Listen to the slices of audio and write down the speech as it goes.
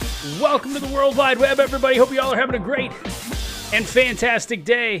Welcome to the World Wide Web, everybody. Hope you all are having a great and fantastic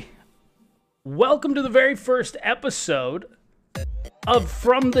day. Welcome to the very first episode of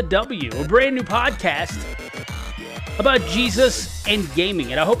From the W, a brand new podcast about Jesus and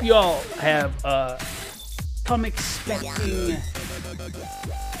gaming. And I hope you all have come expecting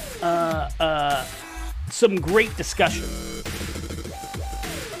some great discussion.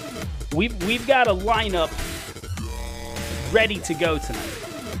 We've got a lineup ready to go tonight.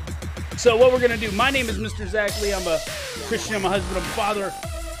 So what we're going to do, my name is Mr. Zach Lee. I'm a Christian, I'm a husband, I'm a father,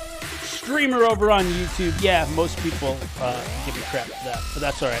 streamer over on YouTube. Yeah, most people give me crap for that, but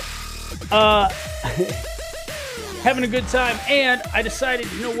that's all right. Having a good time, and I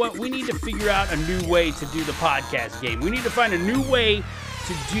decided, you know what, we need to figure out a new way to do the podcast game. We need to find a new way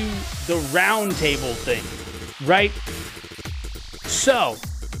to do the roundtable thing, right? So,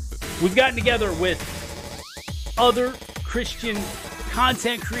 we've gotten together with other Christian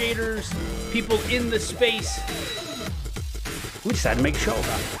content creators, people in the space. We decided to make a show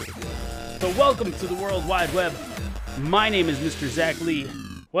about it. So welcome to the World Wide Web. My name is Mr. Zach Lee.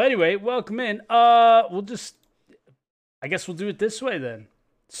 Well, anyway, welcome in. I guess we'll do it this way then.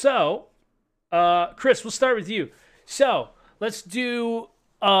 So, Chris, we'll start with you. So, let's do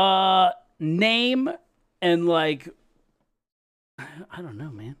name and I don't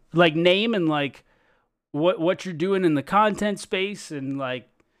know, man. Name and what you're doing in the content space and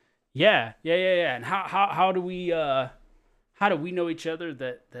yeah. And how do we know each other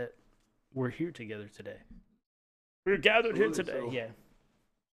that we're here together today? We're gathered here today.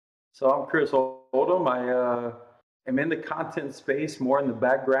 So I'm Chris Oldham. I am in the content space, more in the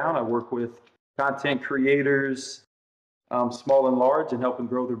background. I work with content creators, small and large, and help them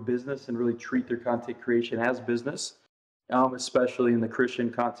grow their business and really treat their content creation as business, especially in the Christian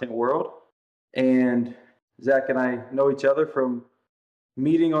content world. And Zach and I know each other from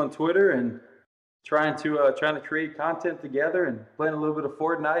meeting on Twitter and trying to create content together and playing a little bit of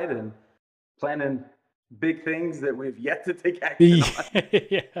Fortnite and planning big things that we've yet to take action on.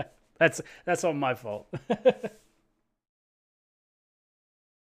 Yeah, that's all my fault.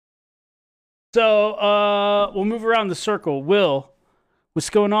 So we'll move around the circle. Will, what's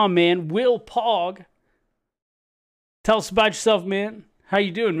going on, man? Will Pog, tell us about yourself, man. How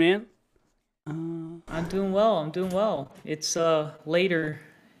you doing, man? I'm doing well. It's later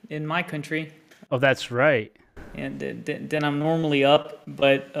in my country. Oh, that's right. And then I'm normally up,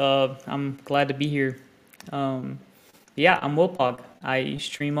 but I'm glad to be here. Yeah, I'm Wilpog. I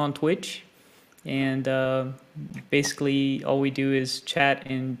stream on Twitch, and basically all we do is chat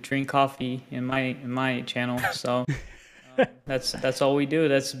and drink coffee in my channel. So that's all we do.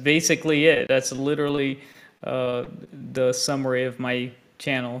 That's basically it. That's literally the summary of my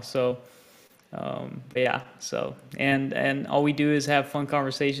channel. So. Yeah, so and all we do is have fun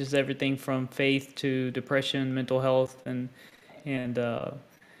conversations, everything from faith to depression, mental health, and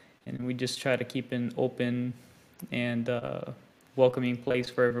we just try to keep an open and welcoming place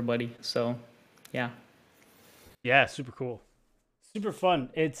for everybody. So yeah, super cool, super fun.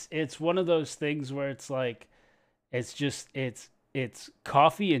 It's one of those things where it's it's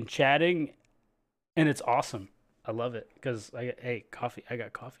coffee and chatting, and it's awesome. I love it because I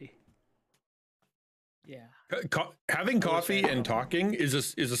got coffee. Yeah. Having coffee and talking is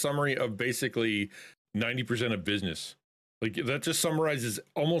a summary of basically 90% of business. That just summarizes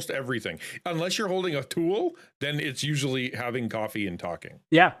almost everything. Unless you're holding a tool, then it's usually having coffee and talking.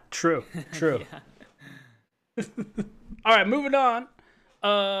 Yeah, true. All right, moving on.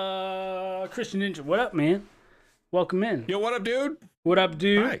 Christian Ninja, what up, man? Welcome in. Yo, what up, dude? What up,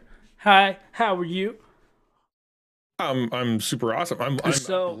 dude? Hi. How are you? I'm super awesome. I'm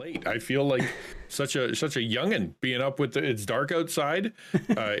up late. I feel like such a youngin' being up with it's dark outside.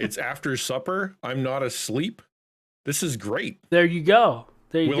 It's after supper. I'm not asleep. This is great. There you go.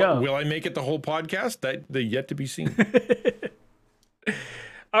 Will I make it the whole podcast? That yet to be seen.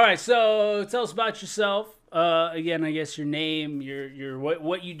 All right, so tell us about yourself. Again, I guess your name, your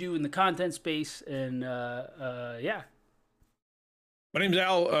what you do in the content space, and yeah. My name's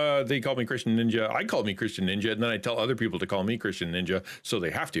Al. They call me Christian Ninja. I call me Christian Ninja, and then I tell other people to call me Christian Ninja, so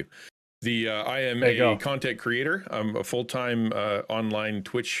they have to. I am a content creator. I'm a full-time online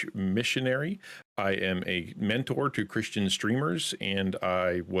Twitch missionary. I am a mentor to Christian streamers, and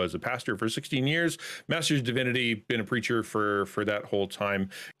I was a pastor for 16 years, master's divinity, been a preacher for that whole time.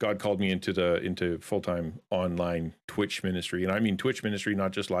 God called me into full-time online Twitch ministry, and I mean Twitch ministry,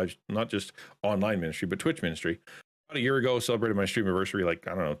 not just online ministry, but Twitch ministry. About a year ago, celebrated my stream anniversary,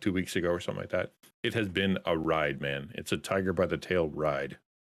 2 weeks ago or something like that. It has been a ride, man. It's a tiger by the tail ride.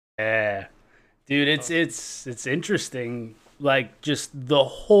 Yeah, dude, it's interesting. like just the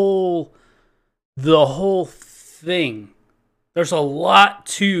whole thing. There's a lot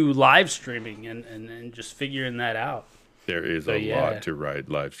to live streaming and just figuring that out. There is a lot to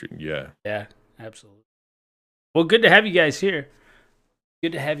live stream. Yeah. Yeah, absolutely. Well, good to have you guys here.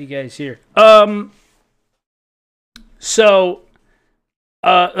 Good to have you guys here. So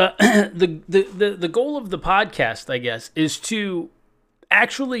the goal of the podcast, I guess, is to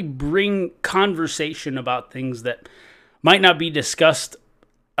actually bring conversation about things that might not be discussed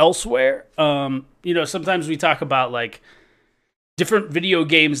elsewhere. Sometimes we talk about like different video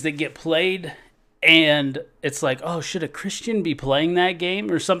games that get played, and it's like, oh, should a Christian be playing that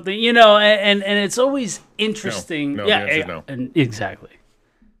game or something? And it's always interesting. No, the answer is no. And exactly.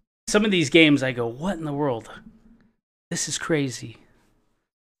 Some of these games, I go, what in the world? This is crazy.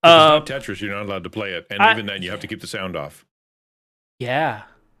 If it's not Tetris, you're not allowed to play it, and even then, you have to keep the sound off. Yeah.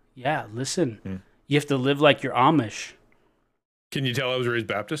 Listen, you have to live like you're Amish. Can you tell I was raised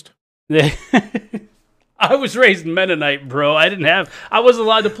Baptist? I was raised Mennonite, bro. I wasn't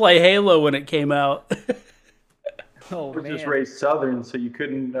allowed to play Halo when it came out. Oh, man. Just raised Southern, so you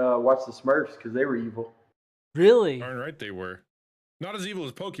couldn't watch the Smurfs because they were evil. Really? All right, they were. Not as evil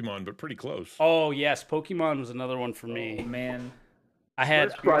as Pokemon, but pretty close. Oh, yes. Pokemon was another one for me. Oh, man. I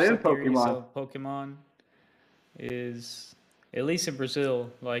had Pokemon. So Pokemon is, at least in Brazil,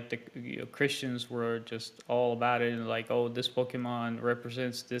 like the Christians were just all about it, and like, oh, this Pokemon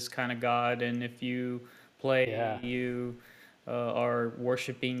represents this kind of god, and if you play, you are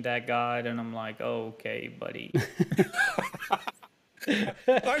worshiping that god, and I'm like, oh, okay, buddy.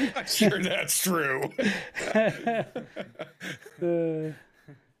 I'm not sure that's true. I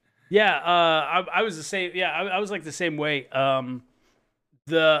was the same. Yeah, I was like the same way. I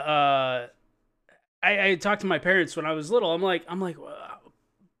talked to my parents when I was little. I'm like,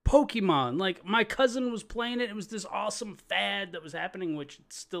 Pokemon. Like, my cousin was playing it. It was this awesome fad that was happening, which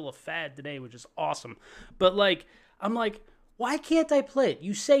it's still a fad today, which is awesome. But like, I'm like, why can't I play it?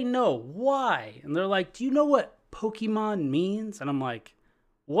 You say no. Why? And they're like, do you know what Pokemon means? And I'm like,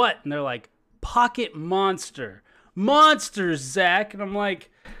 what? And they're like, pocket monster. Monsters, Zach. And I'm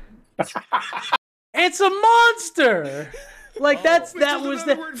like, it's a monster. Like, that was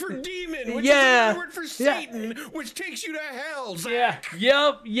the word for demon, which is another word for Satan, which takes you to hell, Zach.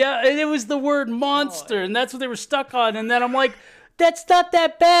 Yeah. And it was the word monster, and that's what they were stuck on. And then I'm like, that's not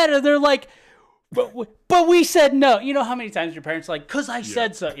that bad. And they're like, but we said no. You know how many times your parents are like, because I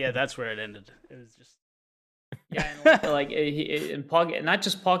said so. Yeah, that's where it ended. It was just. Yeah, and like in Pocket, not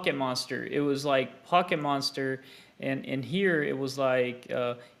just Pocket Monster. It was like Pocket Monster, and here it was like,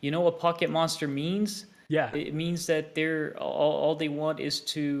 you know what Pocket Monster means? Yeah, it means that they're all they want is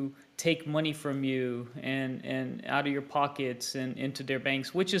to take money from you and out of your pockets and into their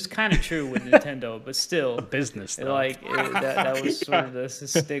banks, which is kind of true with Nintendo, but still a business. Though. Like that was sort of the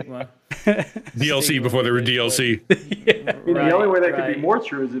stigma. DLC before they were DLC. The only way that could be more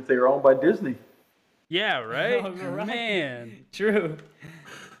true is if they were owned by Disney. Yeah, right? Oh, right. Man. True.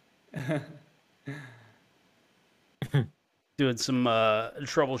 Doing some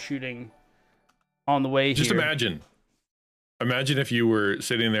troubleshooting on the way Just here. Imagine if you were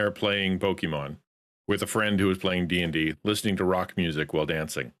sitting there playing Pokemon with a friend who was playing D&D, listening to rock music while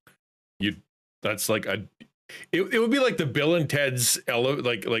dancing. That's like it would be like the Bill and Ted's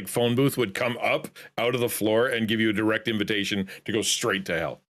like phone booth would come up out of the floor and give you a direct invitation to go straight to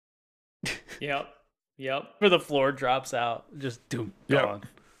hell. Yep. Where the floor drops out. Just gone.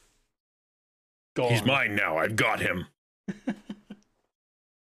 He's mine now. I've got him.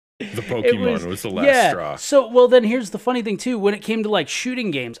 The Pokemon was the last straw. So, well, then here's the funny thing, too. When it came to, like, shooting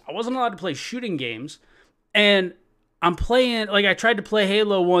games, I wasn't allowed to play shooting games. And I'm playing, like, I tried to play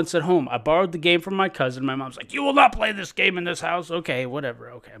Halo once at home. I borrowed the game from my cousin. My mom's like, you will not play this game in this house. Okay, whatever.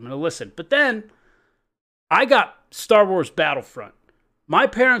 Okay, I'm going to listen. But then I got Star Wars Battlefront. My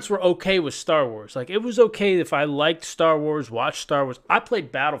parents were okay with Star Wars. Like, it was okay if I liked Star Wars, watched Star Wars. I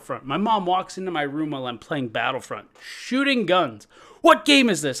played Battlefront. My mom walks into my room while I'm playing Battlefront, shooting guns. What game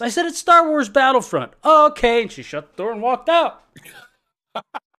is this? I said, it's Star Wars Battlefront. Oh, okay. And she shut the door and walked out.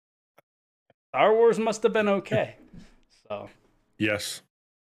 Star Wars must have been okay. So. Yes.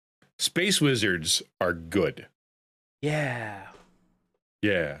 Space Wizards are good. Yeah.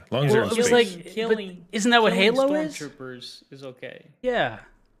 Yeah, as long as they're in space. Like, isn't that what Halo is? Stormtroopers is okay. Yeah.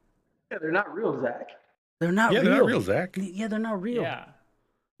 Yeah, they're not real, Zach. They're not real. They're not real, Zach. Yeah, they're not real. Yeah.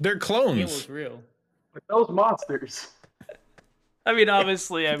 They're clones. Halo's real. With those monsters. I mean,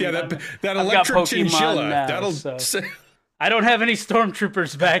 obviously, that electric chinchilla. Now, so. I don't have any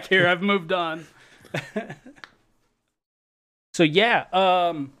stormtroopers back here. I've moved on. So yeah,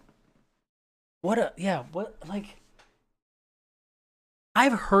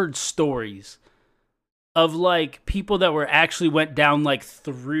 I've heard stories of like people that were actually went down like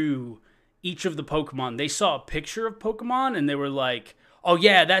through each of the Pokemon. They saw a picture of Pokemon and they were like, oh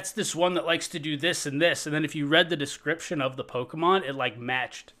yeah, that's this one that likes to do this and this. And then if you read the description of the Pokemon, it like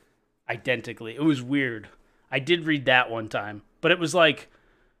matched identically. It was weird. I did read that one time, but it was like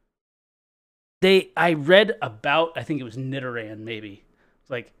I read about, I think it was Nidoran maybe.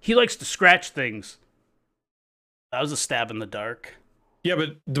 Like, he likes to scratch things. That was a stab in the dark. Yeah,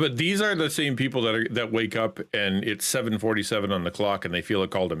 but these are the same people that wake up and it's 7:47 on the clock and they feel a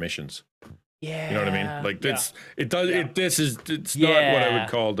call to missions. Yeah. You know what I mean? Like it's not Yeah. what I would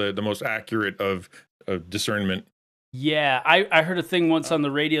call the most accurate of discernment. Yeah, I heard a thing once on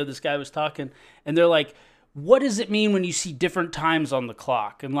the radio. This guy was talking, and they're like, what does it mean when you see different times on the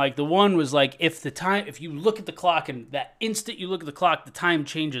clock? And like the one was like, if you look at the clock and that instant you look at the clock, the time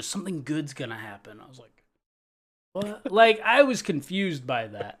changes, something good's gonna happen. I was like, what? Like, I was confused by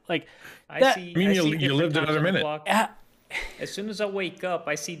that. Like, I see you lived different another times on the minute. clock. ah, As soon as I wake up,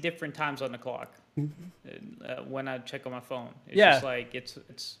 I see different times on the clock. When I check on my phone, it's just like it's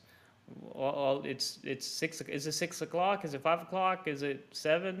 6. Is it 6 o'clock? Is it 5 o'clock? Is it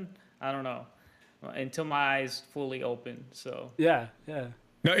 7? I don't know. Until my eyes fully open. So yeah.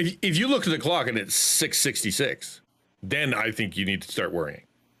 Now, if you look at the clock and it's 6:66, then I think you need to start worrying.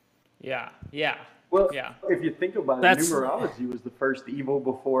 yeah. Well, Yeah. if you think about it, numerology was the first evil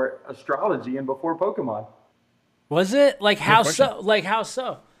before astrology and before Pokemon. Was it? Like, how question. so? Like, how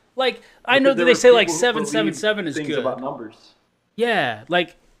so? Like, I know Because that there they were say like people who 777 is believed good. things about numbers. Yeah,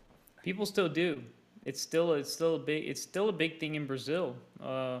 like, People still do. It's still a big thing in Brazil.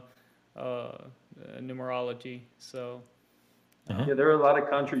 Numerology. So Yeah, there are a lot of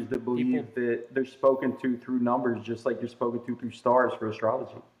countries that believe that they're spoken to through numbers, just like you're spoken to through stars for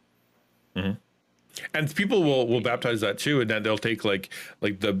astrology. And people will baptize that too, and then they'll take like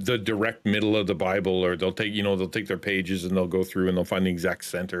the direct middle of the Bible, or they'll take their pages and they'll go through and they'll find the exact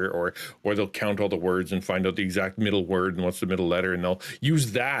center, or they'll count all the words and find out the exact middle word and what's the middle letter, and they'll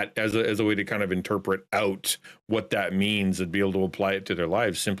use that as a way to kind of interpret out what that means and be able to apply it to their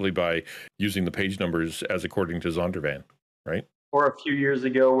lives simply by using the page numbers as according to Zondervan, right? Or a few years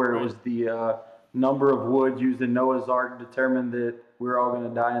ago, where it was the number of wood used in Noah's Ark determined that we're all going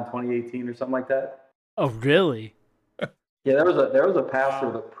to die in 2018 or something like that. oh, really? Yeah, there was a pastor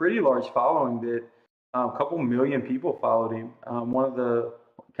with a pretty large following that a couple million people followed him. One of the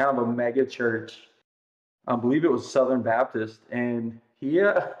kind of a mega church, I believe it was Southern Baptist, and he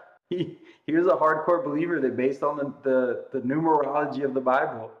was a hardcore believer that based on the numerology of the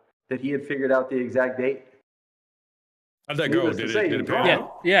Bible that he had figured out the exact date. How'd that go? Needless to say, Did he it was pay wrong.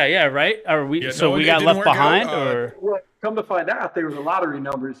 off? Yeah, right? Are we? Yeah, so no, we it got didn't left work out. behind, or Well, come to find out, they were the lottery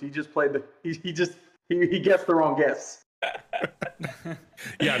numbers. He just played he guessed the wrong guess.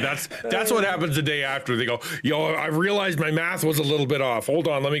 Yeah, that's what happens the day after. They go, yo, I realized my math was a little bit off. Hold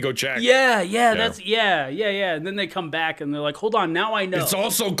on, let me go check. yeah, that's and then they come back and they're like, hold on, now I know. It's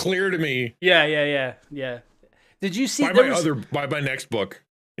all so clear to me. Yeah. Did you see? Buy my next book.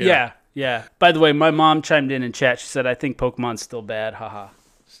 Yeah. By the way, my mom chimed in chat. She said, "I think Pokemon's still bad." Haha.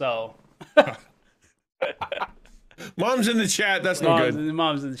 So. Mom's in the chat. That's no good.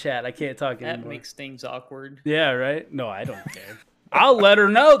 Mom's in the chat. I can't talk that anymore. makes things awkward. Yeah, right? No, I don't care. I'll let her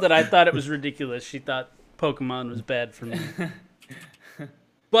know that I thought it was ridiculous. She thought Pokemon was bad for me.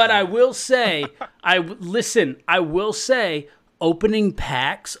 But I will say, opening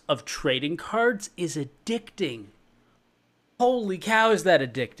packs of trading cards is addicting. Holy cow, is that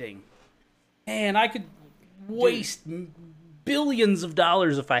addicting. Man, I could waste billions of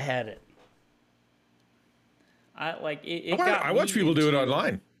dollars if I had it. I watch people do it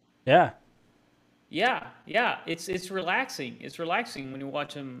online. Yeah. Yeah, it's relaxing. It's relaxing when you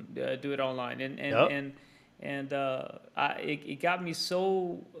watch them do it online, it got me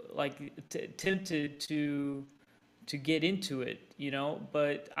so like tempted to get into it,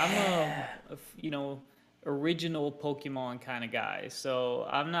 But I'm a original Pokemon kind of guy, so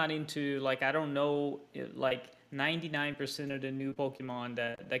I'm not into I don't know 99% of the new Pokemon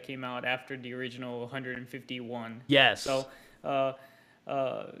that came out after the original 151. Yes. So I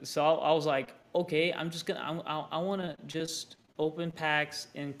was like, okay, I want to just open packs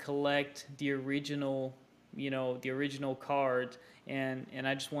and collect the original, the original cards, and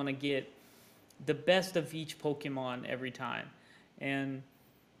I just want to get the best of each Pokemon every time. And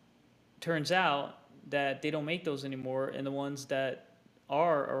turns out that they don't make those anymore, and the ones that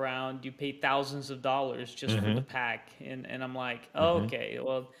are around, you pay thousands of dollars just for the pack, and I'm like, oh, okay,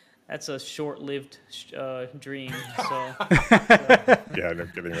 well, that's a short-lived dream. So Yeah, no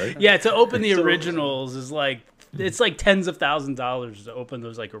kidding, right? Yeah, to open the originals is like it's like tens of thousands of dollars to open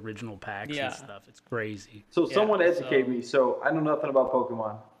those like original packs Yeah. and stuff. It's crazy. So Yeah, someone educate so- me. So I know nothing about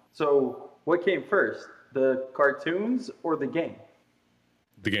Pokemon. So what came first, the cartoons or the game?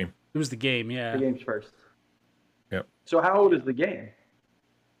 The game. It was the game, yeah. The game's first. Yep. So how old is the game?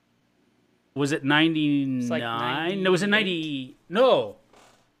 Was it 99? like No, was it 90? No.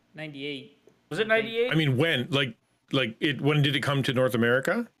 98. Was it 98? I mean, when when did it come to North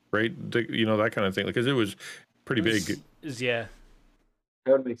America? Right, that kind of thing. Because it was pretty big. Yeah.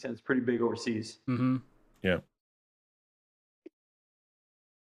 That would make sense. Pretty big overseas. Mm-hmm. Yeah.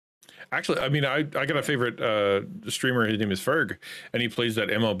 Actually, I mean, I got a favorite streamer. His name is Ferg, and he plays that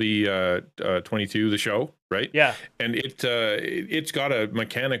MLB 22, the show, right? Yeah. And it's got a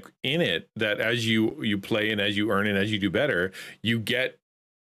mechanic in it that as you play and as you earn and as you do better, you get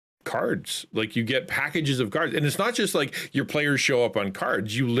cards. Like you get packages of cards, and it's not just like your players show up on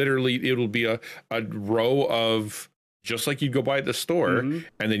cards. You literally, it'll be a row of, just like you'd go by at the store, and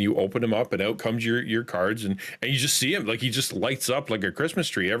then you open them up and out comes your cards, and you just see him, like he just lights up like a Christmas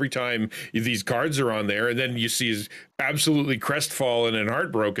tree every time these cards are on there, and then you see he's absolutely crestfallen and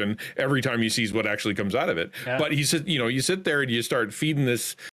heartbroken every time he sees what actually comes out of it. Yeah. But he said, you sit there and you start feeding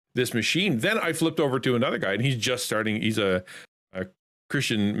this machine. Then I flipped over to another guy, and he's just starting. He's a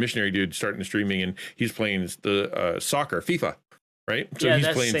Christian missionary dude starting streaming, and he's playing the soccer, FIFA. Right, so Yeah, he's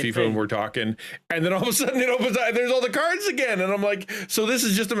that's playing the same FIFA thing. and we're talking, and then all of a sudden it opens up, there's all the cards again, and I'm like, so this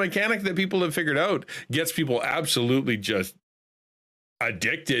is just a mechanic that people have figured out, gets people absolutely just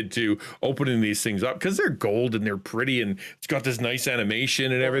addicted to opening these things up because they're gold and they're pretty and it's got this nice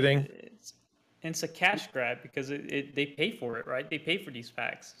animation and everything. It's a cash grab because they pay for it, right? They pay for these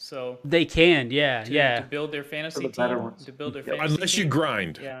packs, so They can, yeah, to build their fantasy the better team, ones. to build their Yep. fantasy Unless you team.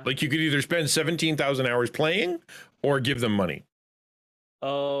 grind, Yeah. like you could either spend 17,000 hours playing or give them money.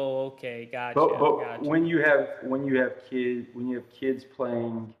 Oh, okay, gotcha. But gotcha. when you have kids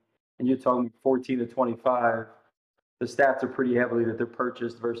playing, and you're talking 14 to 25, the stats are pretty heavily that they're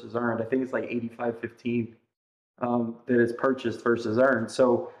purchased versus earned. I think it's like 85-15 that is purchased versus earned.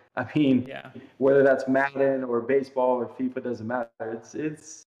 So I mean, Yeah. whether that's Madden or baseball or FIFA, doesn't matter.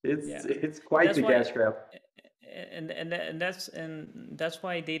 It's quite That's the why- cash grab. And that's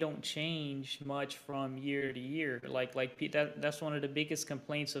why they don't change much from year to year. That's one of the biggest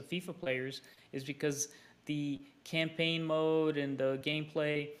complaints of FIFA players is because the campaign mode and the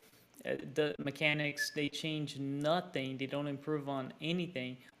gameplay, the mechanics, they change nothing. They don't improve on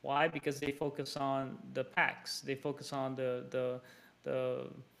anything. Why? Because they focus on the packs. They focus on the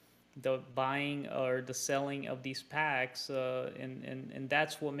buying or the selling of these packs, and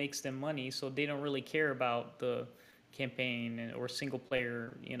that's what makes them money. So they don't really care about the campaign or single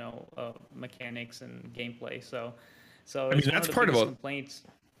player, mechanics and gameplay. So I mean, it's one that's of the part of biggest a- complaints.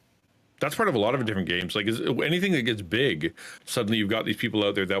 That's part of a lot of different games. Like anything that gets big, suddenly you've got these people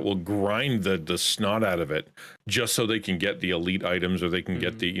out there that will grind the snot out of it just so they can get the elite items or they can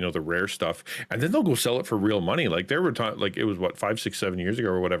get the the rare stuff, and then they'll go sell it for real money. Like there were like it was 5, 6, 7 years ago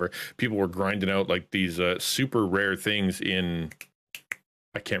or whatever. People were grinding out like these super rare things in.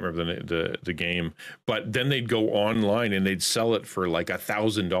 I can't remember the game, but then they'd go online and they'd sell it for like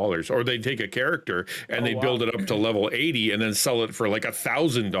 $1,000, or they'd take a character and they'd build it up to level 80 and then sell it for like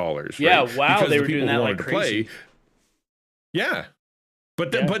 $1,000. Yeah, right? wow, Because they the were doing people that who like wanted to crazy. Yeah.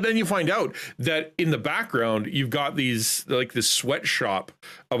 But then you find out that in the background you've got these like this sweatshop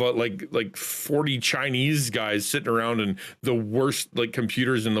about like 40 Chinese guys sitting around in the worst like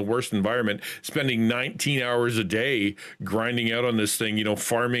computers in the worst environment, spending 19 hours a day grinding out on this thing,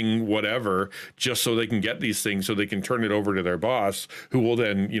 farming whatever, just so they can get these things so they can turn it over to their boss, who will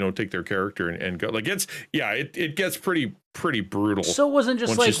then take their character and go. Like it gets pretty brutal. So it wasn't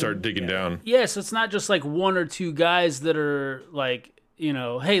just once like you start digging down. Yeah, so it's not just like one or two guys that are like,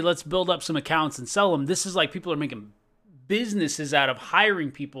 hey, let's build up some accounts and sell them. This is like people are making businesses out of hiring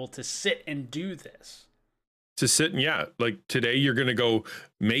people to sit and do this. To sit and like today you're going to go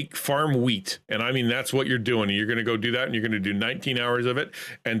farm wheat, and I mean that's what you're doing. You're going to go do that, and you're going to do 19 hours of it,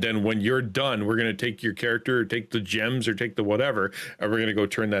 and then when you're done, we're going to take your character or take the gems or take the whatever, and we're going to go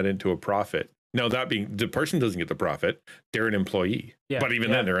turn that into a profit. Now that being, the person doesn't get the profit, they're an employee, but even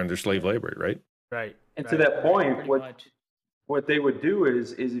then they're under slave labor, right? Right. And to that point, Pretty much. what they would do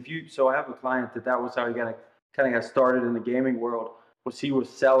is if you, so I have a client that was how he kind of got started in the gaming world, was he was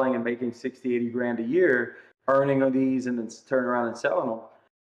selling and making 60, 80 grand a year, earning on these and then turn around and selling them.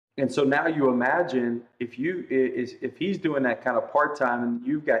 And so now you imagine if he's doing that kind of part-time and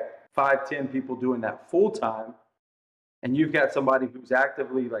you've got 5, 10 people doing that full-time, and you've got somebody who's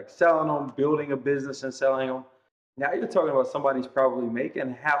actively like selling them, building a business and selling them. Now you're talking about somebody's probably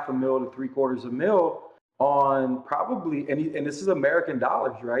making $500,000 to $750,000 on probably, and this is American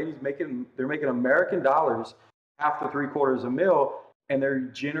dollars, right? They're making American dollars, half to $750,000, and they're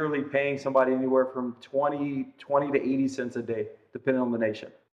generally paying somebody anywhere from 20 to 80 cents a day, depending on the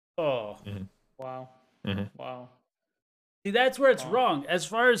nation. Oh, Wow. Wow. see, that's where it's wrong. As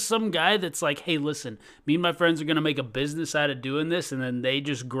far as some guy that's like, hey, listen, me and my friends are going to make a business out of doing this, and then they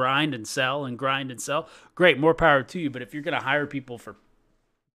just grind and sell and grind and sell. Great, more power to you. But if you're going to hire people for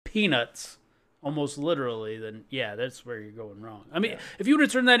peanuts, almost literally, then yeah, that's where you're going wrong. I mean, if you want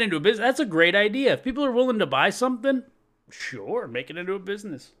to turn that into a business, that's a great idea. If people are willing to buy something, sure, make it into a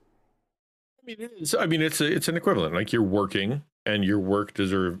business. I mean, it's an equivalent. Like you're working, and your work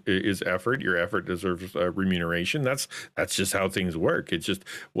is effort. Your effort deserves remuneration. That's just how things work. It's just,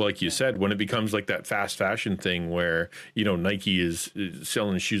 well, like you said, when it becomes like that fast fashion thing where, you know, Nike is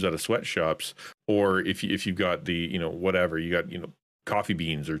selling shoes out of sweatshops, or if you've got the, you know, whatever, you got, you know, coffee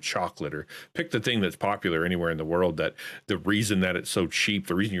beans or chocolate, or pick the thing that's popular anywhere in the world, that the reason that it's so cheap,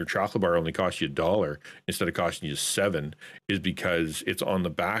 the reason your chocolate bar only costs you $1 instead of costing you $7 is because it's on the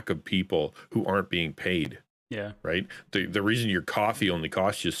back of people who aren't being paid. Yeah. Right. The reason your coffee only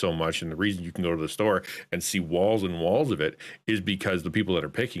costs you so much, and the reason you can go to the store and see walls and walls of it, is because the people that are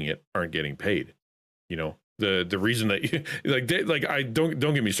picking it aren't getting paid. You know, the reason that like I don't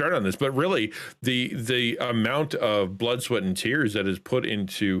get me started on this, but really the amount of blood, sweat, and tears that is put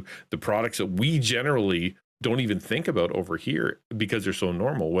into the products that we generally don't even think about over here because they're so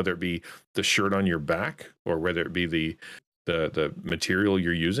normal, whether it be the shirt on your back, or whether it be the material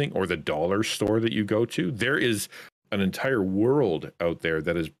you're using, or the dollar store that you go to. There is an entire world out there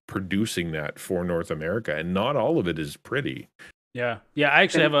that is producing that for North America, and not all of it is pretty. Yeah. I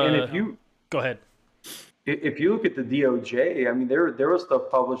actually have a. Go ahead. If you look at the DOJ, I mean, there was stuff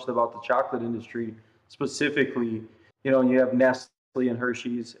published about the chocolate industry specifically. You know, and you have Nestle and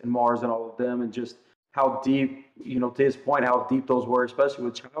Hershey's and Mars and all of them, and just how deep, you know, to his point, how deep those were, especially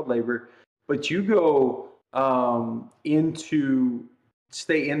with child labor. But you go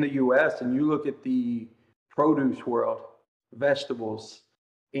stay in the U.S. and you look at the produce world, vegetables,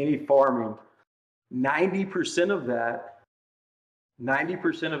 any farming, 90% of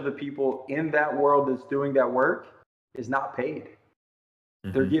the people in that world that's doing that work is not paid.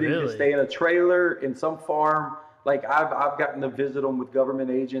 They're getting to stay in a trailer in some farm. Like I've gotten to visit them with government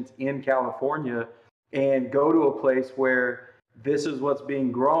agents in California and go to a place where this is what's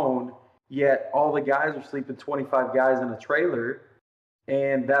being grown, yet all the guys are sleeping 25 guys in a trailer,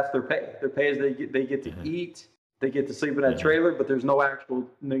 and that's their pay. Their pay is they get to eat, they get to sleep in that trailer, but there's no actual,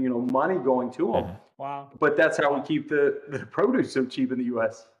 you know, money going to them. Wow. But that's how we keep the produce so cheap in the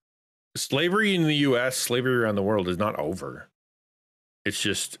U.S. Slavery in the U.S., slavery around the world is not over. It's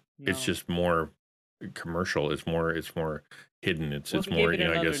just more commercial. It's more hidden. It's more, you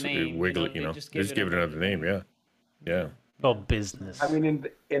know, I guess wiggly. You know, just give it another name. Yeah. Well, business. I mean,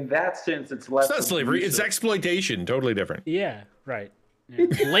 in that sense, it's less. It's not slavery. It's exploitation. Totally different. Yeah. Right. Yeah.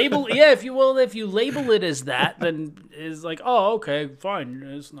 If you label it as that, then it's like, oh, okay, fine,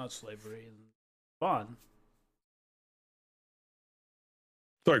 it's not slavery. Fun.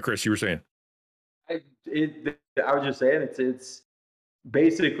 Sorry, Chris, you were saying. I was just saying it's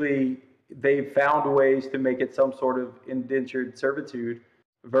basically they've found ways to make it some sort of indentured servitude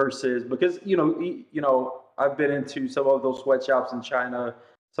versus, because you know I've been into some of those sweatshops in China,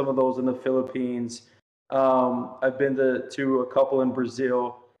 some of those in the Philippines. I've been to a couple in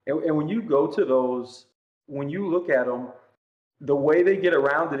Brazil, and when you go to those, when you look at them, the way they get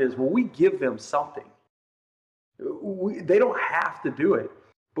around it is, well, we give them something. They don't have to do it,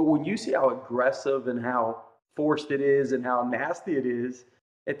 but when you see how aggressive and how forced it is and how nasty it is,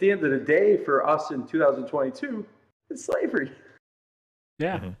 at the end of the day, for us in 2022, it's slavery.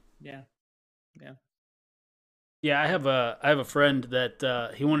 Yeah. Yeah, I have a friend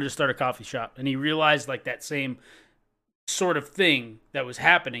that he wanted to start a coffee shop, and he realized like that same sort of thing that was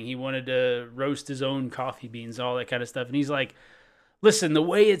happening. He wanted to roast his own coffee beans and all that kind of stuff. And he's like, listen, the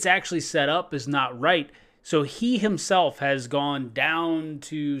way it's actually set up is not right. So he himself has gone down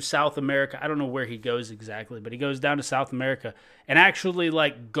to South America. I don't know where he goes exactly, but he goes down to South America and actually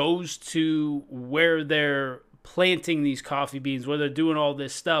like goes to where they're planting these coffee beans, where they're doing all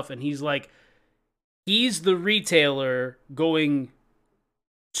this stuff. And he's like, he's the retailer going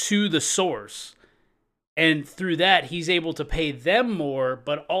to the source. And through that, he's able to pay them more,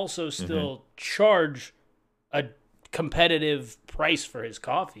 but also still charge a competitive price for his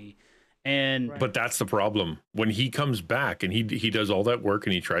coffee. And Right. But that's the problem. When he comes back and he does all that work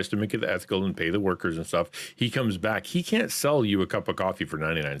and he tries to make it ethical and pay the workers and stuff, he comes back. He can't sell you a cup of coffee for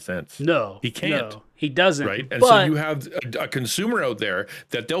 99 cents. no, He can't. no, he doesn't. Right. And but, so you have a consumer out there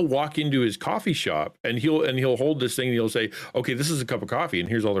that they'll walk into his coffee shop and he'll hold this thing and he'll say, okay, this is a cup of coffee and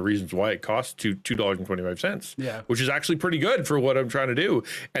here's all the reasons why it costs $2.25. Yeah. Which is actually pretty good for what I'm trying to do.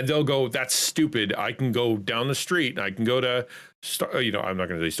 And they'll go, that's stupid. I can go down the street and I can go to I'm not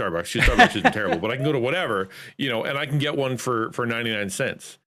going to say Starbucks. Starbucks isn't terrible, but I can go to whatever, and I can get one for 99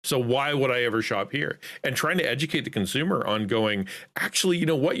 cents. So why would I ever shop here? And trying to educate the consumer on going, actually,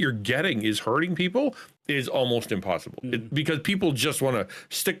 what you're getting is hurting people is almost impossible. Because people just want to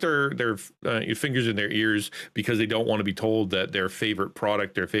stick their fingers in their ears because they don't want to be told that their favorite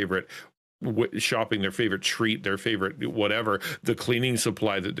product, their favorite shopping, their favorite treat, their favorite whatever, the cleaning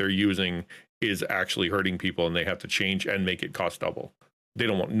supply that they're using is actually hurting people and they have to change and make it cost double.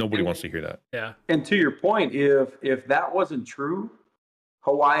 Nobody wants to hear that. yeah, And to your point, if that wasn't true,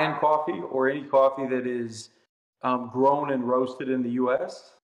 Hawaiian coffee or any coffee that is grown and roasted in the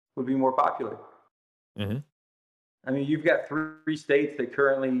U.S. would be more popular. Mm-hmm. I mean, you've got 3 states that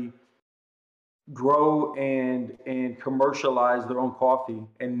currently grow and commercialize their own coffee,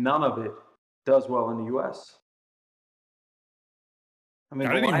 and none of it does well in the U.S. I mean,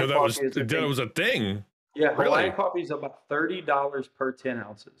 I didn't even know Hawaiian that was a thing. Yeah, Really? Hawaiian coffee is about $30 per 10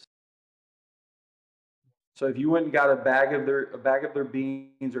 ounces. So if you went and got a bag of their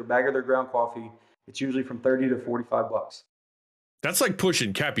beans or a bag of their ground coffee, it's usually from $30 to $45. That's like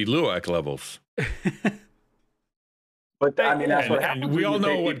pushing Cappy Luwak levels. But I mean, that's what happens. And we when all you know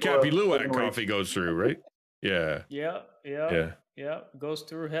take what people Cappy of Luwak living coffee wage. goes through, right? Yeah. Yeah. Goes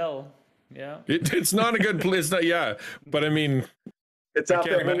through hell. Yeah. It's not a good place. But I mean, It's out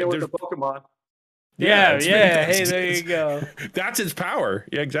can't there hanging with the imagine- Pokemon. yeah. it's Hey, fantastic. there you go. That's its power.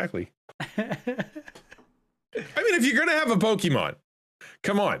 Yeah, exactly. I mean, if you're gonna have a Pokemon,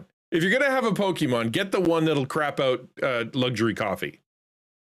 come on. If you're gonna have a Pokemon, get the one that'll crap out luxury coffee,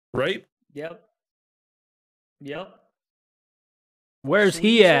 right? Yep. Where's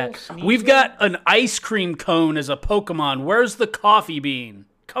he at? Sneasel? We've got an ice cream cone as a Pokemon. Where's the coffee bean?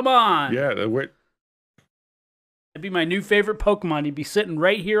 Come on. Yeah, That'd be my new favorite Pokemon. He'd be sitting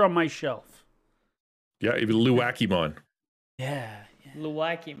right here on my shelf. even Luwakimon. Yeah.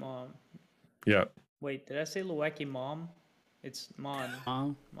 Luwaki mom. Yeah, Wait, did I say Luwaki mom? It's Mon.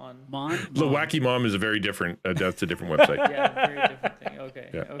 Mon. Mon. Luwakimon is a very different. That's a different website. Yeah, very different thing. Okay.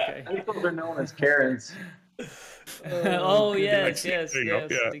 Yeah. Okay. People are known as Karens. Oh yes, There you go,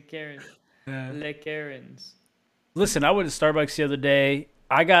 yeah. the Karens. Le Karens. Listen, I went to Starbucks the other day.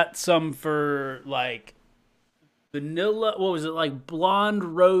 I got some for like vanilla. What was it, like blonde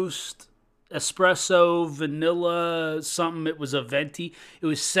roast espresso vanilla something? It was a venti. It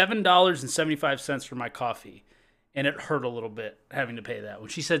was $7.75 for my coffee, and it hurt a little bit having to pay that. When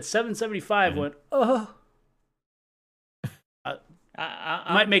she said $7.75, went oh.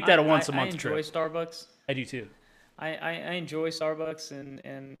 I Might make that a once a month I trip. enjoy Starbucks. I do too. I enjoy Starbucks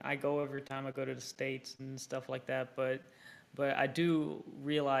and I go every time I go to the States and stuff like that. But I do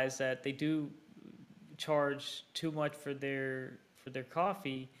realize that they do charge too much for their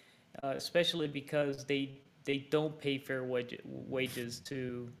coffee, especially because they don't pay fair wages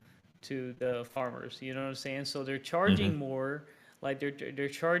to the farmers. You know what I'm saying? So they're charging more. Like they're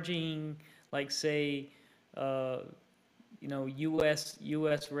charging, like, say,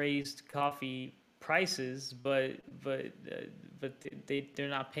 U.S. raised coffee prices, but they're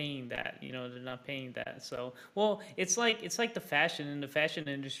not paying that. They're not paying that. So, well, it's like the fashion in the fashion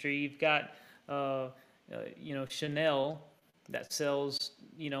industry. You've got Chanel that sells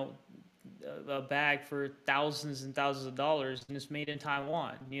a bag for thousands and thousands of dollars, and it's made in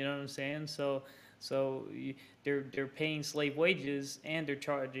Taiwan. You know what I'm saying? So they're paying slave wages and they're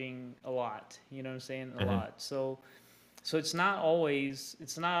charging a lot. You know what I'm saying? A lot. So it's not always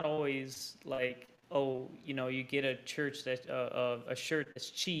like, oh, you get a shirt that's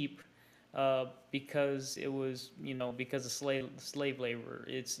cheap because it was because of slave labor.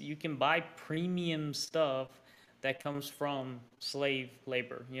 You can buy premium stuff that comes from slave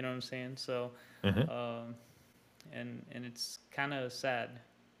labor. You know what I'm saying? So and it's kind of sad.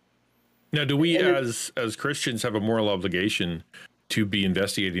 Now, do we as Christians have a moral obligation to be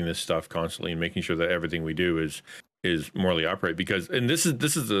investigating this stuff constantly and making sure that everything we do is morally upright? Because, and this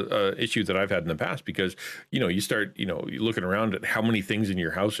is a issue that I've had in the past, because you start you're looking around at how many things in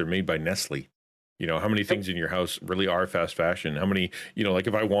your house are made by Nestle. How many things in your house really are fast fashion? How many, like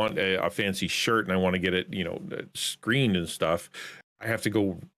if I want a fancy shirt and I want to get it, screened and stuff, I have to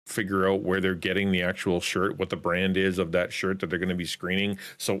go figure out where they're getting the actual shirt, what the brand is of that shirt that they're going to be screening.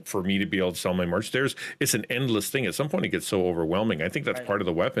 So for me to be able to sell my merch, it's an endless thing. At some point, it gets so overwhelming. I think that's part of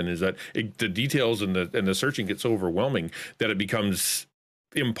the weapon, is that the details and the searching gets so overwhelming that it becomes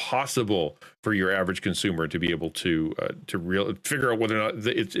impossible for your average consumer to be able to figure out whether or not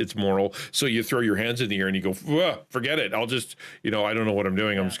it's moral. So you throw your hands in the air and you go, forget it. I'll just, I don't know what I'm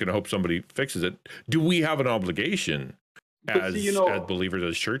doing. I'm just going to hope somebody fixes it. Do we have an obligation as believers,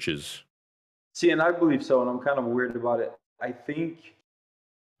 as churches? See, and I believe so, and I'm kind of weird about it. I think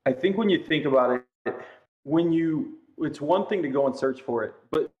when you think about it, it's one thing to go and search for it,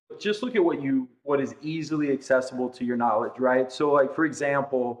 but just look at what is easily accessible to your knowledge, right? So, like, for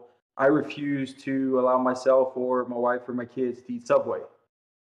example, I refuse to allow myself or my wife or my kids to eat Subway.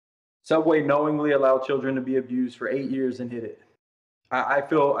 Subway knowingly allowed children to be abused for 8 years and hid it. I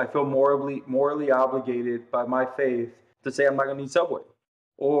feel morally obligated by my faith to say I'm not going to eat Subway.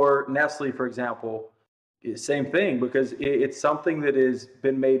 Or Nestle, for example, same thing, because it's something that has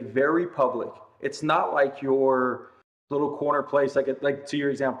been made very public. It's not like your little corner place, like to your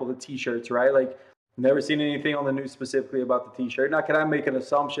example, the T-shirts, right? Like, never seen anything on the news specifically about the T-shirt. Now, can I make an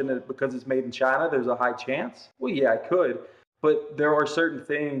assumption that because it's made in China, there's a high chance? Well, yeah, I could. But there are certain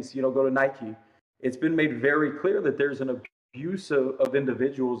things, go to Nike. It's been made very clear that there's an abuse of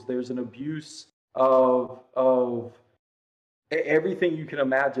individuals. There's an abuse of everything you can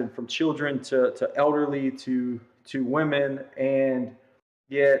imagine, from children to elderly to women, and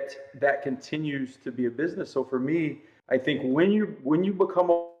yet that continues to be a business. So for me, I think when you become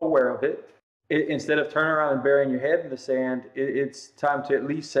aware of it, instead of turning around and burying your head in the sand, it's time to at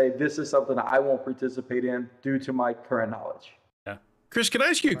least say, this is something I won't participate in due to my current knowledge. Yeah. Chris, can I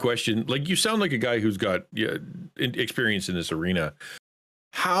ask you a question? Like, you sound like a guy who's got experience in this arena.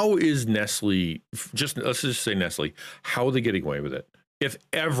 How is Nestle, let's just say Nestle, how are they getting away with it? If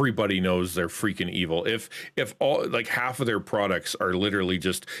everybody knows they're freaking evil, if all, like, half of their products are literally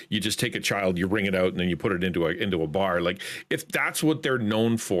just, you just take a child, you bring it out, and then you put it into a bar, like, if that's what they're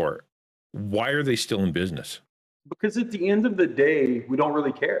known for, why are they still in business? Because at the end of the day, we don't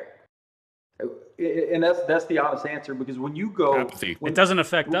really care. And that's the honest answer, because when you go... Apathy. It doesn't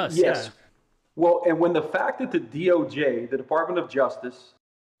affect us. Yes. Yeah. Well, and when the fact that the DOJ, the Department of Justice,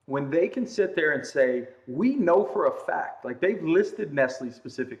 when they can sit there and say, we know for a fact, like, they've listed Nestle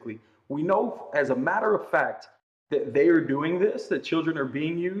specifically, we know as a matter of fact that they are doing this, that children are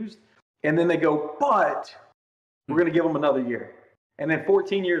being used, and then they go, but we're going to give them another year. And then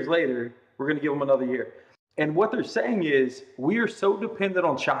 14 years later, we're going to give them another year. And what they're saying is, we are so dependent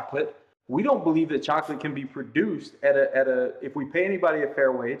on chocolate, we don't believe that chocolate can be produced if we pay anybody a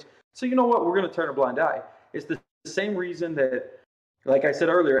fair wage. So you know what? We're going to turn a blind eye. It's the same reason that, like I said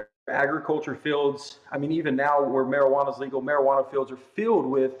earlier, agriculture fields, I mean, even now where marijuana is legal, marijuana fields are filled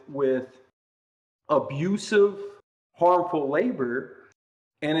with abusive, harmful labor.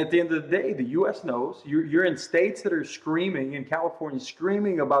 And at the end of the day, the U.S. knows. You're in states that are screaming, in California,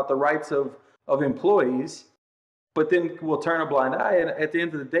 screaming about the rights of employees, but then we'll turn a blind eye. And at the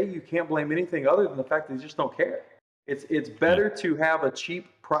end of the day, you can't blame anything other than the fact that they just don't care. It's better to have a cheap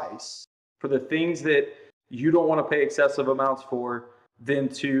price for the things that you don't want to pay excessive amounts for than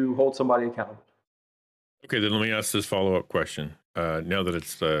to hold somebody accountable. Okay, then let me ask this follow-up question. Now that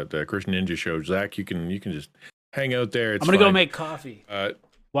it's the Christian Ninja Show, Zach, you can just hang out there. I'm gonna go make coffee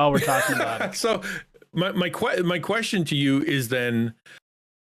while we're talking about it. So my question to you is then,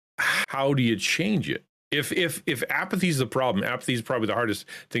 how do you change it? If apathy is the problem, apathy is probably the hardest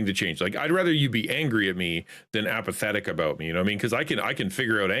thing to change. Like, I'd rather you be angry at me than apathetic about me. You know what I mean? Because I can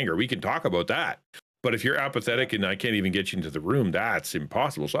figure out anger. We can talk about that. But if you're apathetic and I can't even get you into the room, that's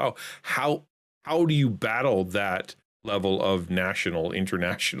impossible. So how do you battle that level of national,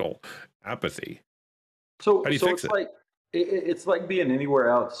 international apathy? So it's like being anywhere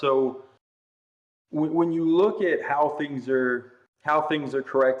else. So when you look at how things are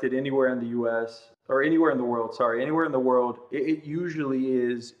corrected anywhere in the U.S. or anywhere in the world, it usually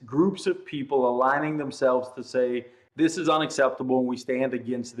is groups of people aligning themselves to say, this is unacceptable and we stand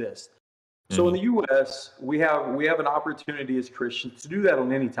against this. So in the U.S., we have an opportunity as Christians to do that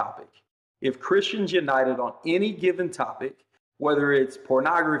on any topic. If Christians united on any given topic, whether it's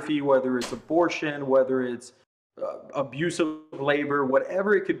pornography, whether it's abortion, whether it's abuse of labor,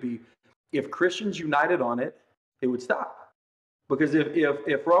 whatever it could be, if Christians united on it, it would stop. Because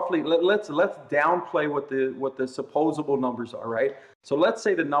if roughly, let's downplay what the supposable numbers are, right? So let's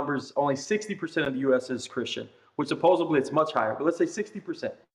say the numbers, only 60% of the U.S. is Christian, which supposedly it's much higher, but let's say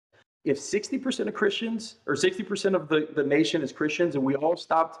 60%. If 60% of Christians, or 60% of the nation is Christians, and we all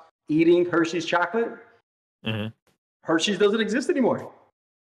stopped eating Hershey's chocolate, Hershey's doesn't exist anymore.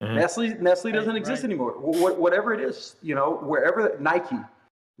 Nestle doesn't exist right. anymore. Whatever it is, wherever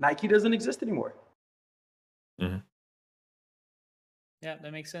Nike doesn't exist anymore. Mm-hmm. Yeah,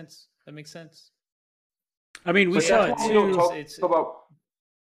 that makes sense. That makes sense. I mean, we saw it too. About.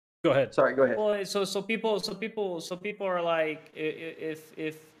 Go ahead. Sorry, go ahead. Well, so people are like,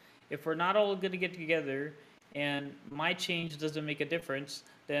 if we're not all going to get together and my change doesn't make a difference,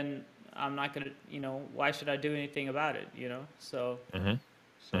 then I'm not going to, why should I do anything about it? So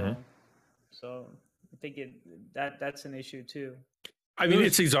so I think that's an issue too. I mean,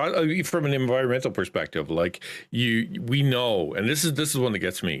 it's exhausting from an environmental perspective. Like we know, and this is one that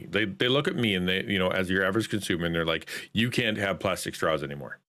gets me. They look at me and they, as your average consumer, and they're like, you can't have plastic straws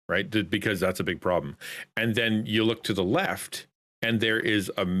anymore, right? Because that's a big problem. And then you look to the left, and there is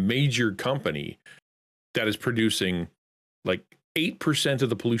a major company that is producing like 8% of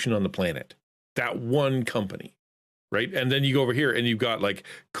the pollution on the planet. That one company, right? And then you go over here, and you've got like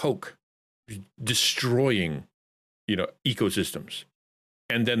Coke destroying, ecosystems.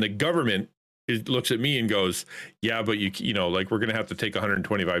 And then the government looks at me and goes, yeah, but like we're going to have to take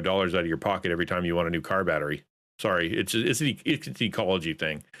 $125 out of your pocket every time you want a new car battery. Sorry, it's an ecology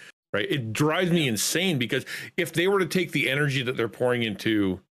thing, right? It drives me insane because if they were to take the energy that they're pouring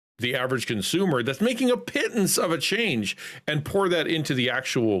into the average consumer that's making a pittance of a change and pour that into the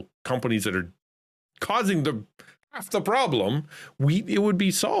actual companies that are causing half the problem, it would be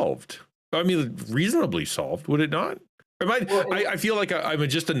solved. I mean, reasonably solved, would it not? I feel like I'm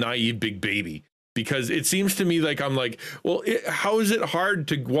just a naive big baby because it seems to me like I'm like, well, how is it hard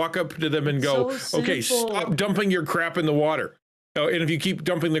to walk up to them and go, okay, stop dumping your crap in the water. Oh, and if you keep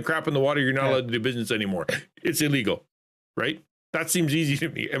dumping the crap in the water, you're not allowed to do business anymore. It's illegal, right? That seems easy to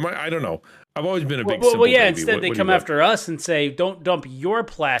me. I don't know. I've always been a big simple baby. Instead they come after us and say, don't dump your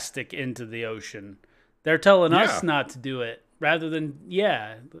plastic into the ocean. They're telling us not to do it rather than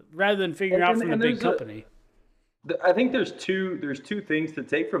figuring out from the big company. I think there's two things to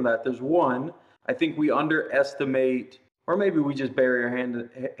take from that. There's one, I think we underestimate, or maybe we just bury our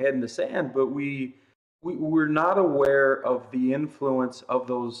head in the sand, but we're not aware of the influence of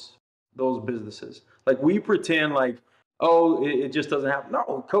those businesses. Like we pretend like, oh, it just doesn't happen.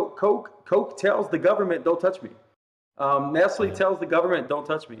 No, Coke tells the government, don't touch me. Nestle tells the government, don't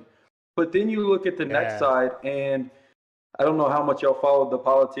touch me. But then you look at the next side, and I don't know how much y'all followed the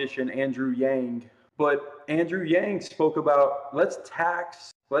politician Andrew Yang, but Andrew Yang spoke about let's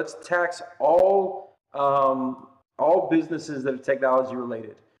tax all businesses that are technology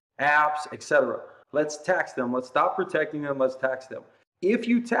related, apps, etc. Let's tax them. Let's stop protecting them. Let's tax them. If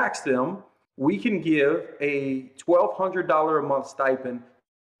you tax them, we can give a $1,200 a month stipend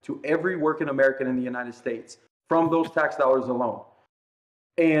to every working American in the United States from those tax dollars alone.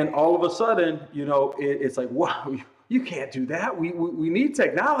 And all of a sudden, it's like, wow, you can't do that. We need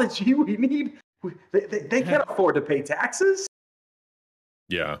technology. They can't afford to pay taxes.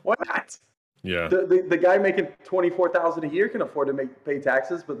 Yeah. Why not? Yeah. The guy making $24,000 a year can afford to pay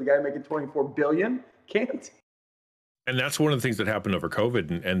taxes, but the guy making $24 billion can't. And that's one of the things that happened over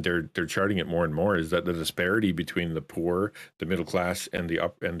COVID, and they're charting it more and more, is that the disparity between the poor, the middle class, and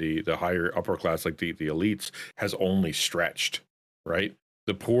the higher upper class, like the elites, has only stretched, right?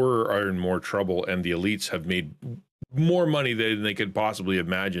 The poor are in more trouble, and the elites have made more money than they could possibly have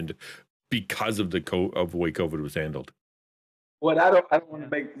imagined because of the way COVID was handled. Well, I don't want to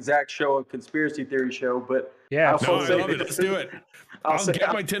make Zach's show a conspiracy theory show, but yeah, I love it. Let's do it. I'll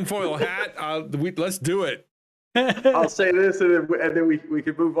get my tinfoil hat. Let's do it. I'll say this, and then we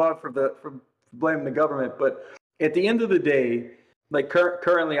could move on from blaming the government. But at the end of the day, like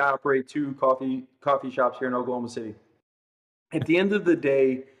currently, I operate 2 coffee shops here in Oklahoma City. At the end of the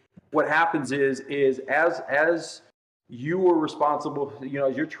day, what happens is as you are responsible,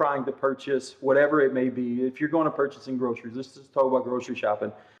 as you're trying to purchase whatever it may be. If you're going to purchasing groceries, let's just talk about grocery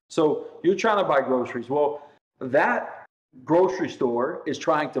shopping. So you're trying to buy groceries. Well, that grocery store is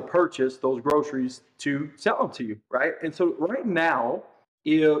trying to purchase those groceries to sell them to you, right? And so right now,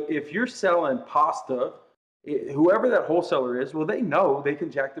 if you're selling pasta, whoever that wholesaler is, well, they know they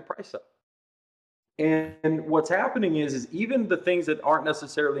can jack the price up. And what's happening is even the things that aren't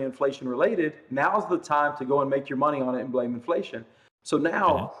necessarily inflation related, now's the time to go and make your money on it and blame inflation. So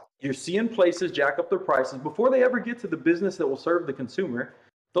now you're seeing places jack up their prices before they ever get to the business that will serve the consumer.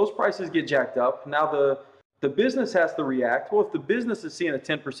 Those prices get jacked up. Now the business has to react. Well, if the business is seeing a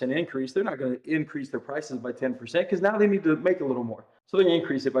 10% increase, they're not going to increase their prices by 10% because now they need to make a little more. So they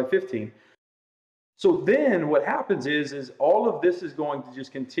increase it by 15. So then what happens is all of this is going to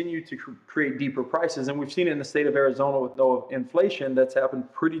just continue to create deeper prices. And we've seen it in the state of Arizona with no inflation. That's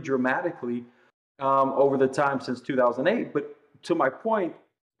happened pretty dramatically over the time since 2008. But to my point,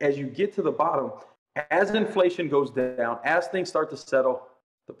 as you get to the bottom, as inflation goes down, as things start to settle,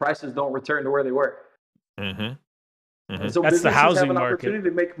 the prices don't return to where they were. And so That's the businesses housing have an market. opportunity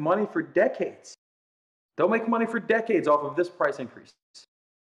to make money for decades. They'll make money for decades off of this price increase.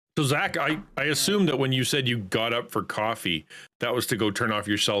 So Zach, I assume that when you said you got up for coffee, that was to go turn off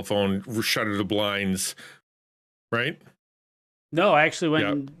your cell phone, shutter the blinds, right? No, I actually went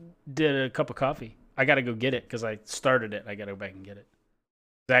and did a cup of coffee. I got to go get it because I started it. I got to go back and get it.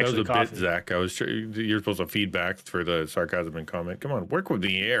 It's actually that was a coffee. bit, Zach. You're supposed to feedback for the sarcasm and comment. Come on, work with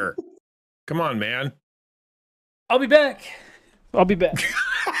the air. Come on, man. I'll be back. I'll be back.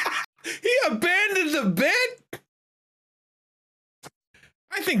 He abandoned the bit?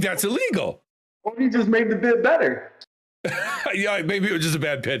 I think that's illegal. Or he just made the bid better. Yeah, maybe it was just a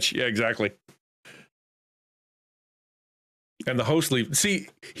bad pitch. Yeah, exactly. And the host leave. See,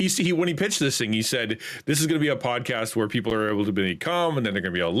 he when he pitched this thing, he said, this is going to be a podcast where people are able to come and then they're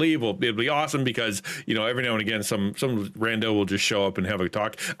going to be able to leave. Well, it'll be awesome because, you know, every now and again, some rando will just show up and have a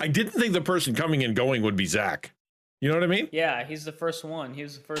talk. I didn't think the person coming and going would be Zach. You know what I mean? Yeah, he's the first one. He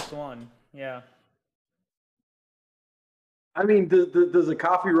was the first one. Yeah. I mean, does a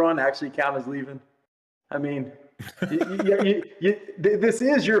coffee run actually count as leaving? I mean, this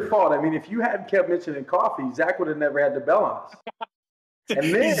is your fault. I mean, if you hadn't kept mentioning coffee, Zach would have never had the bell on us.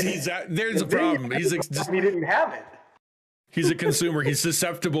 And then there's a problem. He didn't have it. He's a consumer. He's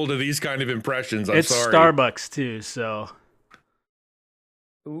susceptible to these kind of impressions. I'm it's sorry. Starbucks too, so.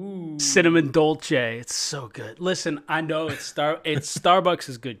 Ooh. Cinnamon Dolce. It's so good. Listen, I know it's Starbucks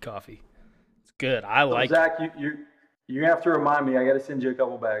is good coffee. It's good. I like Zach, you have to remind me. I got to send you a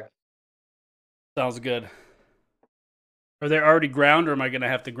couple bags. Sounds good. Are they already ground, or am I going to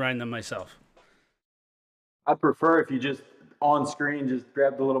have to grind them myself? I prefer if you just on screen just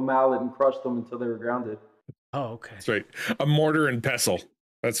grab the little mallet and crush them until they were grounded. Oh, okay. That's right. A mortar and pestle.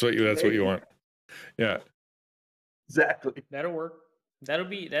 That's what you want. Yeah. Exactly. That'll work.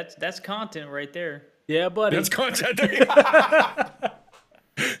 That's content right there. Yeah, buddy. That's content.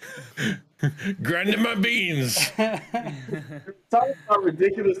 Grinding my beans. Talk about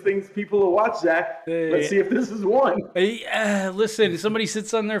ridiculous things people will watch, Zach. Let's see if this is one. Hey, listen, somebody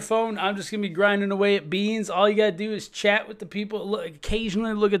sits on their phone. I'm just going to be grinding away at beans. All you got to do is chat with the people.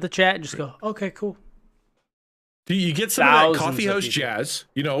 Occasionally look at the chat and just go, okay, cool. Do you get some of that coffee house jazz?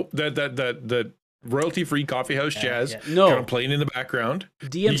 You know, that royalty-free coffee house jazz No. kind of playing in the background.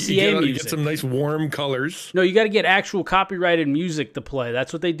 DMCA music. You get some nice warm colors. No, you got to get actual copyrighted music to play.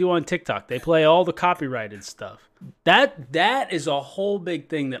 That's what they do on TikTok. They play all the copyrighted stuff. That is a whole big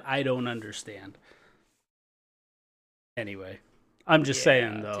thing that I don't understand. Anyway, I'm just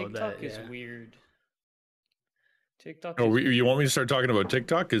saying though TikTok that is weird. TikTok. Oh, you want me to start talking about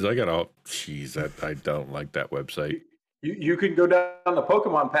TikTok? Because I don't like that website. You could go down the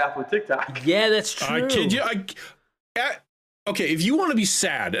Pokemon path with TikTok. Yeah, that's true. I kid you. Okay, if you want to be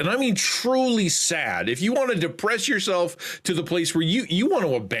sad, and I mean truly sad, if you want to depress yourself to the place where you want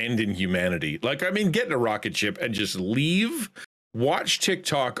to abandon humanity, like, I mean, get in a rocket ship and just leave, watch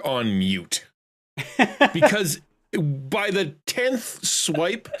TikTok on mute. Because by the 10th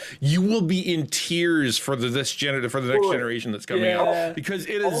swipe, you will be in tears for the next generation that's coming out. Because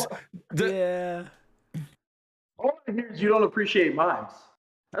it is... All I hear is you don't appreciate mimes.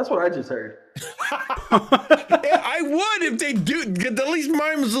 That's what I just heard. I would if they do. At least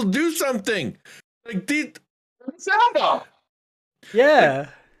mimes will do something. Like these sound off. Yeah.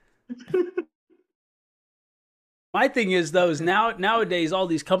 My thing is though, is nowadays all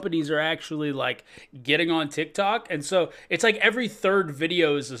these companies are actually like getting on TikTok, and so it's like every third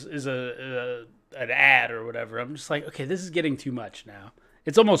video is an ad or whatever. I'm just like, okay, this is getting too much now.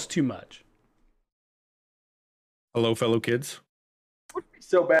 It's almost too much. Hello, fellow kids. It would be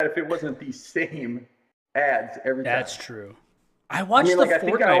so bad if it wasn't the same ads every time. That's true. I watched I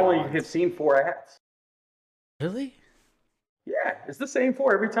think I only have seen 4 ads. Really? Yeah, it's the same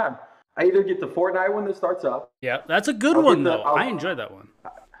 4 every time. I either get the Fortnite one that starts up. Yeah, that's a good one though. I enjoyed that one.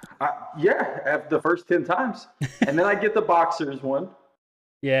 After the first 10 times. And then I get the boxers one.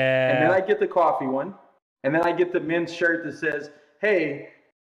 Yeah. And then I get the coffee one. And then I get the men's shirt that says, hey,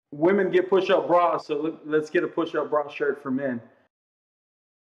 women get push-up bras, so let's get a push-up bra shirt for men.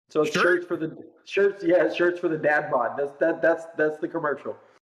 So it's shirts for the dad bod. That's the commercial.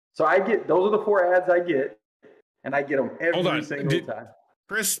 So those are the 4 ads I get, and I get them every single time.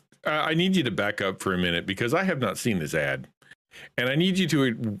 Chris, I need you to back up for a minute because I have not seen this ad, and I need you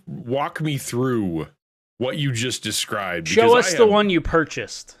to walk me through what you just described. Show us the one you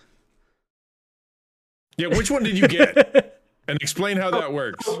purchased. Yeah, which one did you get? And explain how that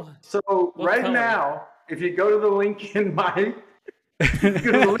works. So right color? now, if you go to the link in my, if you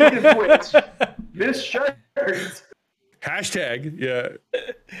go to the link in Twitch, this shirt. Hashtag, yeah.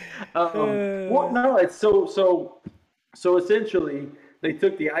 Well, no, it's so essentially they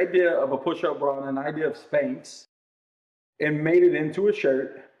took the idea of a push-up bra and an idea of Spanx and made it into a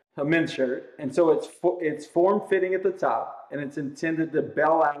shirt, a men's shirt, and so it's form-fitting at the top and it's intended to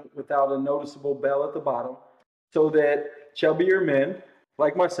bell out without a noticeable bell at the bottom, so that chubbier men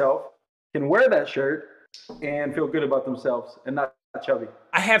like myself can wear that shirt and feel good about themselves and not chubby.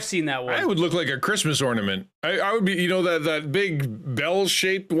 I have seen that one. I would look like a Christmas ornament. I would be, you know, that big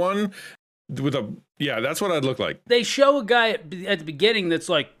bell-shaped one with a, yeah, that's what I'd look like. They show a guy at the beginning that's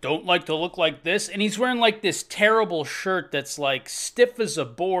like, don't like to look like this, and he's wearing like this terrible shirt that's like stiff as a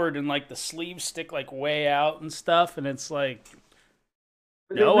board, and like the sleeves stick like way out and stuff, and it's like,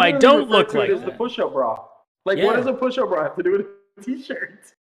 no, I don't look like that. The push-up bra. Like, what does a push-up bra have to do with a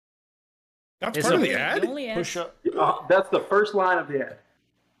t-shirt? That's part of the ad? Push-up. That's the first line of the ad.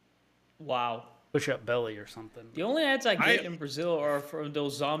 Wow. Push-up belly or something. The only ads I get in Brazil are from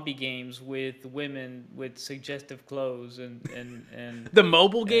those zombie games with women with suggestive clothes and the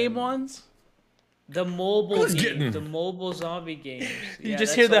mobile game ones? The mobile games, the mobile zombie games. You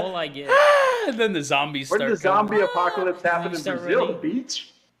just hear that, all I get. And then the zombies Where start did the zombie apocalypse happen in Brazil? The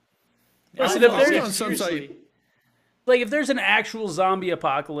beach? Listen, if there's on some site. Like, if there's an actual zombie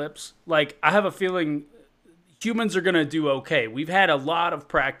apocalypse, like, I have a feeling humans are going to do okay. We've had a lot of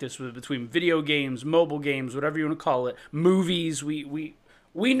practice between video games, mobile games, whatever you want to call it, movies. We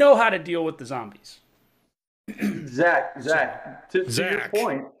know how to deal with the zombies. Zach, to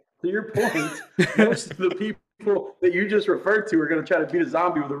your point, most of the people that you just referred to are going to try to beat a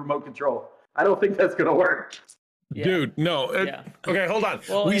zombie with a remote control. I don't think that's going to work. Yeah. Dude, no. Okay, hold on.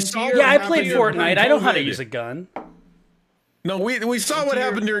 Well, we saw I played Fortnite. I know how to use a gun. No, we saw what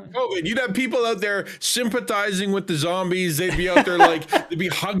happened during COVID. You'd have people out there sympathizing with the zombies. They'd be out there like, they'd be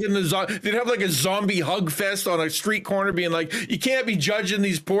hugging the zombie. They'd have like a zombie hug fest on a street corner being like, you can't be judging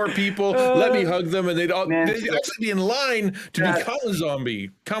these poor people. Let me hug them. And they'd actually be in line to become a zombie.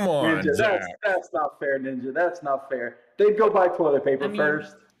 Come on, Ninja, Zach. that's not fair, Ninja. That's not fair. They'd go buy toilet paper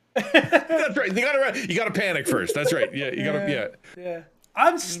first. That's right. You gotta panic first. That's right. Yeah, you gotta, Yeah.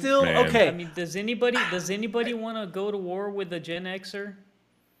 I'm still okay. I mean, does anybody want to go to war with a Gen Xer?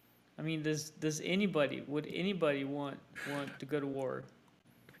 I mean, would anybody want to go to war?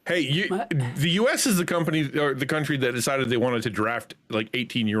 Hey, the U.S. is the country that decided they wanted to draft like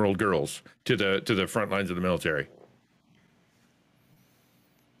 18-year-old girls to the front lines of the military.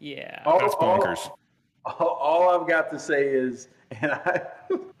 Yeah, that's bonkers. All I've got to say is, and I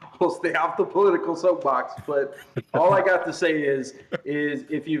will stay off the political soapbox, but all I got to say is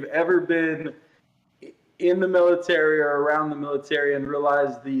if you've ever been in the military or around the military and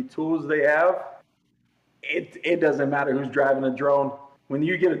realized the tools they have, it doesn't matter who's driving a drone. When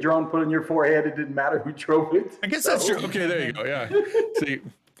you get a drone put on your forehead, it didn't matter who drove it. I guess that's true. Okay, there you go. Yeah. See,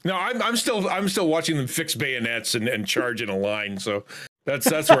 no, I'm still watching them fix bayonets and charge in a line. So that's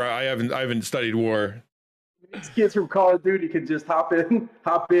where I haven't studied war. These kids from Call of Duty can just hop in,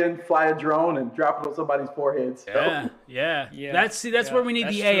 fly a drone, and drop it on somebody's forehead. So. Yeah. That's where we need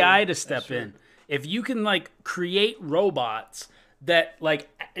the AI to step in. If you can like create robots that like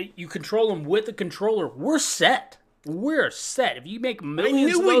you control them with a controller, we're set. We're set. If you make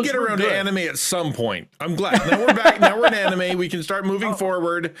millions, I knew we'd get around to anime at some point. I'm glad. Now we're back. Now we're in anime. We can start moving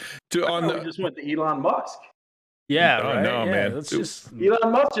forward to We just went to Elon Musk. Yeah. Oh, right? no, man. Let's just.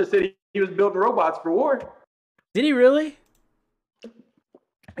 Elon Musk just said he was building robots for war. Did he really?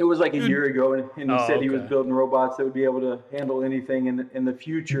 It was like a year ago, and he said he was building robots that would be able to handle anything in the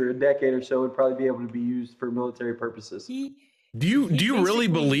future, a decade or so, would probably be able to be used for military purposes. Do you really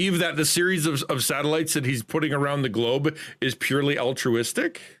believe that the series of satellites that he's putting around the globe is purely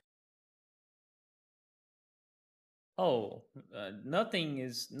altruistic? Nothing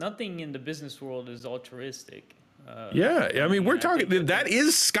in the business world is altruistic. I mean, we're talking that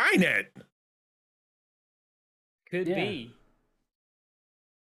is Skynet. Could be.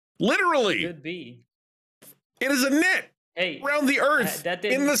 Literally. Could be. It is a net around the Earth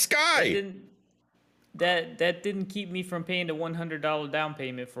in the sky. That didn't keep me from paying the $100 down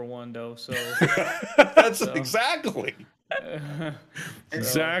payment for one, though. So that's exactly.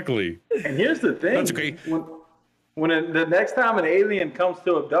 Exactly. And here's the thing. That's okay. When the next time an alien comes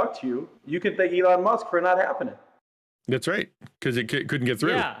to abduct you, you can thank Elon Musk for not happening. That's right, because it couldn't get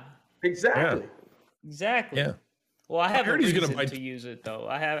through. Yeah. Exactly. Yeah. Exactly. Yeah. Well, I have a reason to use it, though.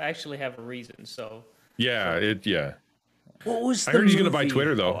 I actually have a reason. So. Yeah. What was I the heard he's going to buy movie?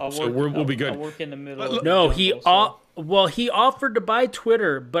 Twitter though, so we'll be I good. work in the middle. of the No, jungle, so- he offered to buy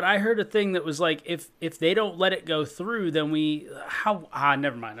Twitter, but I heard a thing that was like, if they don't let it go through, then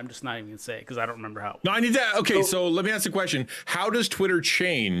never mind. I'm just not even gonna say it because I don't remember how. No, I need that. Okay, so let me ask the question: how does Twitter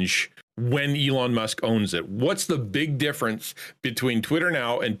change when Elon Musk owns it? What's the big difference between Twitter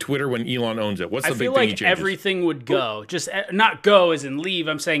now and Twitter when Elon owns it? What's the I big feel thing he like changes? everything would go, just not go as in leave.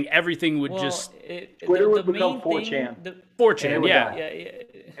 I'm saying everything would Well, just Twitter would the become main 4chan. thing, the, 4chan. would Yeah. die. yeah,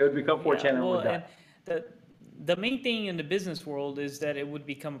 It would become 4chan and well, would die. and the main thing in the business world is that it would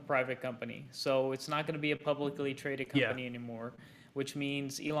become a private company. So it's not going to be a publicly traded company anymore, which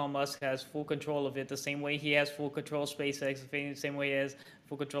means Elon Musk has full control of it the same way he has full control of SpaceX, the same way he has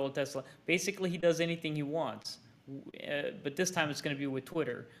full control of Tesla. Basically, he does anything he wants. But this time it's going to be with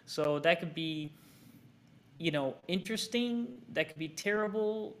Twitter. So that could be, interesting. That could be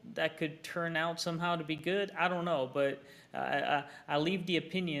terrible. That could turn out somehow to be good. I don't know, but I leave the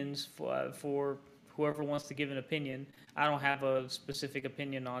opinions for whoever wants to give an opinion. I don't have a specific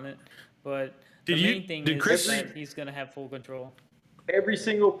opinion on it, but the main thing is that he's going to have full control. Every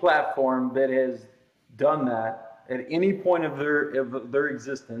single platform that has done that at any point of their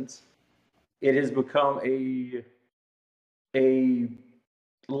existence, it has become a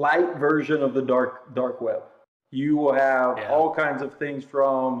light version of the dark web. You will have all kinds of things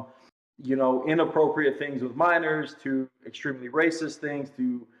from, inappropriate things with minors to extremely racist things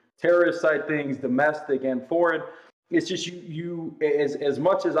to terrorist side things, domestic and foreign. It's just you as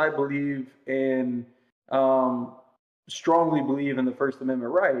much as I believe in, strongly believe in the First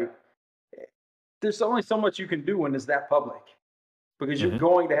Amendment right, there's only so much you can do when it's that public, because you're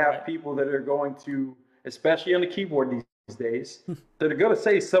going to have people that are going to, especially on the keyboard these days, that are going to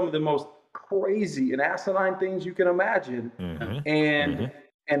say some of the most crazy and asinine things you can imagine.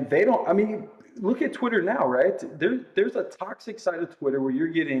 And they don't, I mean, look at Twitter now, right? There's a toxic side of Twitter where you're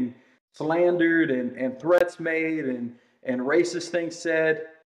getting slandered and threats made and racist things said.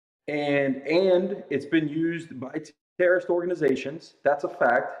 And it's been used by terrorist organizations. That's a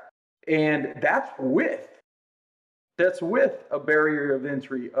fact. And that's with a barrier of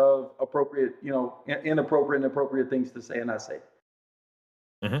entry of appropriate, inappropriate and appropriate things to say and not say.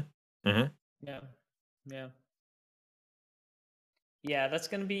 Yeah, it's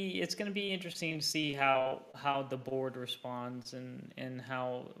gonna be interesting to see how the board responds and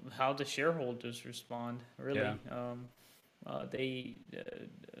how the shareholders respond. Really,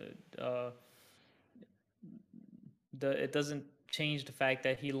 it doesn't change the fact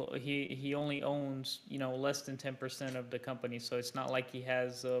that he only owns less than 10% of the company, so it's not like he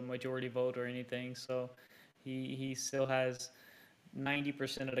has a majority vote or anything. So he still has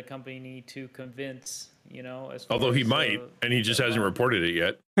 90% of the company need to convince, although he might, and he just hasn't reported it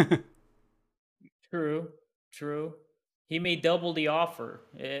yet. True. He may double the offer.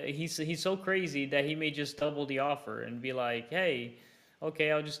 He's so crazy that he may just double the offer and be like, hey,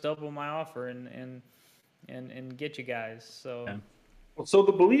 okay, I'll just double my offer and get you guys. So so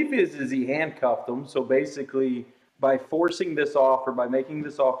the belief is he handcuffed them. So basically, by forcing this offer, by making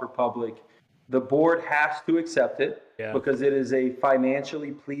this offer public, the board has to accept it because it is a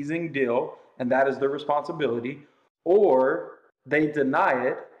financially pleasing deal, and that is their responsibility. Or they deny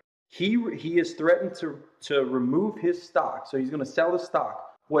it. He is threatened to remove his stock, so he's going to sell the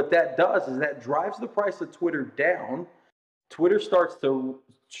stock. What that does is that drives the price of Twitter down. Twitter starts to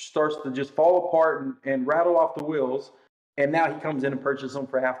just fall apart and rattle off the wheels, and now he comes in and purchases them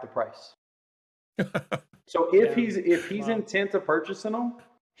for half the price. So if he's intent to purchasing them,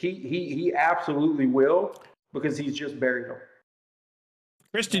 he absolutely will, because he's just buried them.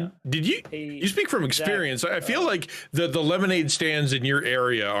 Kristen, did you speak from experience? I feel like the lemonade stands in your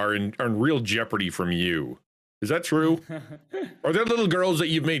area are in real jeopardy from you. Is that true? Are there little girls that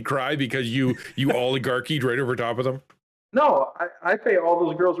you've made cry because you oligarchied right over top of them? No, I pay all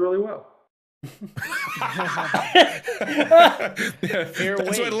those girls really well. That's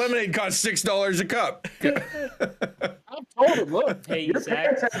why lemonade costs $6 a cup. I've told them, look, hey, your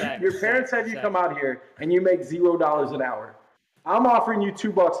parents had you come out here and you make $0 an hour. I'm offering you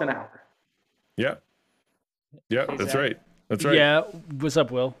 $2 an hour. Yeah, that's right. That's right. Yeah, what's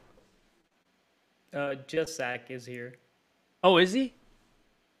up, Will? Just Zach is here. Oh, is he?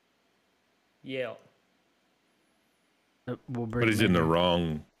 Yeah. But he's in the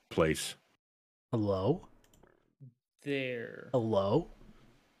wrong place. Hello? There. Hello?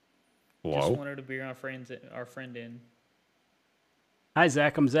 Just wanted to bring our friend in. Hi,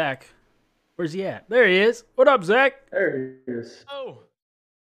 Zach. I'm Zach. Where's he at? There he is. What up, Zach? There he is. Oh.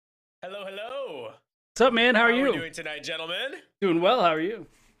 Hello. What's up, man? How are you? How are we doing tonight, gentlemen? Doing well. How are you?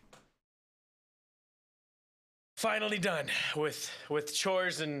 finally done with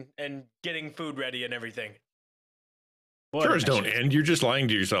chores and getting food ready and everything. Chores don't end. You're just lying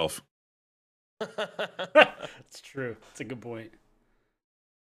to yourself. That's true. That's a good point.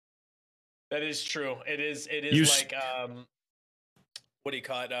 That is true. It is like what do you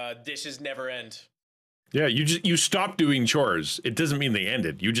call it? Dishes never end. Yeah, you stopped doing chores. It doesn't mean they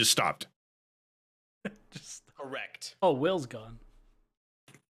ended. You just stopped. Correct. Oh, Will's gone.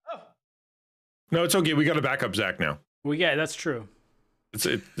 Oh. No, it's okay. We got a backup Zach now. That's true. It's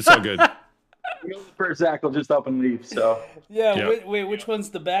all good. First Zach will just up and leave. So yeah. Wait, which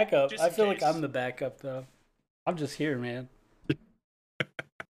one's the backup? I feel case. like I'm the backup though. I'm just here, man.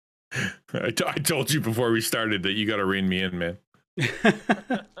 I told you before we started that you got to rein me in, man.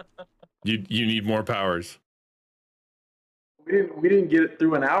 You need more powers. we didn't get it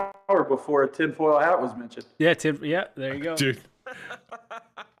through an hour before a tinfoil hat was mentioned. Yeah, there you go. Dude.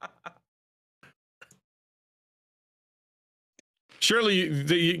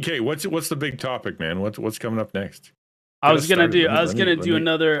 Surely, okay. What's the big topic, man? What's coming up next? I was gonna do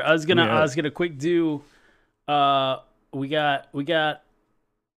quick do. We got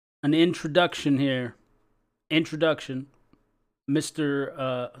an introduction here.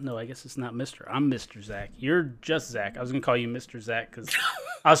 Mr. No, I guess it's not Mr. I'm Mr. Zach. You're just Zach. I was gonna call you Mr. Zach because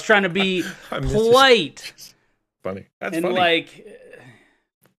I was trying to be polite. Funny. That's and funny. like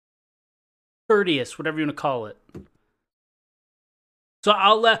courteous, whatever you want to call it. So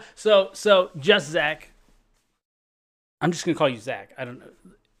I'll let so just Zach. I'm just gonna call you Zach. I don't know.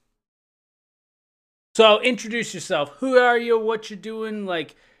 So introduce yourself. Who are you? What you doing?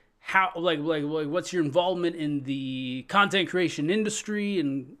 Like how? Like what's your involvement in the content creation industry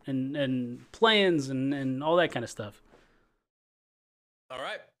and plans and all that kind of stuff. All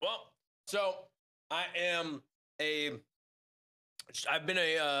right. Well, so I've been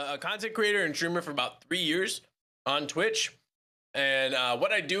a content creator and streamer for about 3 years on Twitch. And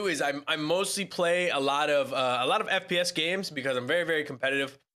what I do is I mostly play a lot of FPS games because I'm very, very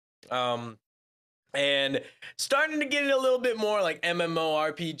competitive, and starting to get it a little bit more like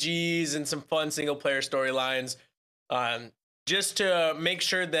MMORPGs and some fun single player storylines, just to make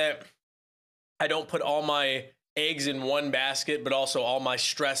sure that I don't put all my eggs in one basket, but also all my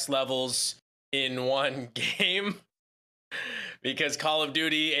stress levels in one game, because Call of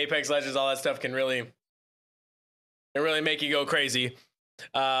Duty, Apex Legends, all that stuff can really make you go crazy.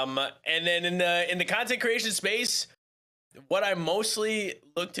 And then in the content creation space, what I mostly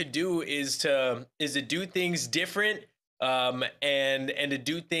look to do is to do things different, and to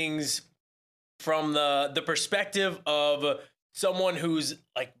do things from the perspective of someone who's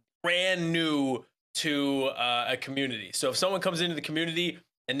like brand new to a community. So if someone comes into the community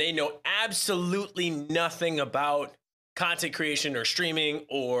and they know absolutely nothing about content creation or streaming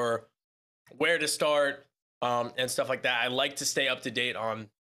or where to start, and stuff like that, I like to stay up to date on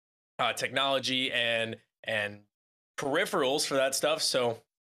technology and peripherals for that stuff. So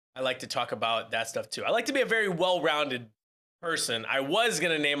I like to talk about that stuff too. I like to be a very well-rounded person. I was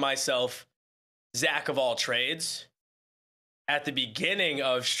gonna name myself Zach of all trades at the beginning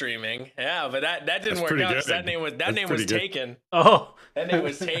of streaming, yeah, but that didn't work out. That name was taken. Oh, that name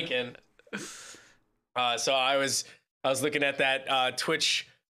was taken. So I was looking at that Twitch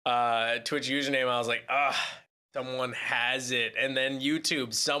username. I was like, someone has it. And then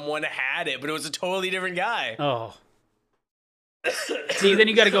YouTube, someone had it, but it was a totally different guy. Oh. See, then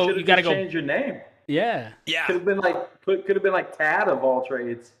you gotta go change your name. Yeah. Could have been like Tad of all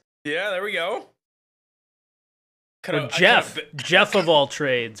trades. Yeah, there we go. Or Jeff of all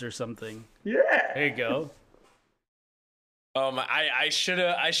trades or something. Yeah. There you go. I should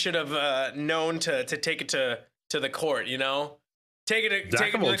have known to take it to the court, you know? Take it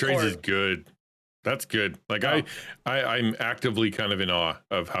Zach to of all the trades court. is good. That's good. Like I'm actively kind of in awe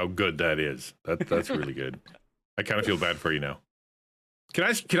of how good that is. That's really good. I kind of feel bad for you now. Can I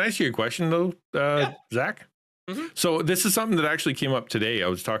ask you a question though, Yeah. Zach? Mm-hmm. So this is something that actually came up today. I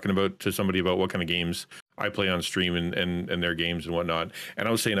was talking to somebody about what kind of games I play on stream and their games and whatnot. And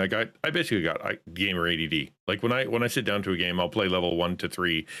I was saying I basically got gamer ADD. Like when I sit down to a game, I'll play level 1 to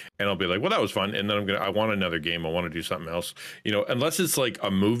 3 and I'll be like, well, that was fun. And then I want another game. I want to do something else, you know, unless it's like a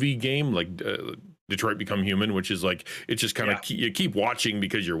movie game, like Detroit Become Human, which is like, it's just kind of, you keep watching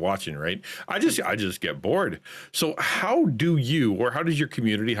because you're watching, right? I just get bored. So how do you, or how does your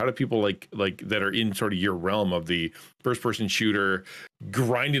community, how do people like that are in sort of your realm of the first person shooter,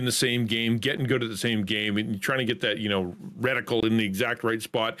 grinding the same game, getting good at the same game, and trying to get that, you know, reticle in the exact right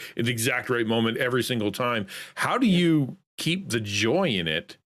spot in the exact right moment every single time? How do you keep the joy in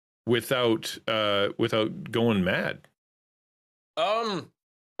it without going mad? I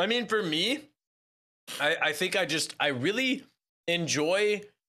mean, for me, I think I really enjoy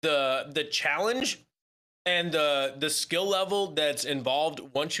the challenge and the skill level that's involved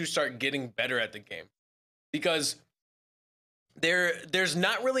once you start getting better at the game, because there's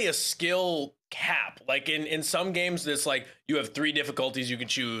not really a skill cap. Like in some games, it's like you have 3 difficulties you can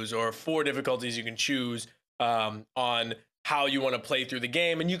choose or 4 difficulties you can choose on how you want to play through the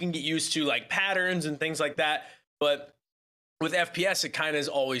game, and you can get used to like patterns and things like that. But with FPS, it kind of is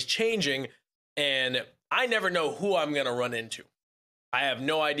always changing, and I never know who I'm gonna run into. I have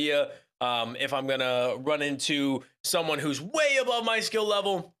no idea if I'm gonna run into someone who's way above my skill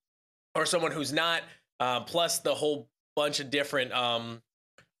level or someone who's not. Plus the whole bunch of different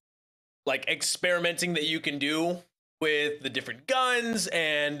like experimenting that you can do with the different guns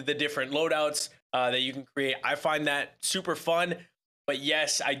and the different loadouts that you can create. I find that super fun, but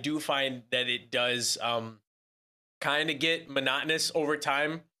yes, I do find that it does kind of get monotonous over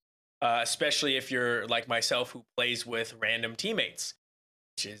time, especially if you're like myself who plays with random teammates,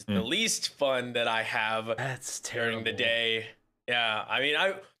 which is the least fun that I have. That's during the terrible. day. Yeah, I mean,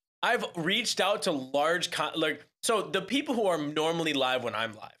 I've reached out to so the people who are normally live when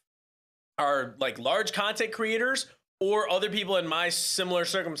I'm live are like large content creators or other people in my similar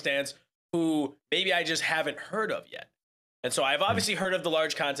circumstance who maybe I just haven't heard of yet. And so I've obviously heard of the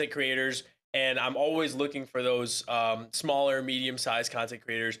large content creators, and I'm always looking for those smaller, medium-sized content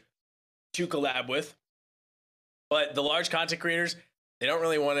creators to collab with. But the large content creators, they don't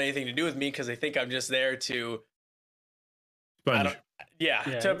really want anything to do with me because they think I'm just there to, Sponge.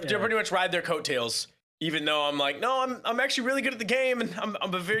 to pretty much ride their coattails. Even though I'm like, no, I'm actually really good at the game, and I'm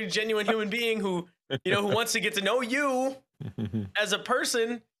a very genuine human being who who wants to get to know you as a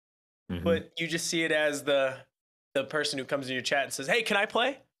person. But you just see it as the person who comes in your chat and says, "Hey, can I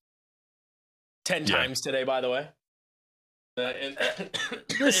play?" 10 times today, by the way.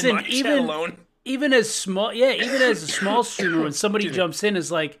 Listen, in my chat alone. even as a small streamer, when somebody jumps in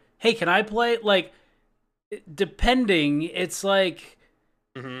is like, "Hey, can I play?" Like, depending, it's like,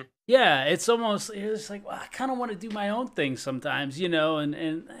 yeah, it's like, well, I kind of want to do my own thing sometimes, and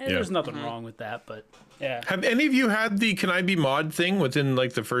there's nothing wrong with that, but yeah. Have any of you had the "Can I be mod" thing within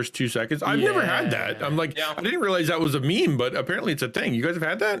like the first 2 seconds? I've never had that. I'm like, I didn't realize that was a meme, but apparently it's a thing. You guys have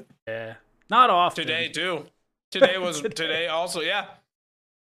had that? Yeah, not often. Today too. Today was today also. Yeah,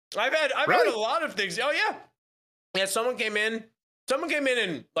 I've had a lot of things. Oh yeah. Someone came in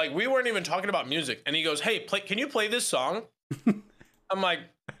and like we weren't even talking about music, and he goes, "Hey, can you play this song?" I'm like,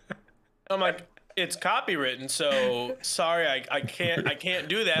 it's copywritten, so sorry, I can't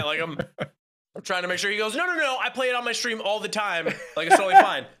do that. Like I'm trying to make sure. He goes, no, I play it on my stream all the time. Like it's totally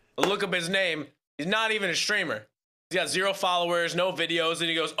fine. I look up his name. He's not even a streamer. He's got 0 followers, no videos, and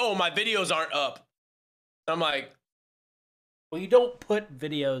he goes, "Oh, my videos aren't up." I'm like, well, you don't put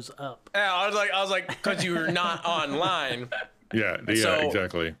videos up. yeah, I was like, because you're not online. Yeah, So,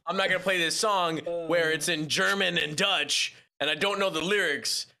 exactly. I'm not gonna play this song where it's in German and Dutch, and I don't know the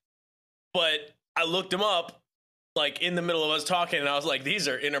lyrics. But I looked them up, like in the middle of us talking, and I was like, "These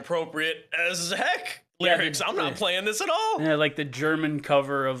are inappropriate as heck lyrics. I'm not playing this at all." Yeah, like the German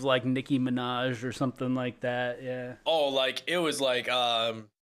cover of like Nicki Minaj or something like that. Yeah. Oh, like it was like, oh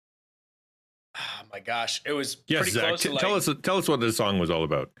my gosh, it was pretty Zach, close to like, tell us what this song was all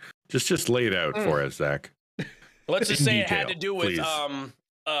about. Just lay it out for us, Zach. let's just in say it had to detail, do with please.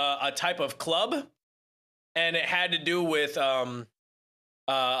 a type of club, and it had to do with a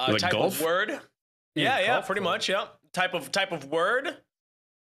Like type golf? of word. Yeah, golf pretty club. much. Yeah, type of word.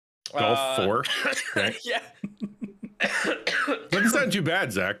 Golf 4. Okay. Yeah. That's not too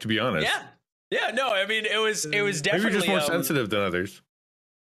bad, Zach, to be honest. Yeah. No, I mean it was Maybe you're definitely just more sensitive than others.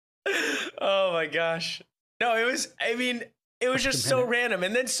 Oh my gosh. No, it was just so random.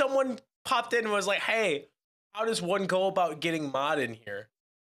 And then someone popped in and was like, "Hey, how does one go about getting mod in here?"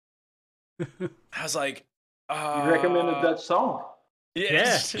 I was like, You recommend a Dutch song? yeah.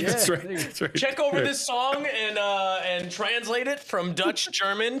 That's right. That's right. Check over this song and translate it from Dutch,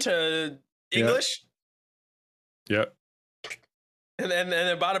 German to English. Yeah. And then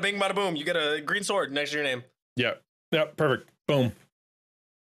bada bing, bada boom, you get a green sword next to your name. Yeah. Yeah. Perfect. Boom.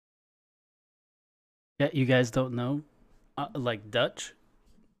 Yeah, you guys don't know, like Dutch.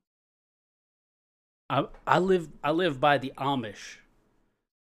 I live by the Amish,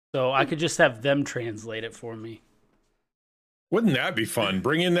 so I could just have them translate it for me. Wouldn't that be fun?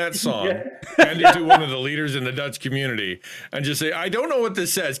 Bring in that song, hand it to one of the leaders in the Dutch community, and just say, "I don't know what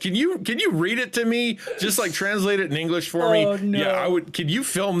this says. Can you read it to me? Just like translate it in English for me." No. Yeah, I would. Can you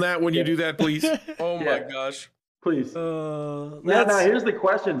film that when you do that, please? Oh my gosh. Please. Now, here's the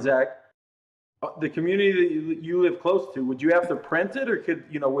question, Zach. The community that you live close to, would you have to print it, or could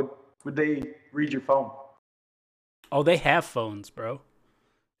would they read your phone? Oh, they have phones, bro.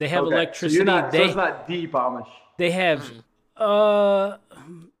 They have Okay, electricity. So, it's not deep Amish. They have.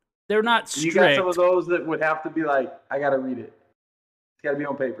 They're not strict. You got some of those that would have to be like, I got to read it. It's got to be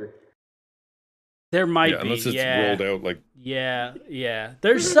on paper. There might be, unless it's rolled out like. Yeah.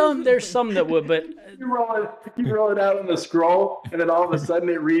 There's some that would, but You roll it out on the scroll, and then all of a sudden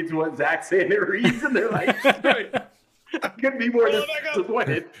it reads what Zach's saying it reads, and they're like, I couldn't be more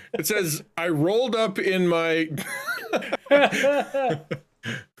disappointed. It says, I rolled up in my.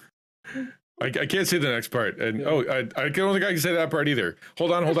 I can't say the next part, and I don't think I can say that part either.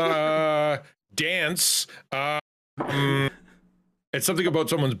 Hold on. Dance. It's something about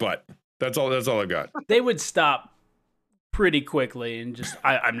someone's butt. That's all I got. They would stop pretty quickly and just,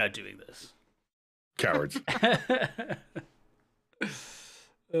 I'm not doing this. Cowards.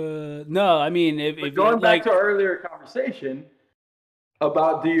 No, I mean, if going back to our earlier conversation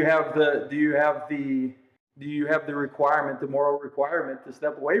about do you have the requirement, the moral requirement to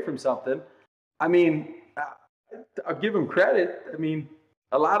step away from something? I mean, I'll give them credit. I mean,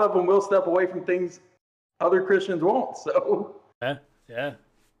 a lot of them will step away from things other Christians won't. So yeah,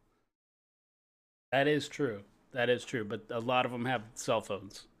 that is true. But a lot of them have cell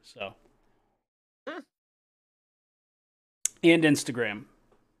phones, so and Instagram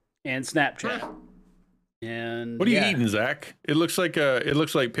and Snapchat. And what are you eating, Zach? It looks like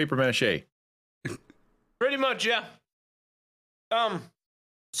paper mache. Pretty much, yeah.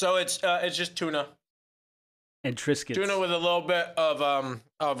 So it's just tuna and Triscuits. Tuna with a little bit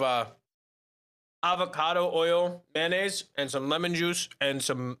of avocado oil, mayonnaise, and some lemon juice, and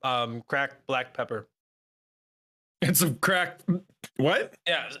some cracked black pepper. And some cracked what?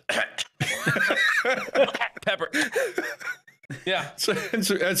 Yeah, pepper. Yeah. So and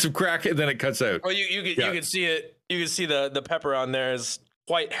some crack, and then it cuts out. Well, you can see it. You can see the pepper on there is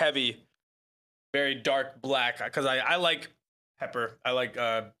quite heavy, very dark black. Because I like pepper. I like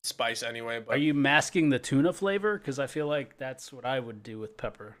spice anyway. But are you masking the tuna flavor? Because I feel like that's what I would do with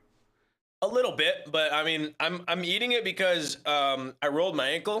pepper. A little bit, but I mean, I'm eating it because I rolled my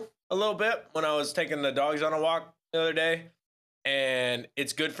ankle a little bit when I was taking the dogs on a walk the other day, and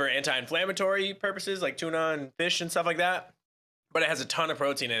it's good for anti-inflammatory purposes like tuna and fish and stuff like that. But it has a ton of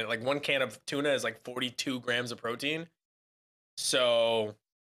protein in it. Like 1 can of tuna is like 42 grams of protein. So,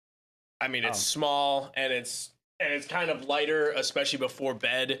 I mean, it's small and it's kind of lighter, especially before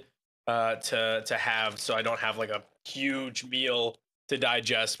bed, to have. So I don't have like a huge meal to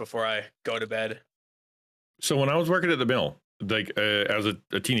digest before I go to bed. So when I was working at the mill, like as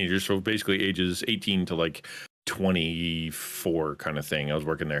a teenager, so basically ages 18 to like 24 kind of thing, I was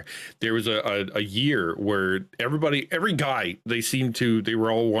working there. There was a year where every guy, they were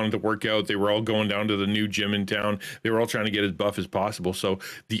all wanting to work out. They were all going down to the new gym in town. They were all trying to get as buff as possible. So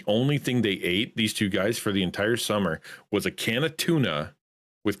the only thing they ate, these two guys, for the entire summer was a can of tuna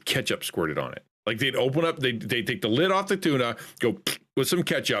with ketchup squirted on it. Like they'd open up, they'd take the lid off the tuna, go with some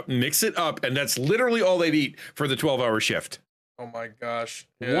ketchup, mix it up, and that's literally all they'd eat for the 12-hour shift. Oh my gosh!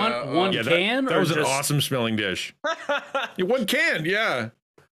 Yeah, one can. That was an awesome smelling dish. Yeah, 1 can, yeah.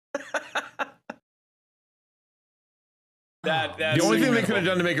 The only thing they could have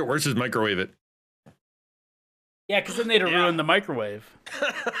done to make it worse is microwave it. Yeah, because then they'd have ruined the microwave.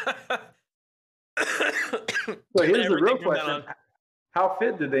 So here's the real question: how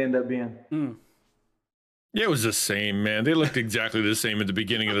fit did they end up being? Yeah, it was the same, man. They looked exactly the same at the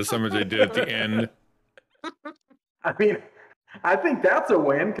beginning of the summer as they did at the end. I mean, I think that's a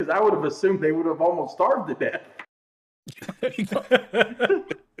win because I would have assumed they would have almost starved to death.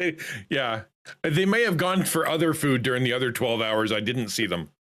 Yeah, they may have gone for other food during the other 12 hours. I didn't see them.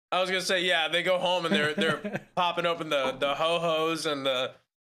 I was gonna say, yeah, they go home and they're popping open the ho-hos and the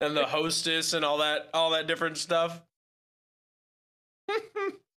hostess and all that different stuff.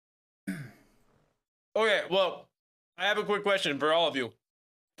 Okay, well, I have a quick question for all of you.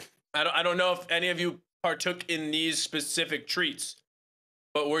 I don't know if any of you partook in these specific treats,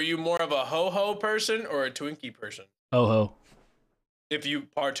 but were you more of a ho-ho person or a Twinkie person? Ho-ho. If you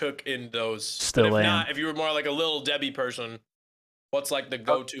partook in those. Still if am. not, if you were more like a Little Debbie person, what's like the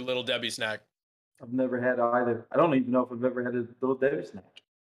go-to Little Debbie snack? I've never had either. I don't even know if I've ever had a Little Debbie snack.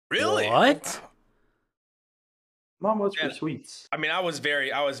 Really? What? Mom was for sweets. I mean, I was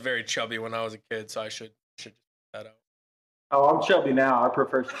very chubby when I was a kid, so I should check that out. Oh, I'm chubby now. I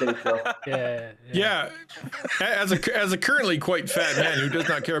prefer steak though. Yeah. As a currently quite fat man who does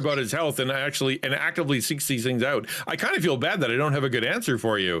not care about his health and actively seeks these things out, I kind of feel bad that I don't have a good answer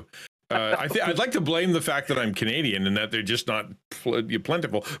for you. I'd like to blame the fact that I'm Canadian and that they're just not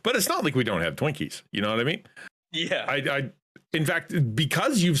plentiful, but it's not like we don't have Twinkies. You know what I mean? Yeah. in fact,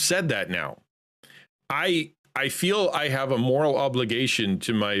 because you've said that now, I feel I have a moral obligation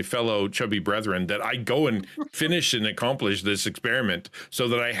to my fellow chubby brethren that I go and finish and accomplish this experiment so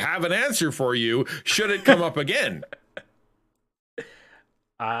that I have an answer for you should it come up again.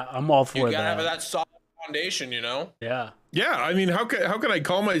 I'm all for You gotta that. have that solid foundation, you know? Yeah. Yeah, I mean, how can I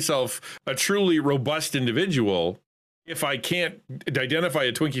call myself a truly robust individual if I can't identify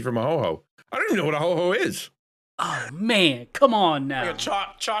a Twinkie from a ho-ho? I don't even know what a ho-ho is. Oh man, come on now. Like a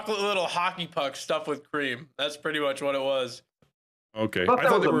chocolate little hockey puck stuffed with cream. That's pretty much what it was. Okay, thought I that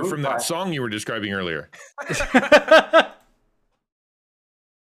thought was they a were moon from pie. that song you were describing earlier. That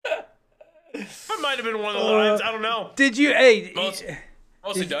might have been one of the lines. I don't know. Did you? Hey,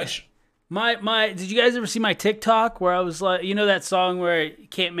 Mostly Dutch. Did you guys ever see my TikTok where I was like, you know that song where you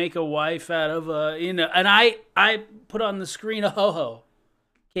can't make a wife out of a, you know, and I put on the screen a ho ho.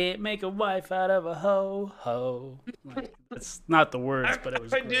 Can't make a wife out of a ho ho. Like, that's not the words, but it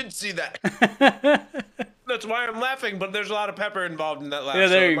was. I great. did see that. That's why I'm laughing, but there's a lot of pepper involved in that laugh. Yeah,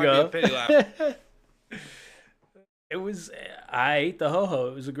 there so you it might go. Be a pity laugh. It was. I ate the ho ho.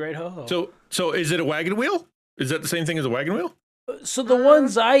 It was a great ho ho. So is it a wagon wheel? Is that the same thing as a wagon wheel? So the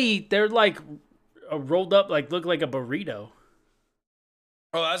ones I eat, they're like rolled up, like look like a burrito.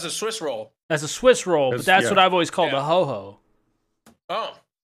 Oh, that's a Swiss roll. That's a Swiss roll, but that's yeah. what I've always called Yeah. a ho ho. Oh.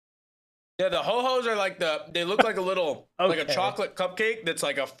 Yeah, the ho-hos are like they look like a little, like a Okay. chocolate cupcake that's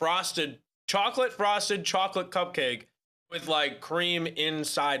like a frosted chocolate cupcake with like cream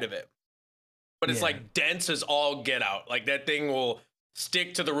inside of it. But it's Yeah. like dense as all get out. Like that thing will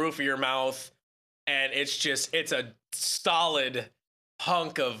stick to the roof of your mouth and it's a solid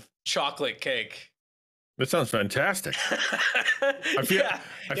hunk of chocolate cake. That sounds fantastic. I feel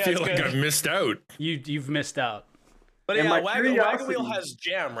it's like good. I've missed out. You've missed out. But And yeah, my wagon wheel curiosity- has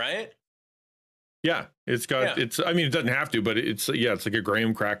jam, right? Yeah, it's got Yeah. it's. I mean, it doesn't have to, but it's it's like a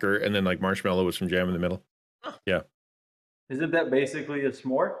graham cracker and then like marshmallow with some jam in the middle. Yeah. Isn't that basically a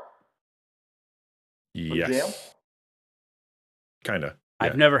s'more? Yes. jam? Kind of.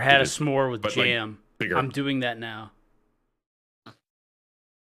 I've never had a is. s'more with But, like, jam. bigger. I'm doing that now.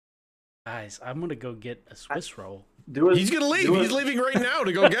 Guys, I'm gonna go get a Swiss roll. He's gonna leave. He's leaving right now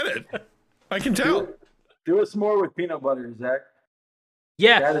to go get it. I can tell. Do a s'more with peanut butter, Zach.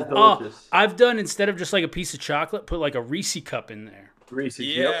 Yeah. That is delicious. I've done, instead of just like a piece of chocolate, put like a Reese cup in there. Reese's.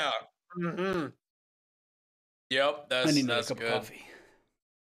 Yeah. Mm-hmm. Yep, I need another that's cup good. of coffee.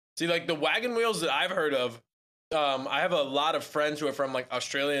 See, like the wagon wheels that I've heard of, I have a lot of friends who are from like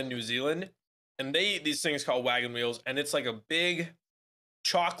Australia and New Zealand, and they eat these things called wagon wheels, and it's like a big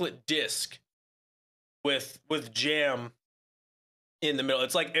chocolate disc with jam in the middle.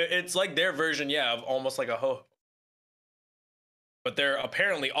 It's like their version, yeah, of almost like a ho. But they're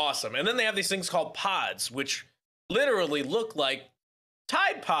apparently awesome. And then they have these things called pods, which literally look like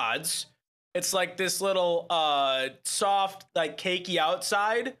Tide Pods. It's like this little soft, like cakey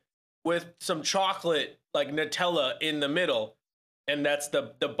outside with some chocolate, like Nutella in the middle. And that's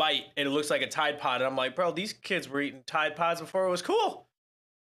the bite. And it looks like a Tide Pod. And I'm like, bro, these kids were eating Tide Pods before it was cool.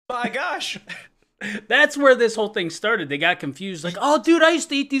 My gosh. That's where this whole thing started. They got confused, like, "Oh, dude, I used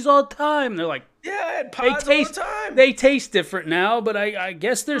to eat these all the time." They're like, Yeah, I had "They pods taste, all the time. they taste different now, but I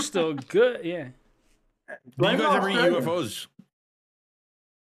guess they're still good." Yeah. Do you guys ever eat UFOs?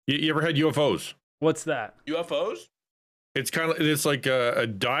 You ever had UFOs? What's that? UFOs? It's like a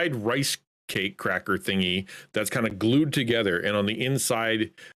dyed rice cake cracker thingy that's kind of glued together, and on the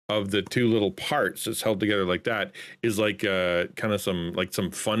inside of the two little parts that's held together like that is like kind of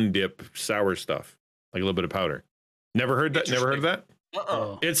some fun dip sour stuff, like a little bit of powder. Never heard that? Never heard of that?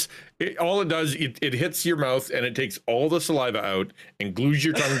 Uh-uh. All it does, it hits your mouth and it takes all the saliva out and glues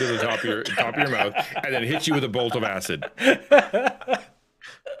your tongue to the top of your mouth, and then hits you with a bolt of acid.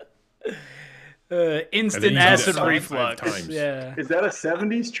 Instant you do that acid 5 reflux. times. Yeah. Is that a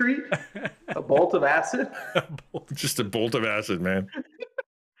 70s treat? A bolt of acid? Just a bolt of acid, man.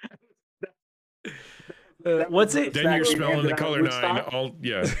 What's it? Then you're Exactly. smelling the Handed out color Woodstock? 9.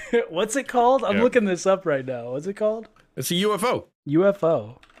 Yeah, What's it called? I'm Yeah. looking this up right now. What's it called? it's a UFO.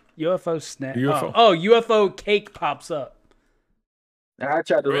 UFO. UFO snack. UFO. Oh, UFO cake pops up. I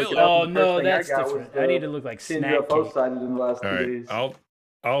tried to look Really? it up. Oh and the first no, thing I that's got was different. I need to look like 10 snack UFO cake. sighted in the last All 2 right, days.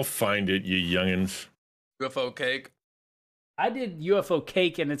 I'll find it, you youngins. UFO cake. I did UFO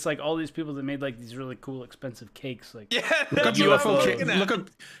cake, and it's like all these people that made like these really cool, expensive cakes. Like, Yeah, Look up that's what I'm UFO. looking at. Look up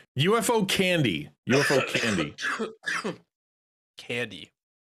UFO candy. UFO candy. Candy.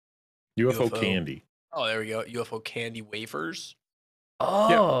 UFO UFO. candy. Oh, there we go. UFO candy wafers.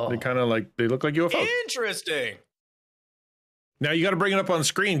 oh, Yeah, they kind of they look like UFOs. Interesting. Now you got to bring it up on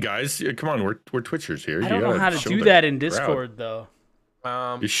screen, guys. Come on, we're Twitchers here. I You don't know gotta how to show do the that in crowd. Discord though.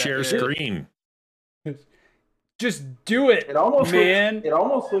 You share screen. Just do it, It almost man. Looks, it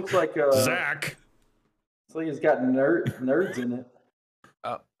almost looks like Zach. it's like it's got nerds in it.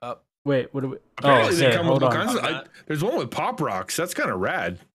 Up. Wait, what do we? Apparently they here, come with hold all on. kinds of. There's one with Pop Rocks. That's kind of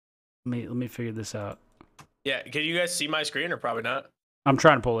rad. Let me figure this out. Yeah, can you guys see my screen or probably not? I'm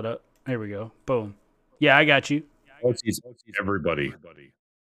trying to pull it up. Here we go. Boom. Yeah, I got you. Everybody.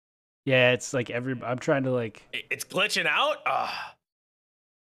 Yeah, it's like I'm trying to like. It's glitching out. Ah,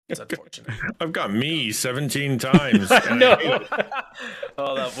 it's unfortunate. I've got me 17 times. and No. I hate it.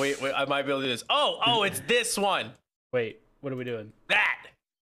 Hold up, wait, I might be able to do this. Oh, it's this one. Wait, what are we doing? That,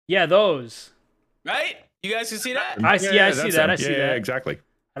 Yeah, those. right? You guys can see that? I see that's that. them. I see Yeah, that. exactly.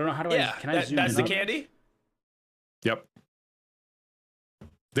 I don't know how do Yeah, I. Can I zoom that's in the on it? candy. Yep.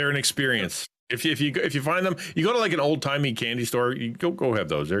 They're an experience. If you find them, you go to like an old timey candy store. You go have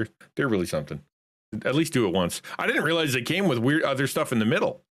those. They're really something. At least do it once. I didn't realize they came with weird other stuff in the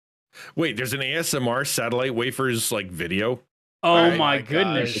middle. Wait, there's an ASMR satellite wafers like video. Oh Oh my my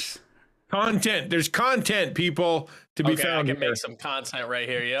goodness. Content. There's content, people, to be Okay, I found. can here. make some content right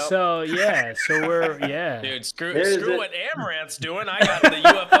here. Yep. So we're Dude, screw There's it. what Amaranth's doing. I got the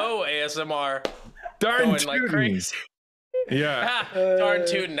UFO ASMR Darn going like tootin'. crazy. Yeah. Ah, darn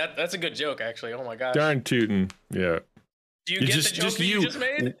tootin'. That's a good joke, actually. Oh my gosh. Darn tootin'. Yeah. Do you You get just- the joke just that you you. just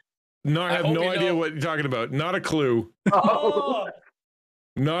made? No, I I have hope no you idea don't. what you're talking about. Not a clue. Oh,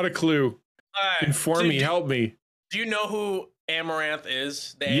 Not a clue. all right. Inform So me. do- Help me. Do you know who Amaranth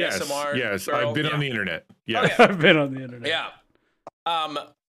is? The Yes. ASMR Yes. girl? I've been Yeah. on the internet. Yeah. Okay. I've been on the internet. Yeah.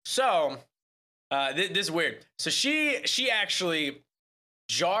 So, this is weird. So she actually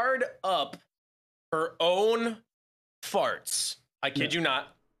jarred up her own farts. I kid you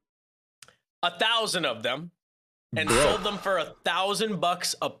not. 1,000 of them, and Bro. sold them for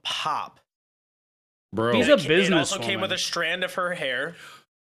 $1,000 a pop. Bro. He's And a it also came businesswoman. with a strand of her hair,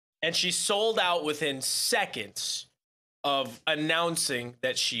 and she sold out within seconds of announcing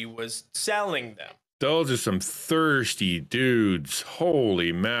that she was selling them. Those are some thirsty dudes.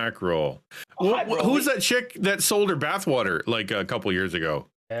 Holy mackerel. Oh, hi, Brody. Who's that chick that sold her bathwater like a couple years ago?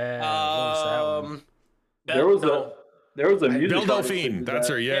 Yeah, what was that one? There was a music Belle artist that Delphine. did That's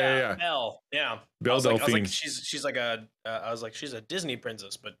that. her. Yeah. Belle. Yeah. Belle I was Delphine. like, she's like a. I was like, she's a Disney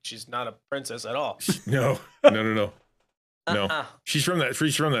princess, but she's not a princess at all. No. No. Uh-uh. She's from that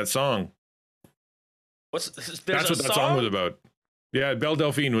song. There's That's a what that song was about. Yeah, Belle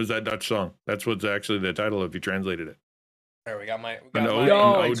Delphine was that Dutch song. That's what's actually the title if you translated it. There we got my. An ode, my an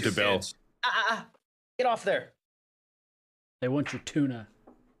ode two to Belle. fans. Get off there. They want your tuna.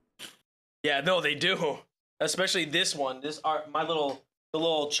 Yeah, no, they do. Especially this one. The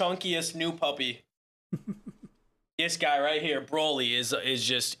little chunkiest new puppy. This guy right here, Broly,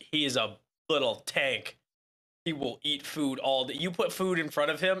 he is a little tank. He will eat food all day. You put food in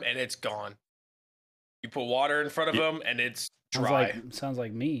front of him and it's gone. You put water in front of him and it's dry. Sounds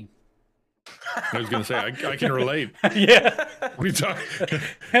like me. I was gonna say I can relate. Yeah. What are you talking?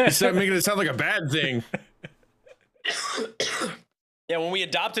 He's making it sound like a bad thing. Yeah, when we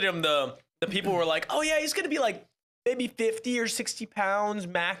adopted him, the people were like, "Oh yeah, he's gonna be like maybe 50 or 60 pounds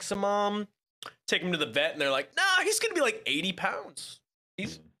maximum." Take him to the vet, and they're like, "Nah, he's gonna be like 80 pounds."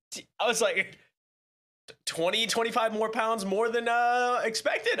 I was like, 20, 25 more pounds more than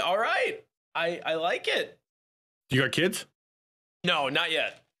expected. All right, I like it. You got kids? No, not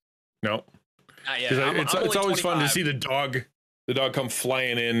yet. No. Not yet. 'Cause I'm it's only always fun to 25. see the dog come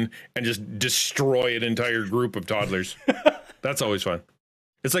flying in and just destroy an entire group of toddlers. That's always fun.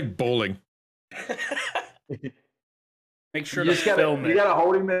 It's like bowling. Make sure You to just gotta, film you it. gotta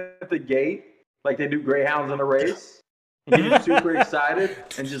hold him at the gate like they do greyhounds in a race. And get him super excited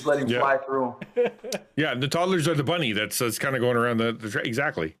and just let him Yeah. fly through them. Yeah, the toddlers are the bunny that's kind of going around the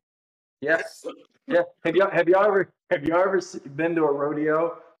exactly. Yes. Yeah. Have y'all ever been to a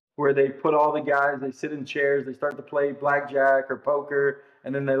rodeo where they put all the guys, they sit in chairs, they start to play blackjack or poker,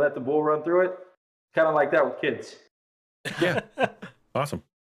 and then they let the bull run through it? Kind of like that with kids. Yeah. Awesome.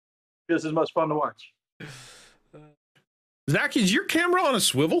 Just as much fun to watch. Zach, is your camera on a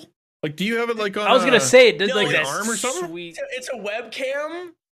swivel? Like, do you have it like on? I was gonna say it did No, like an that arm or something? Sweet. It's a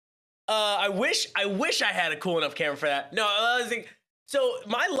webcam. I wish I had a cool enough camera for that. No, I think so.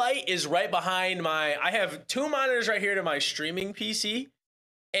 My light is right behind I have two monitors right here to my streaming PC,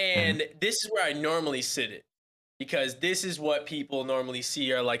 and this is where I normally sit it because this is what people normally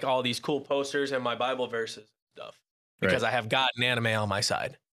see are like all these cool posters and my Bible verses and stuff. Because Right. I have God and anime on my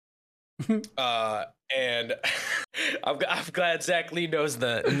side. And I'm glad Zach Lee knows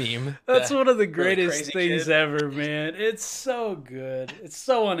the meme. That's one of the really greatest crazy things shit. ever, man. It's so good. It's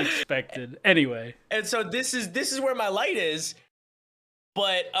so unexpected. Anyway, And so this is where my light is,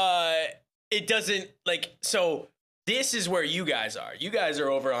 but it doesn't like. So this is where you guys are. You guys are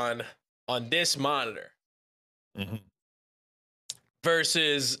over on this monitor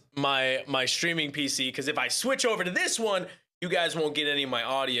versus my streaming PC. Because if I switch over to this one, you guys won't get any of my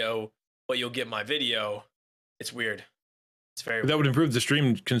audio, but you'll get my video. It's weird. It's very That would improve the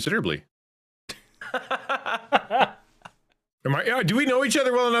stream considerably. Do we know each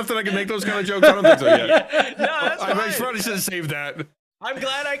other well enough that I can make those kind of jokes? I don't think so yet. No, that's I fine. probably should have saved that. I'm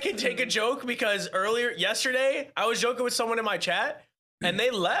glad I can take a joke because yesterday, I was joking with someone in my chat and they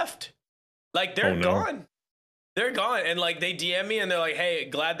left. Like, they're gone. They're gone. And like, they DM me and they're like, hey,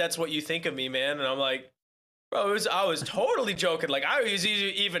 glad that's what you think of me, man. And I'm like, bro, I was totally joking. Like, I was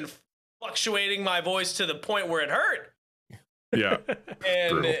even fluctuating my voice to the point where it hurt. Yeah.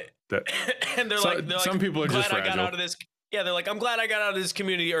 And, and they're like, some people are glad just fragile. I got out of this. Yeah, they're like, I'm glad I got out of this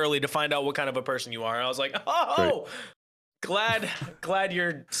community early to find out what kind of a person you are. And I was like, oh, glad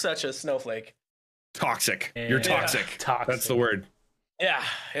you're such a snowflake. Toxic. You're toxic. Toxic. That's the word. Yeah.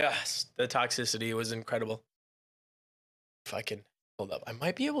 The toxicity was incredible. If I can hold up, I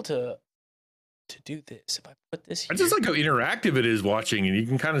might be able to do this if I put this here. I just like how interactive it is watching, and you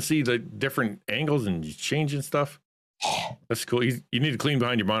can kind of see the different angles and changing stuff. That's cool. You need to clean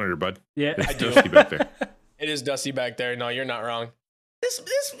behind your monitor, bud. Yeah, It's dusty back there. It is dusty back there. No, you're not wrong. This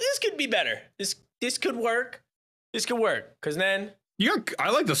could be better. This could work. This could work. Cause then I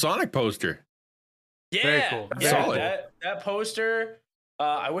like the Sonic poster. yeah, Very cool. yeah, Solid. that poster.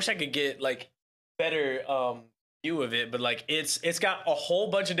 I wish I could get like better view of it, but like it's got a whole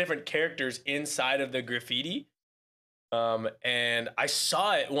bunch of different characters inside of the graffiti. And I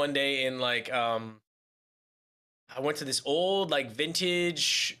saw it one day in like I went to this old like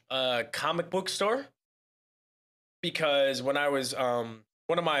vintage comic book store because when I was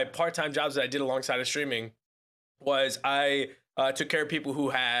one of my part-time jobs that I did alongside of streaming was I took care of people who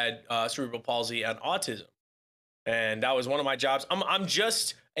had cerebral palsy and autism. And that was one of my jobs. I'm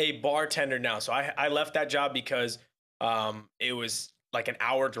just a bartender now. So I left that job because it was like an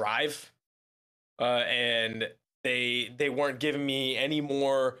hour drive. And they weren't giving me any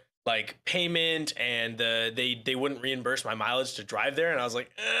more like payment, and they wouldn't reimburse my mileage to drive there. And I was like,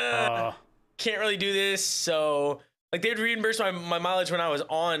 can't really do this. So like they'd reimburse my mileage when I was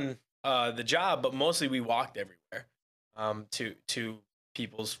on the job, but mostly we walked everywhere to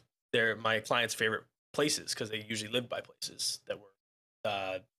my clients' favorite places because they usually lived by places that were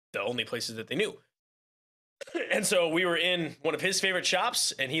the only places that they knew. And so we were in one of his favorite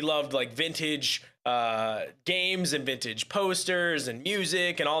shops, and he loved like vintage games and vintage posters and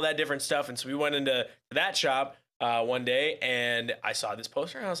music and all that different stuff. And so we went into that shop one day, and I saw this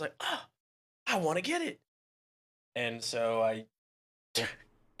poster, and I was like, oh, I want to get it. And so I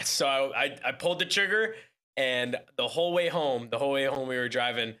pulled the trigger, and the whole way home we were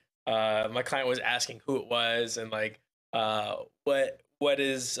driving, my client was asking who it was and like what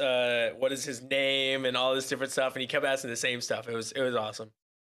is his name and all this different stuff, and he kept asking the same stuff. It was awesome.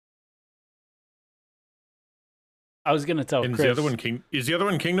 I was gonna tell And Chris. is the other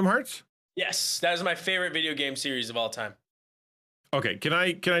one Kingdom Hearts? Yes, that is my favorite video game series of all time. Okay, can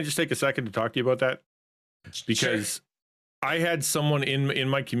I just take a second to talk to you about that? Because I had someone in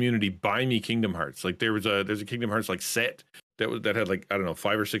my community buy me Kingdom Hearts. Like there's a Kingdom Hearts like set that had like, I don't know,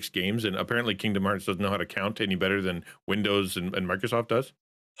 5 or 6 games, and apparently Kingdom Hearts doesn't know how to count any better than Windows and Microsoft does.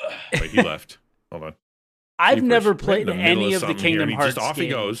 Wait, he left. Hold on. I've never Keepers, played right in the middle any of of the something here, Kingdom and Hearts just off games. he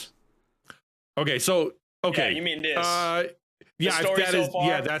goes. Okay, so Yeah, you mean this? Yeah, story that so is. far?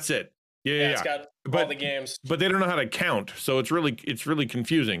 Yeah, that's it. Yeah. It's got all But- the games. But they don't know how to count, so it's really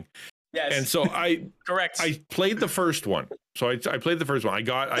confusing. Yes, And so correct. I played the first one. So I played the first one. I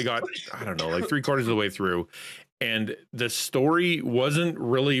got I don't know, like 3/4 of the way through, and the story wasn't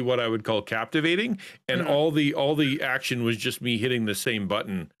really what I would call captivating, and all the action was just me hitting the same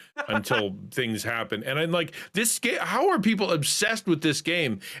button until things happen. And I'm like, this game, how are people obsessed with this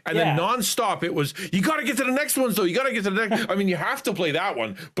game? And then nonstop it was, you got to get to the next one, so you got to get to the next. I mean, you have to play that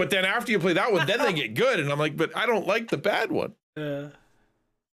one, but then after you play that one, then they get good. And I'm like, but I don't like the bad one.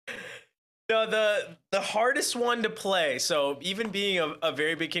 No, the hardest one to play. So even being a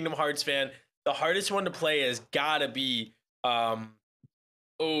very big Kingdom Hearts fan, the hardest one to play has gotta be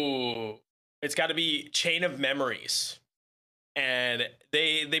it's gotta be Chain of Memories. And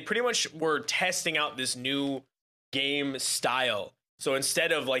they pretty much were testing out this new game style. So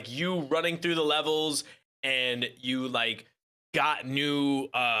instead of like you running through the levels and you like got new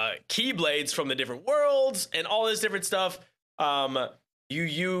keyblades from the different worlds and all this different stuff, you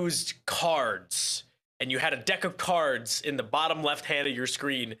used cards, and you had a deck of cards in the bottom left hand of your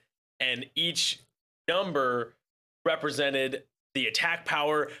screen, and each number represented the attack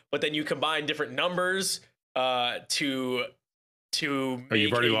power, but then you combine different numbers to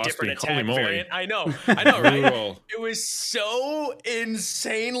make a different attack variant. I know, right? It was so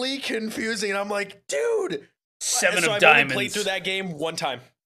insanely confusing, and I'm like, dude, Seven of I've Diamonds. only played through that game one time.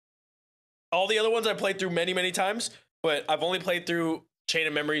 All the other ones I played through many, many times, but I've only played through Chain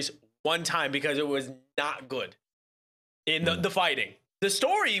of Memories one time because it was not good in the fighting. The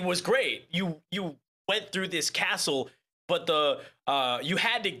story was great. You went through this castle, but you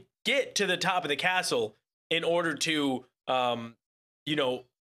had to get to the top of the castle in order to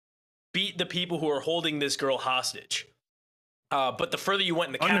beat the people who are holding this girl hostage. But the further you went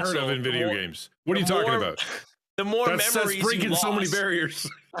in the castle, unheard of in video games. What are you talking about? The more memories that's breaking you lost. so many barriers.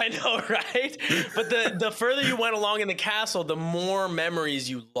 I know, right? But the further you went along in the castle, the more memories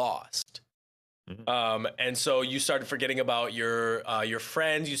you lost. And so you started forgetting about your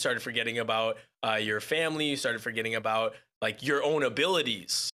friends. You started forgetting about your family. You started forgetting about like your own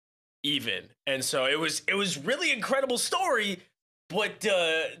abilities, even. And so it was really incredible story, but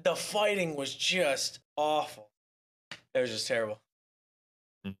the fighting was just awful. It was just terrible.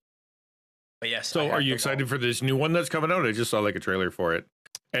 But yes. So are you excited for this new one that's coming out? I just saw like a trailer for it.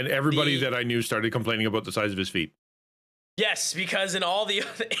 And everybody that I knew started complaining about the size of his feet. Yes, because in all the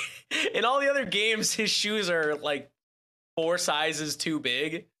other games, his shoes are like 4 sizes too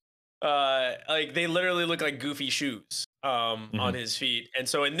big. Like they literally look like goofy shoes on his feet. And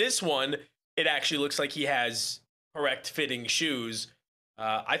so in this one, it actually looks like he has correct fitting shoes.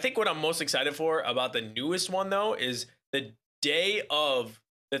 I think what I'm most excited for about the newest one though is the day of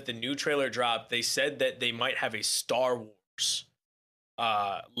that the new trailer dropped, they said that they might have a Star Wars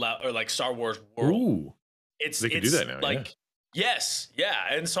or like Star Wars world. Ooh. They can do that now. Like, yes, yeah.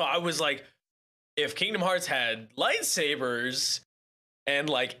 And so I was like, if Kingdom Hearts had lightsabers and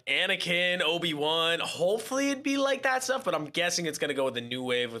like Anakin, Obi-Wan, hopefully it'd be like that stuff. But I'm guessing it's gonna go with the new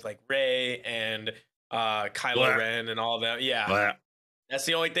wave with like Rey and Kylo Ren and all of them. Yeah, that's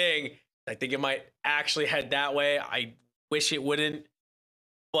the only thing. I think it might actually head that way. I wish it wouldn't,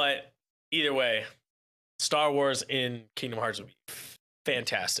 but either way, Star Wars in Kingdom Hearts would be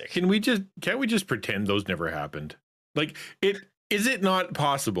fantastic. Can't we just pretend those never happened? Like, is it not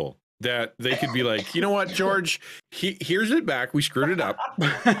possible that they could be like, you know what, George, here's it back. We screwed it up.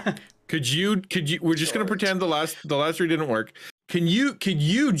 Could you? We're just gonna pretend the last 3 didn't work. Can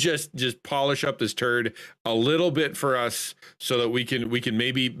you just polish up this turd a little bit for us so that we can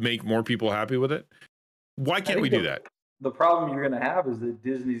maybe make more people happy with it? Why can't we do that? The problem you're going to have is that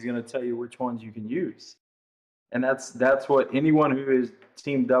Disney's going to tell you which ones you can use. And that's what anyone who has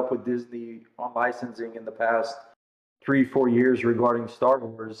teamed up with Disney on licensing in the past 3-4 years regarding Star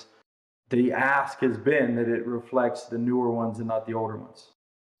Wars, the ask has been that it reflects the newer ones and not the older ones.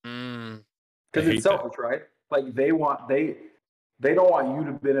 Because it's selfish, right? Like they don't want you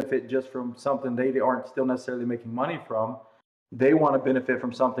to benefit just from something they aren't still necessarily making money from. They want to benefit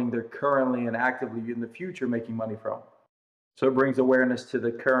from something they're currently and actively in the future making money from. So it brings awareness to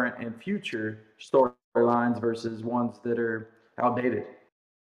the current and future storylines versus ones that are outdated.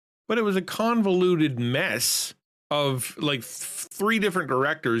 But it was a convoluted mess of like 3 different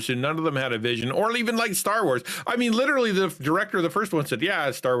directors and none of them had a vision, or even like Star Wars. I mean, literally the director of the first one said, yeah,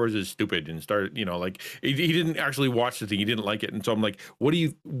 Star Wars is stupid, and like he didn't actually watch the thing. He didn't like it. And so I'm like, why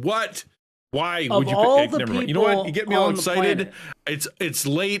would you pick? Never mind. You know what? You get me all excited. It's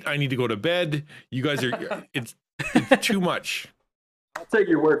late. I need to go to bed. You guys are, it's too much. I'll take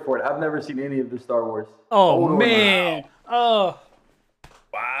your word for it. I've never seen any of the Star Wars. Oh, man. Oh.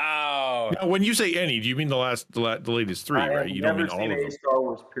 Wow. Now, when you say any, do you mean the latest 3, right? You don't mean all of them. Star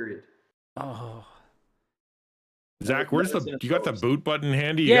Wars, period. Oh. Zach, you got the boot button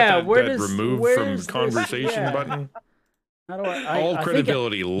handy? You Yeah, got that remove from conversation button? How do I all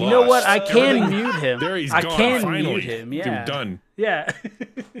credibility lost. You know what? I can mute him. There he's I gone. can Finally. mute him. Yeah. Dude, done. Yeah.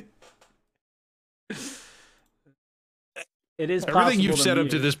 It is possible. Everything you've set up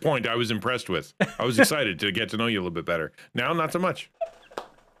mute. to this point, I was impressed with. I was excited to get to know you a little bit better. Now, not so much.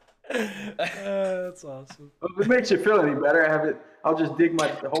 That's awesome. Well, if it makes you feel any better, I'll just dig my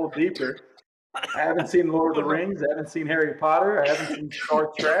hole deeper. I haven't seen Lord of the Rings. I haven't seen Harry Potter. I haven't seen Star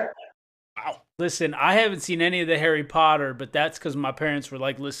Trek. Wow. Listen, I haven't seen any of the Harry Potter, but that's because my parents were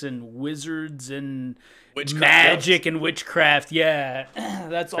like, listen, wizards and magic and witchcraft. Yeah,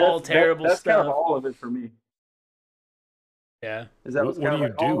 that's all terrible that's stuff. Kind of all of it for me. Yeah. Is that what do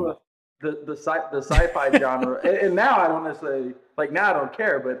you do? the sci-fi genre, and now I don't necessarily like. Now I don't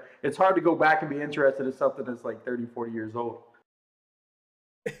care, but it's hard to go back and be interested in something that's like 30, 40 years old.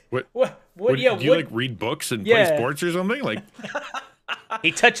 What? Do you like read books and play sports or something? Like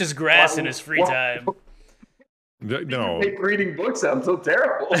he touches grass in his free time. No, make reading books sound so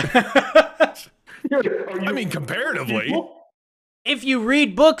terrible. I mean, comparatively. If you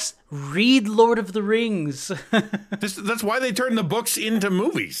read books, read Lord of the Rings. That's why they turned the books into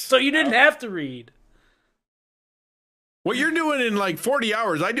movies. So you didn't have to read. What you're doing in like 40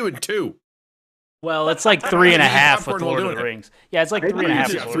 hours, I do in 2. Well, it's like 3.5 with Lord of the Rings. Yeah, it's like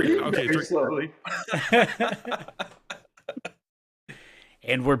 3.5. Three. Slowly.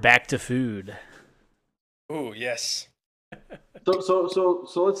 And we're back to food. Oh, yes. So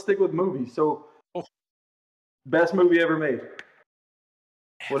let's stick with movies. So, best movie ever made.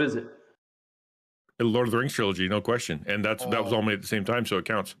 What is it? The Lord of the Rings trilogy, no question, and that was all made at the same time, so it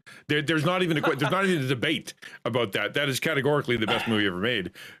counts. There's not even a debate about that. That is categorically the best movie ever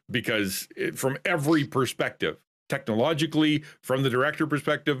made because from every perspective, technologically, from the director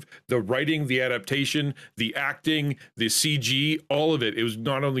perspective, the writing, the adaptation, the acting, the CG, all of it. It was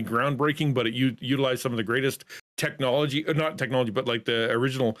not only groundbreaking, but it utilized some of the greatest technology, not technology, but like the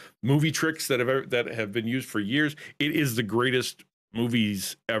original movie tricks that have been used for years. It is the greatest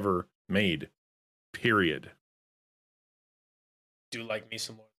movies ever made. Period. Do like me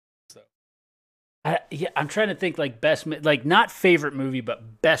some more. So. I'm trying to think like best, like not favorite movie,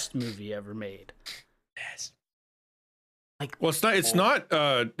 but best movie ever made. Best. Like, well, it's not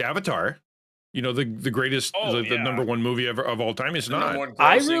Avatar. You know, the greatest, the number one movie ever of all time. It's not.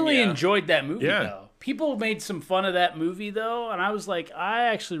 I really enjoyed that movie though. People made some fun of that movie though, and I was like, I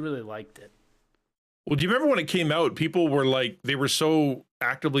actually really liked it. Well, do you remember when it came out? People were like, they were so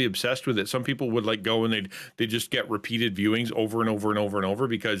actively obsessed with it. Some people would like go and they'd just get repeated viewings over and over and over and over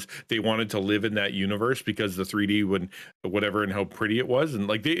because they wanted to live in that universe because the 3D would whatever and how pretty it was. And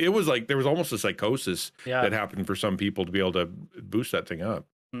like, it was like, there was almost a psychosis that happened for some people to be able to boost that thing up.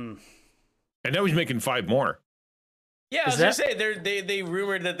 And now he's making 5 more. Yeah, I was gonna say they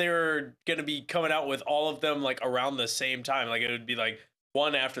rumored that they were gonna be coming out with all of them like around the same time. Like it would be like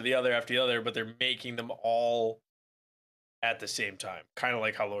one after the other, but they're making them all at the same time, kind of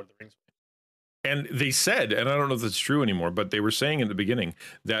like how Lord of the Rings. And they said, and I don't know if it's true anymore, but they were saying in the beginning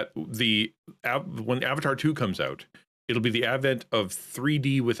that when Avatar 2 comes out, it'll be the advent of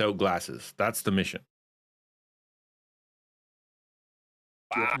 3D without glasses. That's the mission.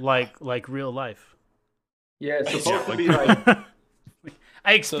 Like real life. Yeah, it's supposed to be like.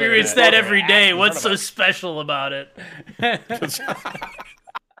 I experience that every day. What's so special about it?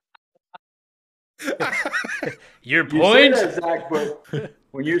 Your point? You say that, Zach, but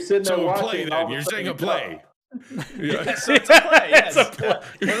when you're sitting there watching, you're saying a play. Yeah, so it's a play. Yes. It's a play.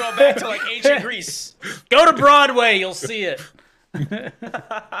 We're going back to like ancient Greece. Go to Broadway, you'll see it.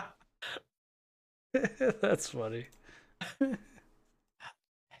 That's funny.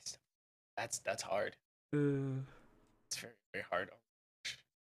 That's hard. It's very, very hard.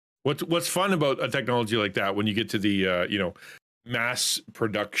 What's fun about a technology like that when you get to the mass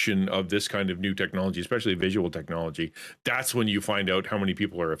production of this kind of new technology, especially visual technology, that's when you find out how many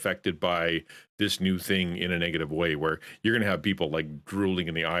people are affected by this new thing in a negative way, where you're going to have people like drooling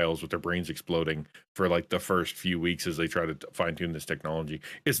in the aisles with their brains exploding for like the first few weeks as they try to fine tune this technology.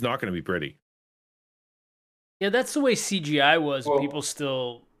 It's not going to be pretty. Yeah, that's the way CGI was. Well, people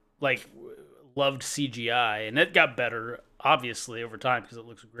still like loved CGI, and it got better obviously over time because it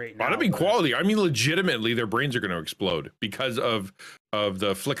looks great now. I mean quality. I mean legitimately their brains are going to explode because of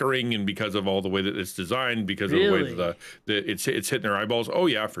the flickering and because of all the way that it's designed, because of the way that it's hitting their eyeballs. Oh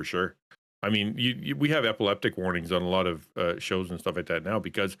yeah, for sure. I mean, we have epileptic warnings on a lot of shows and stuff like that now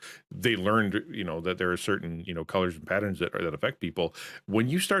because they learned, that there are certain, colors and patterns that affect people. When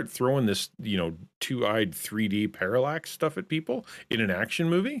you start throwing this, two-eyed 3D parallax stuff at people in an action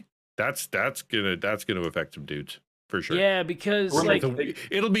movie, that's gonna affect some dudes. For sure. Yeah, because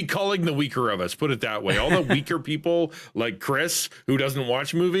it'll be calling the weaker of us, put it that way. All the weaker people like Chris, who doesn't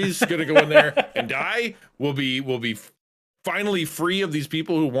watch movies, gonna go in there and die, will be finally free of these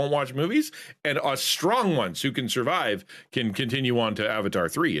people who won't watch movies, and us strong ones who can survive can continue on to Avatar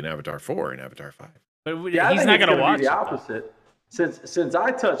 3 and Avatar 4 and Avatar 5. But he's not gonna watch the opposite. Since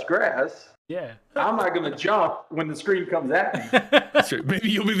I touch grass, I'm not going to jump when the screen comes at me. Maybe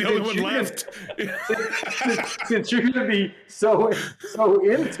you'll be the only one left. Since you're going to be so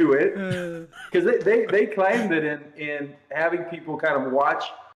into it, because they claim that in having people kind of watch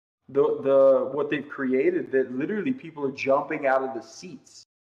the what they've created, that literally people are jumping out of the seats,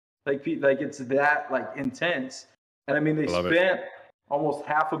 like it's that like intense. And I mean they spent almost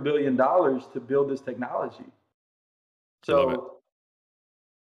 $500 million to build this technology. Love it. So,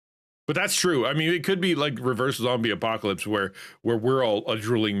 But that's true. I mean, it could be like reverse zombie apocalypse where we're all a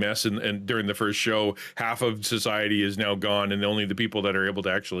drooling mess, and during the first show, half of society is now gone, and only the people that are able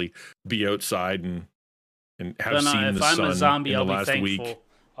to actually be outside and have seen the sun a zombie, in the I'll be last thankful. week.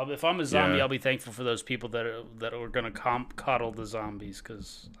 If I'm a zombie, Yeah. I'll be thankful for those people that are going to coddle the zombies,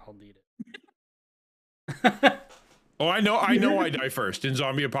 because I'll need it. Oh, I know I die first in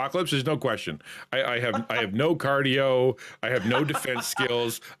zombie apocalypse. There's no question. I have no cardio. I have no defense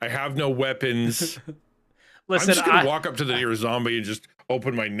skills. I have no weapons. Listen, I'm just gonna walk up to the nearest zombie and just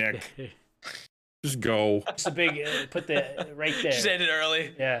open my neck. Just go. It's a big put the right there. Just end it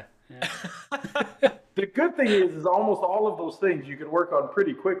early. Yeah. the good thing is almost all of those things you can work on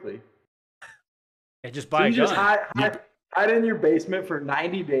pretty quickly. Yeah, just So buy you a gun. just hide in your basement for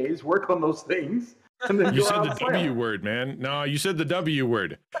 90 days, work on those things, and then You go said out the and play. W word, man. No, you said the W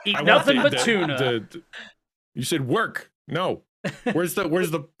word. Eat I want nothing the- but the- tuna. You said work. No. Where's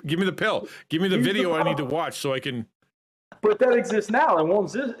the give me the pill. Give me the Use the video I need to pill. watch so I can But that exists now and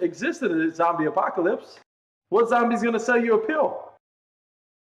won't exist in a zombie apocalypse. What zombie's going to sell you a pill?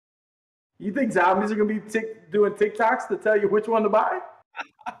 You think zombies are going to be doing TikToks to tell you which one to buy?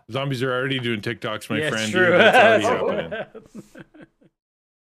 Zombies are already doing TikToks, my Yeah, it's friend. true. That's already happening.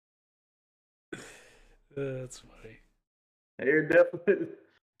 That's funny. You're definitely,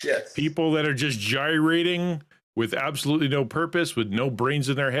 yes. People that are just gyrating with absolutely no purpose, with no brains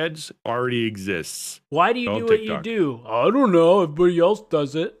in their heads, already exists. Why do you On do what you TikTok. do? I don't know. Everybody else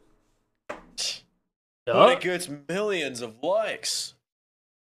does it. But it gets millions of likes.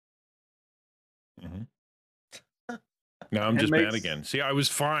 Now I'm It just mad makes- again. See, I was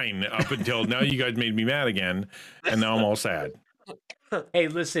fine up until now. You guys made me mad again, and now I'm all sad. Hey,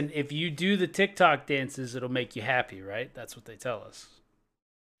 listen, if you do the TikTok dances, it'll make you happy, right? That's what they tell us.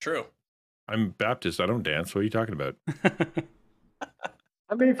 True. I'm Baptist. I don't dance. What are you talking about?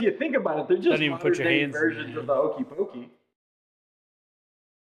 I mean, if you think about it, they're just Don't even put your modern-day hands in versions there. of the Hokey Pokey.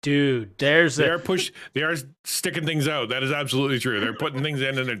 Dude, there's They a are sticking things out. That is absolutely true. They're putting things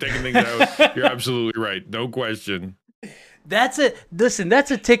in and they're taking things out. You're absolutely right. No question. that's a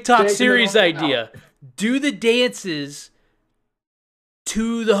TikTok Taking it series all idea. Do the dances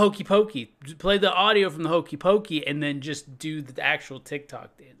to the Hokey Pokey. Play the audio from the Hokey Pokey and then just do the actual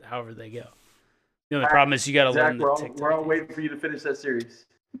TikTok dance, however they go. The only problem is you got to Zach, learn the TikTok. we're all dance. waiting for you to finish that series.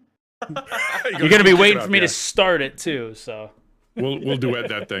 You're gonna be waiting for me to start it too. So We'll duet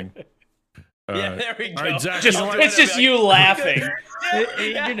that thing. Yeah, there we go. all right, Zach, just you know what? it's just you laughing.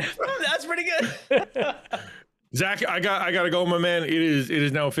 Yeah, that's pretty good. Zach, I got to go, my man. It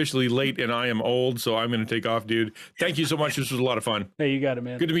is now officially late, and I am old, so I'm going to take off, dude. Thank you so much. This was a lot of fun. Hey, you got it,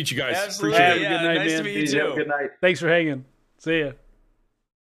 man. Good to meet you guys. Absolutely. Appreciate it. Good night, nice man. to meet Have you a too. good night. Thanks for hanging. See ya.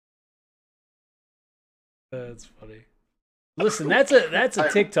 That's funny. Listen, that's a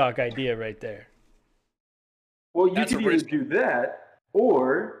TikTok idea right there. Well, you That's could a either do that,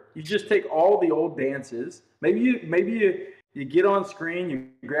 or you just take all the old dances. Maybe you get on screen, you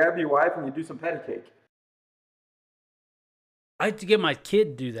grab your wife, and you do some patty cake. I had to get my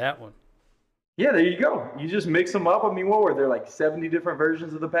kid to do that one. Yeah, there you go. You just mix them up. I mean, what were there, like 70 different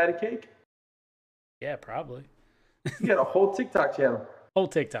versions of the patty cake? Yeah, probably. You got a whole TikTok channel. Whole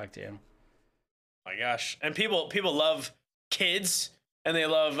TikTok channel. My gosh, and people love kids, and they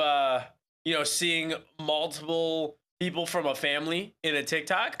love seeing multiple people from a family in a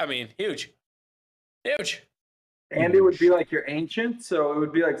TikTok. I mean, huge. And it would be like you're ancient, so it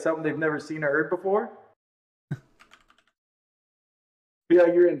would be like something they've never seen or heard before. Be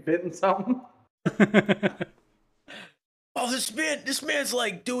like you're inventing something. Oh, this man's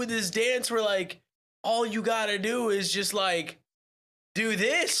like doing this dance where like all you gotta do is just like do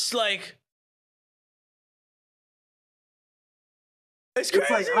this, like it's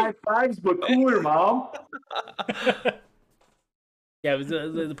crazy. It's like high fives, but cooler, Mom. Yeah, but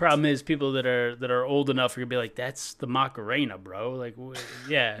the problem is people that are old enough are gonna be like, "That's the Macarena, bro." Like,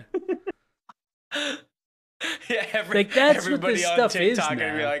 yeah. Yeah, Like, that's what everybody this on stuff is TikTok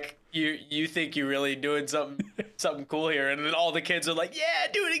gonna be now. like, you think you're really doing something cool here, and then all the kids are like,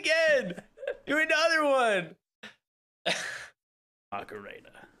 yeah, do it again, do another one. Macarena.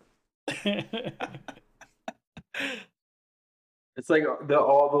 It's like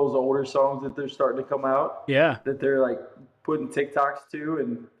all those older songs that they're starting to come out Yeah. that they're like putting TikToks to,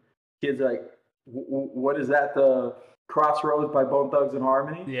 and kids are like, what is that? The Crossroads by Bone Thugs and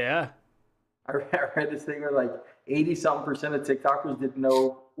Harmony? Yeah. I read this thing where like 80-something% of TikTokers didn't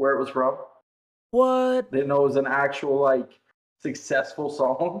know where it was from. What? They didn't know it was an actual like successful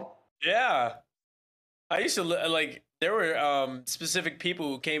song. Yeah, I used to like there were specific people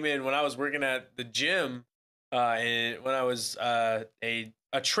who came in when I was working at the gym, and when I was a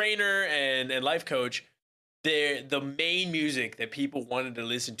trainer and life coach. The main music that people wanted to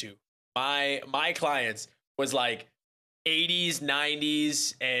listen to, my clients, was like 80s,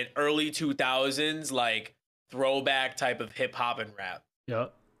 90s, and early 2000s, like throwback type of hip hop and rap. Yeah.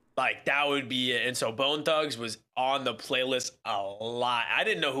 Like that would be it. And so Bone Thugs was on the playlist a lot. I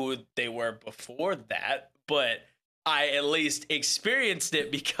didn't know who they were before that, but I at least experienced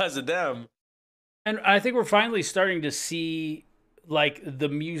it because of them. And I think we're finally starting to see like the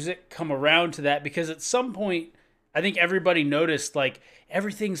music come around to that, because at some point I think everybody noticed like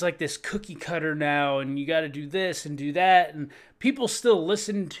everything's like this cookie cutter now, and you got to do this and do that, and people still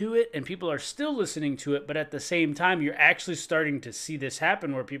listen to it and people are still listening to it, but at the same time you're actually starting to see this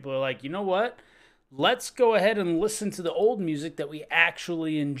happen where people are like, you know what, let's go ahead and listen to the old music that we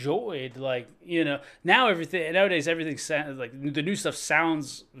actually enjoyed. Like, you know, nowadays everything sounds like the new stuff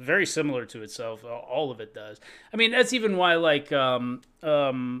sounds very similar to itself. All of it does. I mean, that's even why like Guardians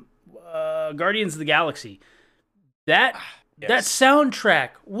of the Galaxy, that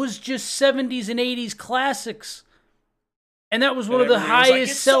soundtrack was just 70s and 80s classics. And that was one of the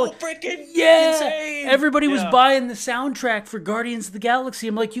highest selling. So freaking insane. Everybody was buying the soundtrack for Guardians of the Galaxy.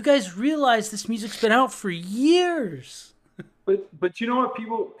 I'm like, you guys realize this music's been out for years. But you know what?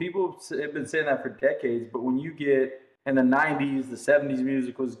 People have been saying that for decades. But when you get in the 90s, the 70s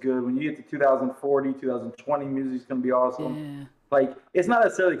music was good. When you get to 2040, 2020, music's going to be awesome. Yeah. Like, it's not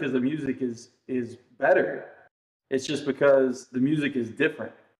necessarily because the music is better. It's just because the music is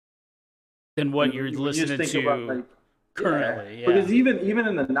different than what you're listening to. About, like, currently, yeah. Because even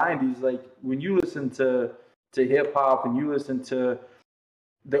in the 90s, like when you listen to hip hop and you listen to,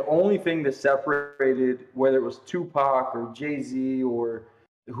 the only thing that separated whether it was Tupac or Jay-Z or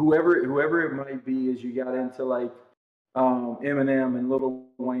whoever it might be, is you got into like Eminem and Lil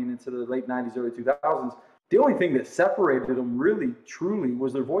Wayne into the late 90s, early 2000s. The only thing that separated them really truly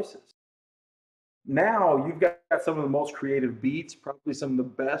was their voices. Now you've got some of the most creative beats, probably some of the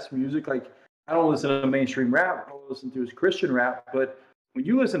best music. Like, I don't listen to mainstream rap. All I listen to is Christian rap. But when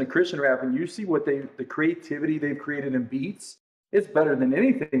you listen to Christian rap and you see what the creativity they've created in beats, it's better than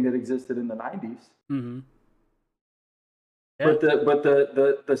anything that existed in the 90s. Mm-hmm. Yeah. But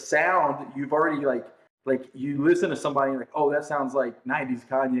the sound, you've already like you listen to somebody and you're like, oh, that sounds like 90s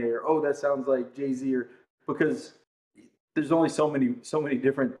Kanye, or oh, that sounds like Jay-Z, or because there's only so many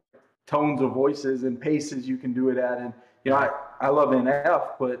different tones of voices and paces you can do it at. And you know, I love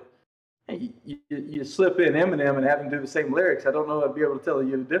NF, but you slip in Eminem and have him do the same lyrics, I don't know if I'd be able to tell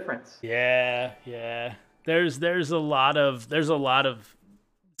you the difference. Yeah. There's a lot of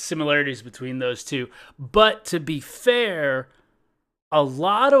similarities between those two. But to be fair, a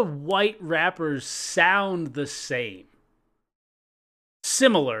lot of white rappers sound the same.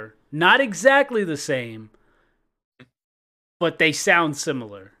 Similar, not exactly the same, but they sound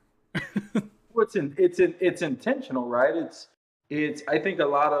similar. It's intentional, right? It's I think a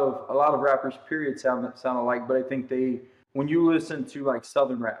lot of rappers period sound alike, but I think when you listen to like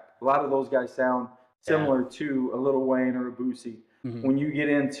Southern rap, a lot of those guys sound similar to a Lil Wayne or a Boosie. Mm-hmm. When you get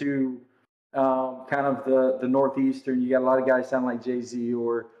into kind of the Northeastern, you got a lot of guys sound like Jay-Z,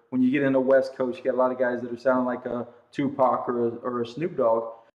 or when you get into West Coast, you got a lot of guys that are sounding like a Tupac or a Snoop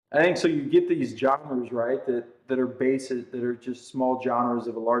Dogg. I think so. You get these genres, right, that are bases, that are just small genres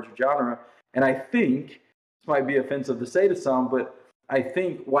of a larger genre. And I think, this might be offensive to say to some, but I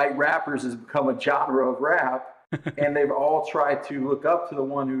think white rappers has become a genre of rap, and they've all tried to look up to the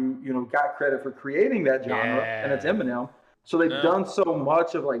one who, you know, got credit for creating that genre, and it's Eminem. So they've done so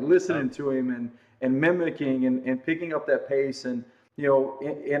much of like listening to him and mimicking and picking up that pace. And, you know,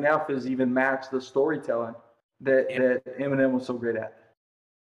 NF has even matched the storytelling that Eminem was so great at.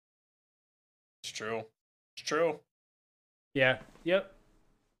 It's true. Yeah. Yep.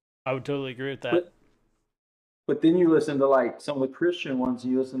 I would totally agree with that. But then you listen to like some of the Christian ones,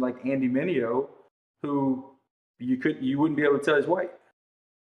 and you listen to like Andy Mineo, who you wouldn't be able to tell he's white.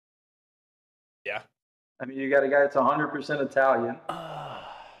 Yeah. I mean, you got a guy that's 100% Italian.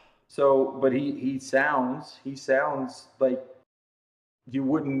 So, but he sounds like you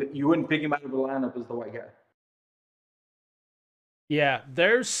wouldn't pick him out of the lineup as the white guy. Yeah,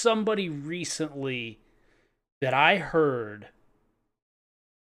 there's somebody recently that I heard.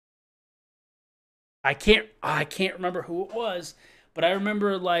 I can't remember who it was, but I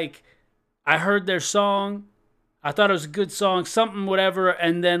remember like I heard their song. I thought it was a good song, something whatever,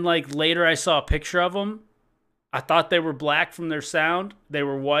 and then like later I saw a picture of them. I thought they were black from their sound. They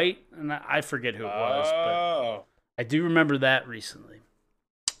were white, and I forget who it was, but I do remember that recently.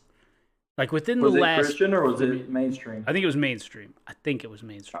 Like within Was the it last. Christian or was it mainstream? I think it was mainstream. I think it was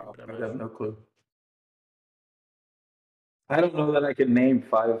mainstream. Oh, But I I'm have not no clue. I don't know that I could name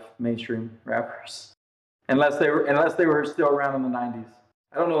 5 mainstream rappers unless they were still around in the 90s.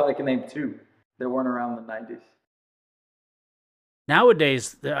 I don't know that I can name 2 that weren't around in the 90s.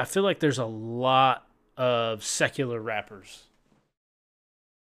 Nowadays, I feel like there's a lot of secular rappers.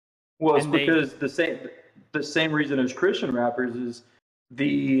 Well, it's And they- because the same reason as Christian rappers is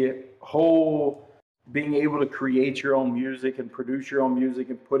the whole being able to create your own music and produce your own music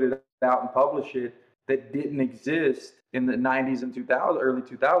and put it out and publish it that didn't exist in the 90s and 2000 early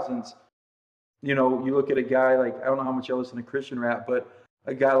 2000s. You know, you look at a guy like, I don't know how much you listen to Christian rap, but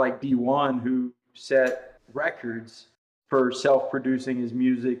a guy like D1 who set records for self-producing his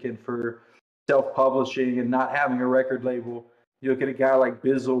music and for self-publishing and not having a record label. You look at a guy like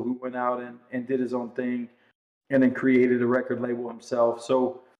Bizzle who went out and did his own thing and then created a record label himself.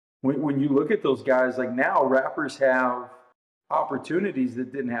 So when you look at those guys, like now rappers have opportunities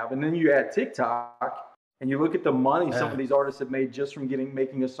that didn't have. And then you add TikTok and you look at the money some of these artists have made just from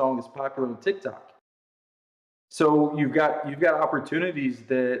making a song as popular on TikTok. So you've got opportunities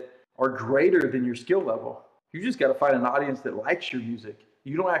that are greater than your skill level. You just got to find an audience that likes your music.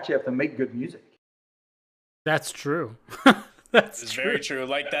 You don't actually have to make good music. That's true. That's It's true. very true.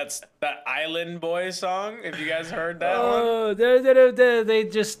 Like that Island Boy song. If you guys heard that one. Oh, they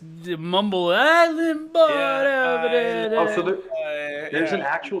just mumble Island Boy. Oh, so there's an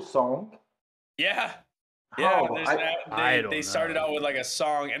actual song? Yeah. Yeah, Oh, they started out with like a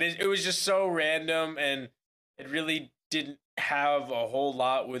song, and it was just so random, and it really didn't have a whole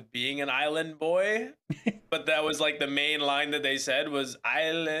lot with being an island boy. But that was like the main line that they said was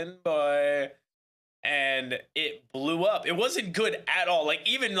Island Boy, and it blew up. It wasn't good at all. Like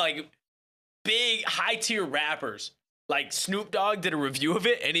even like big high tier rappers, like Snoop Dogg did a review of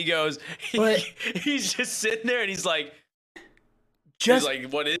it, and he goes, he's just sitting there, and he's like,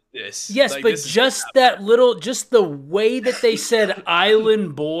 what is this? Yes, like, but just the way that they said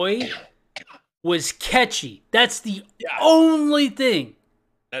Island Boy was catchy. That's the only thing.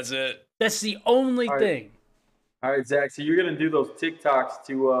 That's it. That's the only thing. All right, Zach. So you're gonna do those TikToks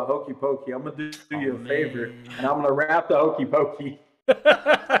to Hokey Pokey. I'm gonna do you a favor, and I'm gonna rap the Hokey Pokey.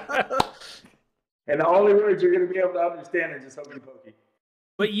 And the only words you're gonna be able to understand are just Hokey Pokey.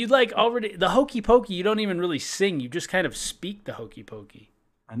 But you like already the Hokey Pokey. You don't even really sing. You just kind of speak the Hokey Pokey.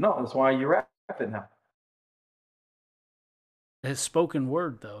 I know. That's why you rap it now. It's spoken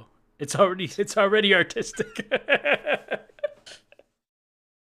word though. It's already artistic.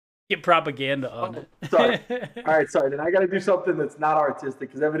 Get propaganda on it. Sorry. All right, sorry. Then I got to do something that's not artistic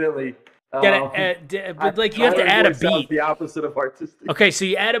because evidently, but like you have to add a beat. The opposite of artistic. Okay, so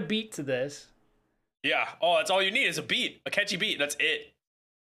you add a beat to this. Yeah. Oh, that's all you need is a beat, a catchy beat. That's it.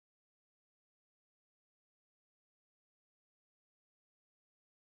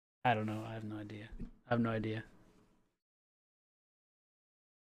 I don't know. I have no idea.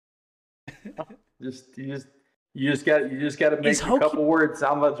 You just got to make a couple words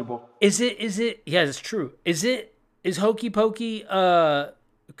sound legible. Is it? Yeah, it's true. Is Hokey Pokey is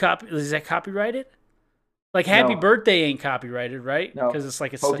that copyrighted? Like Happy Birthday ain't copyrighted, right? No, because it's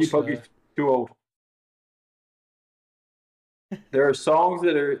like it's Hokey Pokey's too old. There are songs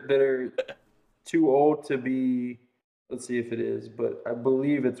that are too old to be. Let's see if it is, but I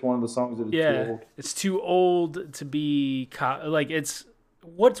believe it's one of the songs that is too old. It's too old to be like it's.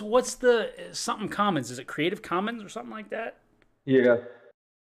 What's the something Commons? Is it Creative Commons or something like that? Yeah.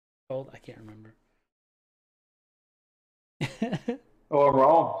 Old? I can't remember. Oh, I'm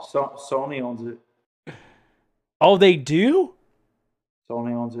wrong. Sony owns it. Oh, they do?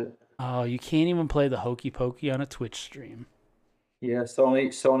 Sony owns it. Oh, you can't even play the Hokey Pokey on a Twitch stream. Yeah,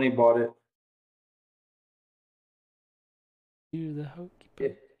 Sony bought it. Do the Hokey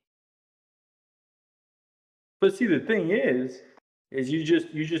Pokey. Yeah. But see, the thing is you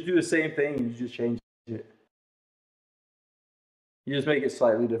just do the same thing and you just change it. You just make it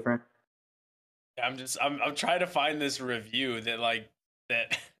slightly different. I'm trying to find this review that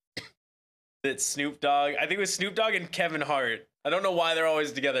Snoop Dogg. I think it was Snoop Dogg and Kevin Hart. I don't know why they're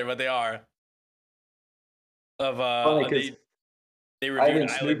always together, but they are. They reviewed I think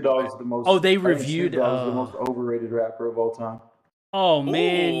Snoop Dogg's the most. Oh, they reviewed. Snoop Dogg's the most overrated rapper of all time. Oh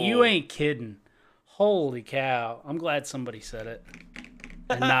man, you ain't kidding. Holy cow! I'm glad somebody said it,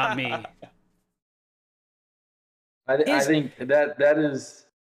 and not me. I think that is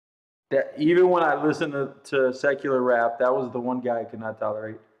that. Even when I listen to secular rap, that was the one guy I could not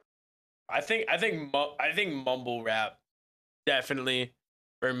tolerate. I think mumble rap definitely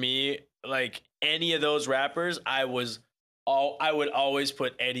for me. Like any of those rappers, I was I would always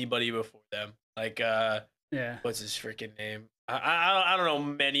put anybody before them. Like, Yeah. what's his freaking name? I don't know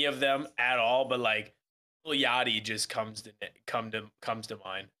many of them at all, but like Lil Yachty just comes to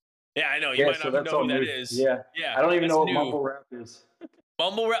mind. Yeah, I know you might not know who that is. Yeah, Yeah, I don't even that's know what new. mumble rap is.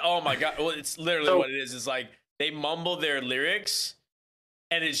 Mumble rap. Oh my god! Well, it's literally what it is. It's like they mumble their lyrics,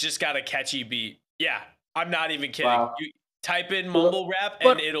 and it's just got a catchy beat. Yeah, I'm not even kidding. Wow. You type in mumble rap,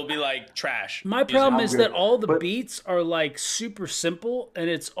 But- and it'll be like trash. My problem I'm is good. that all the But- beats are like super simple, and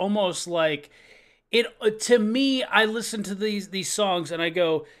it's almost like it. To me, I listen to these songs and I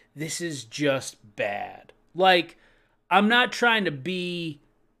go, "This is just bad." Like, I'm not trying to be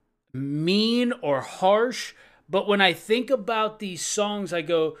mean or harsh, but when I think about these songs, I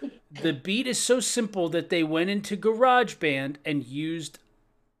go, the beat is so simple that they went into GarageBand and used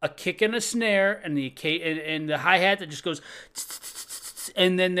a kick and a snare and the hi-hat that just goes,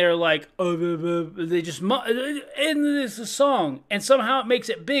 and then they're like, they just, and this is a song, and somehow it makes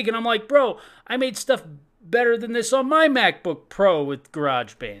it big, and I'm like, bro, I made stuff better than this on my MacBook Pro with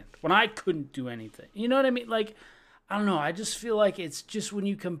GarageBand when I couldn't do anything. You know what I mean? Like, I don't know. I just feel like it's just when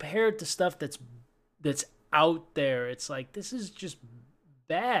you compare it to stuff that's out there, it's like, this is just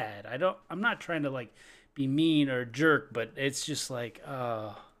bad. I'm not trying to like be mean or jerk, but it's just like,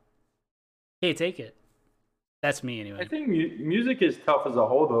 hey, take it. That's me anyway. I think music is tough as a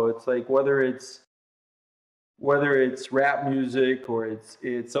whole, though. It's like whether it's rap music or it's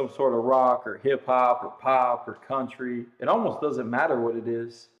some sort of rock or hip hop or pop or country. It almost doesn't matter what it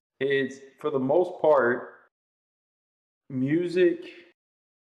is. It's, for the most part, music,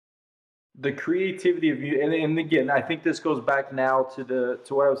 the creativity of you, and again, I think this goes back now to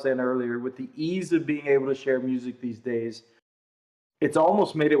what I was saying earlier, with the ease of being able to share music these days. It's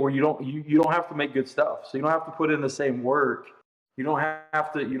almost made it where you don't have to make good stuff. So you don't have to put in the same work. You don't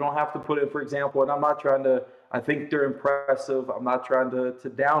have to put in, for example, and I'm not trying to, I think they're impressive. I'm not trying to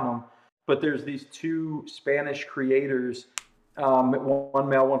down them, but there's these two Spanish creators, one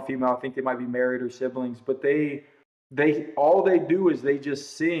male, one female. I think they might be married or siblings, but they all they do is they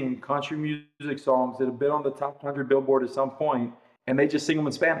just sing country music songs that have been on the top 100 Billboard at some point, and they just sing them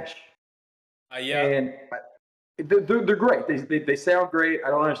in Spanish. Yeah. And they're great. They sound great. I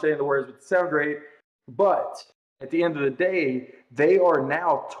don't understand the words, but they sound great. But at the end of the day, they are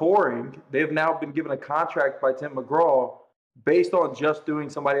now touring. They have now been given a contract by Tim McGraw based on just doing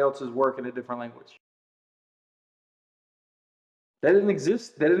somebody else's work in a different language. That didn't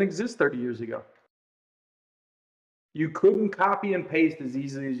exist. That didn't exist 30 years ago. You couldn't copy and paste as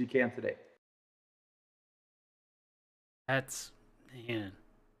easily as you can today. That's, man.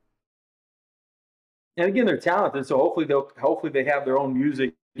 And again, they're talented, so hopefully they have their own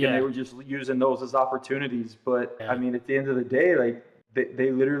music, Yeah. and they were just using those as opportunities. But Yeah. I mean, at the end of the day, like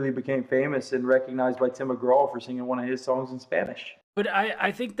they literally became famous and recognized by Tim McGraw for singing one of his songs in Spanish. But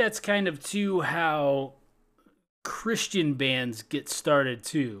I think that's kind of too how Christian bands get started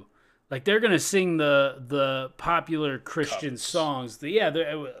too. Like, they're gonna sing the popular Christian songs.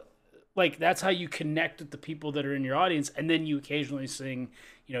 Like, that's how you connect with the people that are in your audience, and then you occasionally sing,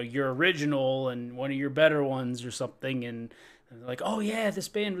 your original and one of your better ones or something, and they're like, oh yeah, this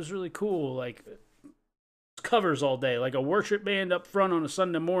band was really cool. Like, covers all day. Like, a worship band up front on a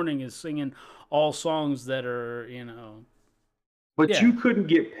Sunday morning is singing all songs that are, But Yeah. you couldn't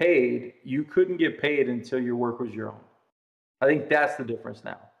get paid. You couldn't get paid until your work was your own. I think that's the difference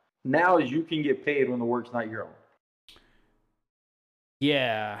now. Now is you can get paid when the work's not your own.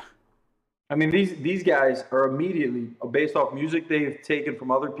 Yeah. I mean, these guys are immediately, based off music they've taken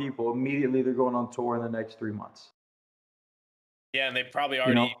from other people, immediately they're going on tour in the next 3 months. Yeah, and they probably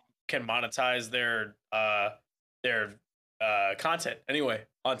already can monetize their content anyway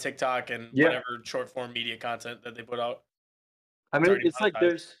on TikTok and whatever short form media content that they put out. I mean, already it's like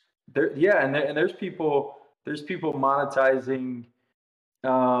monetized. there's people monetizing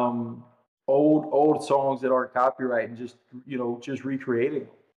old songs that aren't copyright and just recreating them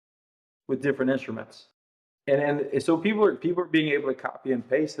with different instruments. And so people are being able to copy and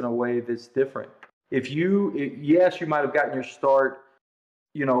paste in a way that's different. Yes, you might have gotten your start,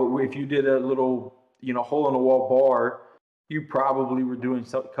 if you did a little, hole in the wall bar, you probably were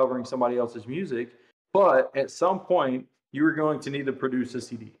covering somebody else's music. But at some point, you were going to need to produce a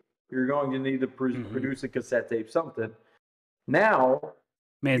CD. You're going to need to produce a cassette tape, something. Now,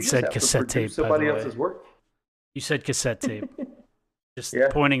 Man you just said have to cassette tape, produce by somebody the way. else's work. You said cassette tape. Just Yeah.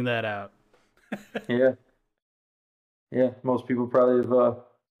 pointing that out. Yeah. Yeah, most people probably have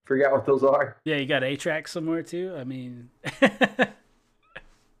forgot what those are. Yeah, you got A-Track somewhere too? I mean,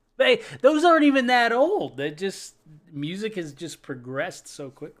 those aren't even that old. Music has just progressed so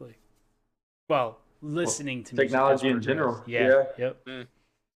quickly. Well, listening to technology music in general. Yeah. Yep.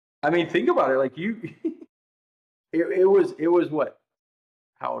 I mean, think about it. Like it was what?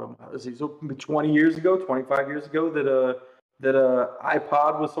 How old am I? Let's see. So 20 years ago, 25 years ago, that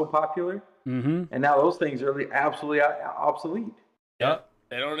iPod was so popular, Mm-hmm. and now those things are absolutely obsolete. Yep.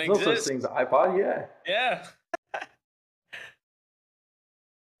 They don't There's no such exist. thing as iPod. Yeah. Yeah.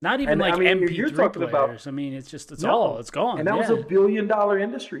 Not even And, like I mean, MP3 you're talking players. about- I mean, it's No. it's gone. And that was $1 billion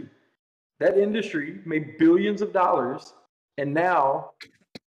industry. That industry made billions of dollars, and now,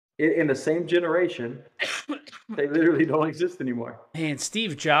 in the same generation, they literally don't exist anymore. Man,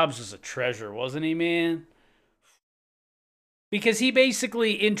 Steve Jobs was a treasure, wasn't he, man? Because he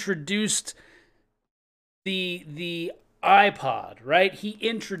basically introduced the iPod, right? He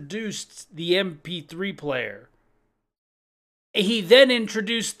introduced the MP3 player. He then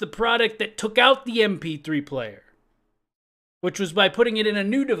introduced the product that took out the MP3 player, which was by putting it in a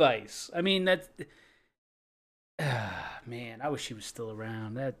new device. I mean, that's... man, I wish he was still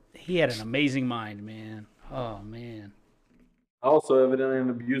around. He had an amazing mind, man. Oh, man. Also, evidently, an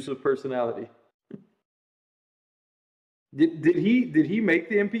abusive personality. Did he make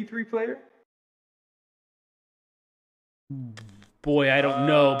the MP3 player? Boy, I don't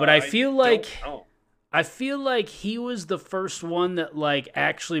know, but I feel like... don't know. I feel like he was the first one that like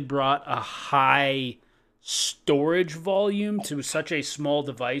actually brought a high storage volume to such a small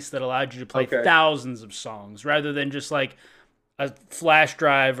device that allowed you to play thousands of songs rather than just like a flash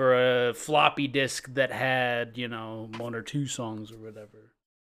drive or a floppy disk that had, 1 or 2 songs or whatever.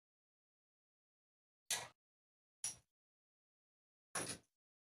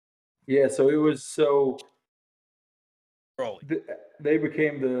 Yeah, so it was Probably. they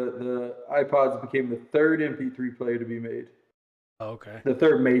became the iPods became the third MP3 player to be made. Okay. The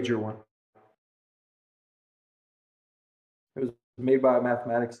third major one. It was made by a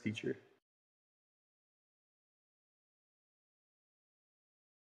mathematics teacher.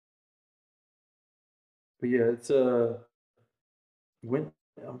 But yeah, it's when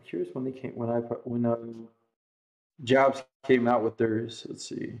I'm curious when they came when Jobs came out with theirs. Let's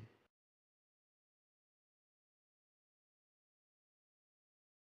see.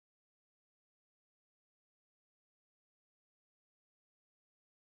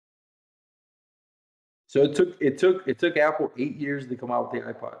 So it took Apple 8 years to come out with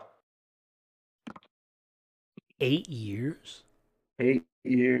the iPod. 8 years? 8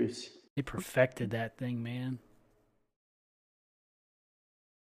 years. They perfected that thing, man.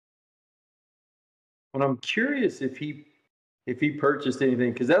 And I'm curious if he purchased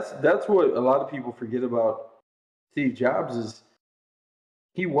anything, because that's what a lot of people forget about Steve Jobs is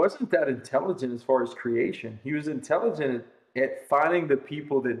he wasn't that intelligent as far as creation. He was intelligent at finding the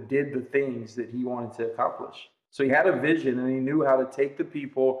people that did the things that he wanted to accomplish. So he had a vision and he knew how to take the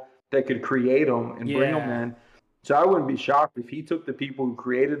people that could create them and bring them in. So I wouldn't be shocked if he took the people who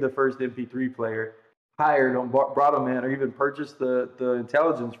created the first MP3 player, hired them, brought them in, or even purchased the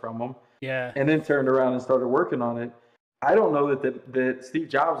intelligence from them. Yeah. And then turned around and started working on it. I don't know that Steve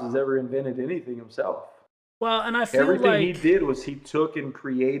Jobs has ever invented anything himself. Well, and I feel everything he did was he took and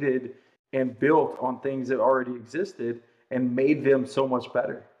created and built on things that already existed and made them so much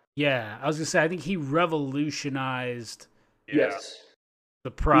better. Yeah, I was gonna say I think he revolutionized Yes.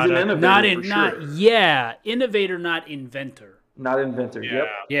 the product. He's an innovator, Innovator, not inventor. Not inventor. Yeah.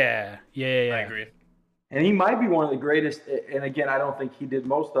 Yep. Yeah. I agree. And he might be one of the greatest. And again, I don't think he did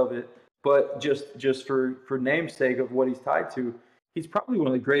most of it, but just for namesake of what he's tied to, he's probably one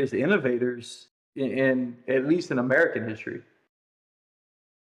of the greatest innovators in at least in American history.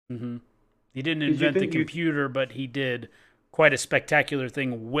 Mm-hmm. He didn't invent the computer, but he did quite a spectacular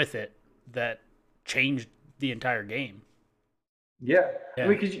thing with it that changed the entire game. Yeah. I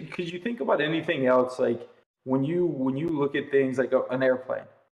mean, because you think about anything else, like when you look at things like an airplane.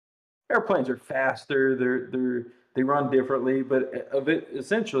 Airplanes are faster. They run differently, but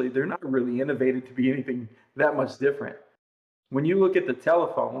essentially they're not really innovated to be anything that much different. When you look at the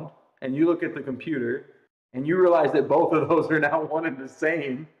telephone and you look at the computer and you realize that both of those are now one and the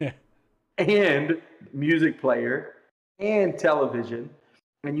same, and music player and television,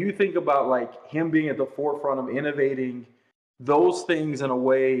 and you think about like him being at the forefront of innovating those things in a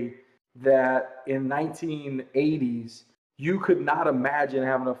way that in 1980s you could not imagine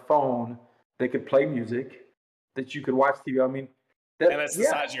having a phone that could play music, that you could watch TV. I mean, and that's the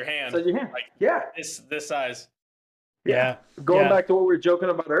size of your hand. Size of your hand. Like this size. Yeah. Going back to what we were joking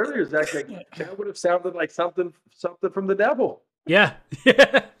about earlier, Zach, like, that would have sounded like something from the devil. Yeah.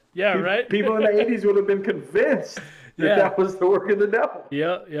 Yeah, right? People in the 80s would have been convinced that was the work of the devil.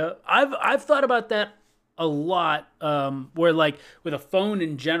 Yeah. I've thought about that a lot, where like with a phone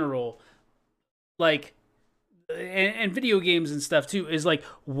in general, like, and video games and stuff too, is like,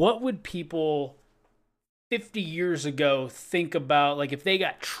 what would people 50 years ago think about, like, if they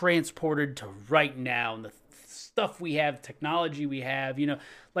got transported to right now and the stuff we have, technology we have, you know,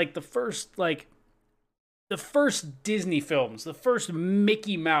 like the first Disney films, the first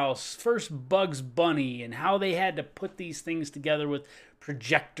Mickey Mouse, first Bugs Bunny, and how they had to put these things together with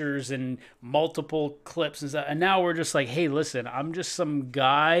projectors and multiple clips and stuff. And now we're just like, hey, listen, I'm just some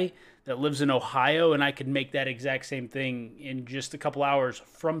guy that lives in Ohio, and I could make that exact same thing in just a couple hours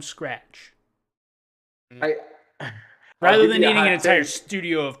from scratch. Rather than needing an entire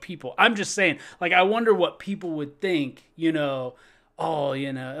studio of people. I'm just saying, like, I wonder what people would think, you know,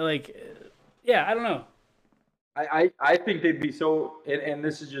 like, yeah, I don't know. I think they'd be so, and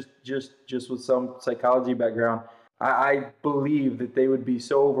this is just with some psychology background. I believe that they would be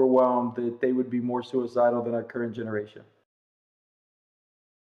so overwhelmed that they would be more suicidal than our current generation.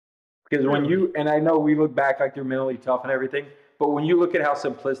 Because when you, and I know we look back like they're mentally tough and everything, but when you look at how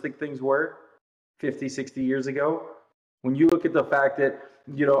simplistic things were 50, 60 years ago, when you look at the fact that,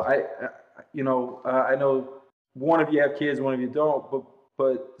 you know, I know one of you have kids, one of you don't,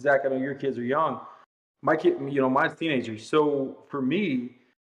 but Zach, I know your kids are young. My kid, you know, mine's teenagers. So for me,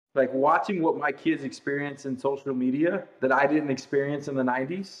 like watching what my kids experience in social media that I didn't experience in the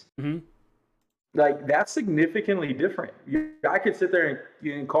 90s, like that's significantly different. I could sit there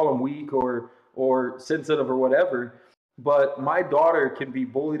and call them weak or sensitive or whatever, but my daughter can be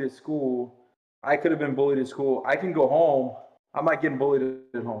bullied at school. I could have been bullied at school. I can go home. I'm not getting bullied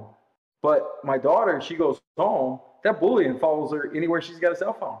at home. But my daughter, she goes home, that bullying follows her anywhere she's got a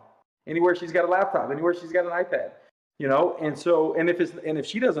cell phone, anywhere she's got a laptop, anywhere she's got an iPad, you know? And so, and if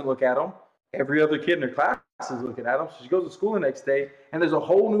she doesn't look at them, every other kid in her class is looking at them. So she goes to school the next day, and there's a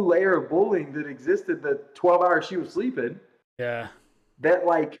whole new layer of bullying that existed the 12 hours she was sleeping. Yeah. That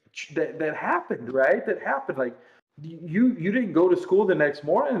that happened, right? That happened. Like you didn't go to school the next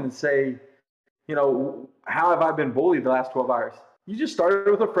morning and say, you know, how have I been bullied the last 12 hours? You just started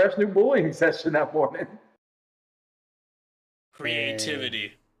with a fresh new bullying session that morning.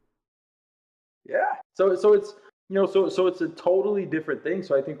 Creativity. Yeah. So it's, you know, so it's a totally different thing.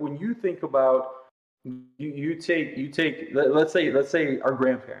 So I think when you think about you take let's say our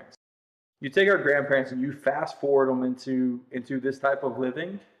grandparents. You take our grandparents and you fast forward them into this type of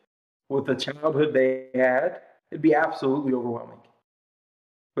living with the childhood they had, it'd be absolutely overwhelming.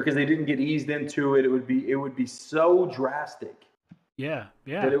 Because they didn't get eased into it, it would be so drastic. Yeah.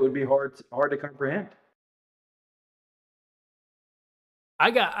 That it would be hard to comprehend. I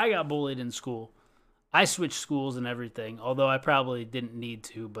got bullied in school. I switched schools and everything, although I probably didn't need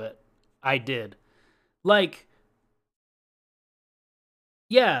to, but I did. Like,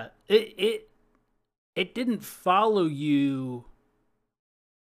 yeah, it didn't follow you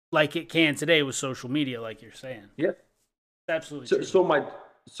like it can today with social media, like you're saying. Yeah, absolutely.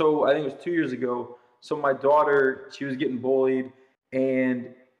 So I think it was 2 years ago. So my daughter, she was getting bullied, and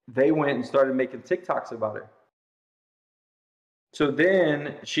they went and started making TikToks about her. So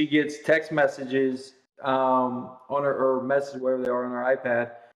then she gets text messages on her message, wherever they are on her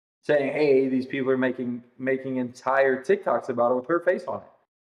iPad, saying, hey, these people are making entire TikToks about her with her face on it.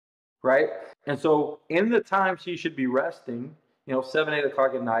 Right? And so in the time she should be resting, you know, 7, 8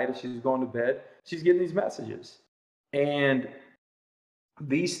 o'clock at night as she's going to bed, she's getting these messages. And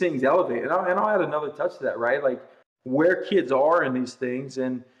these things elevate. And I'll add another touch to that, right? Like where kids are in these things.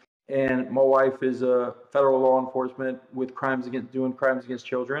 And my wife is a federal law enforcement with doing crimes against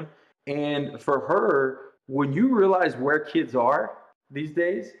children. And for her, when you realize where kids are these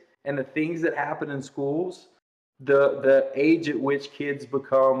days and the things that happen in schools, the age at which kids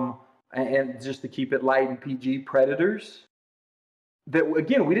become, and just to keep it light and PG, predators, that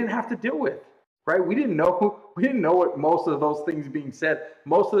again, we didn't have to deal with, right? We didn't know what most of those things being said,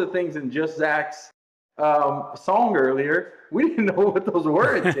 most of the things in Just Zach's song earlier, we didn't know what those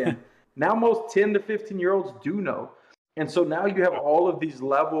were at 10. Now most 10 to 15-year-olds do know. And so now you have all of these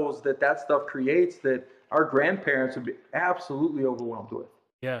levels that stuff creates that our grandparents would be absolutely overwhelmed with.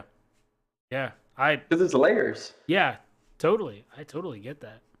 Yeah. Because it's layers. Yeah, totally. I totally get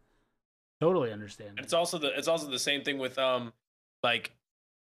that. Totally understand. It's also the same thing with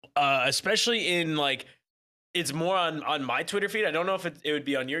especially in like, it's more on my Twitter feed. I don't know if it would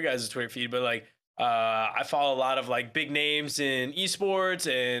be on your guys' Twitter feed, but like I follow a lot of like big names in esports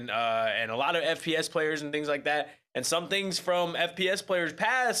and a lot of FPS players and things like that. And some things from FPS players'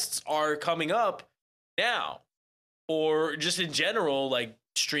 pasts are coming up now, or just in general, like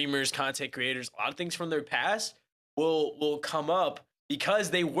streamers, content creators, a lot of things from their past will come up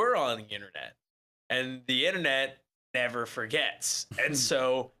because they were on the internet, and the internet never forgets. And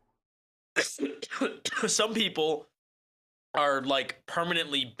so some people are like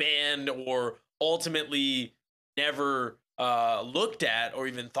permanently banned or ultimately never looked at or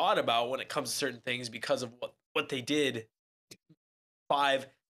even thought about when it comes to certain things because of what they did 5-10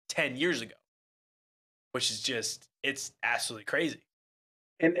 years ago, which is just, it's absolutely crazy.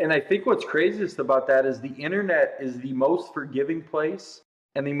 And I think what's craziest about that is the internet is the most forgiving place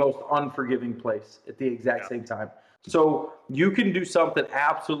and the most unforgiving place at the exact same time. So you can do something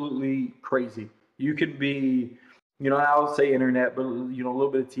absolutely crazy. You can be, I would say internet, but a little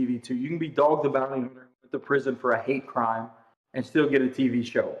bit of TV too. You can be Dog the Bounty Hunter with the prison for a hate crime and still get a TV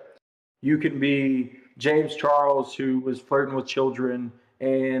show. You can be James Charles, who was flirting with children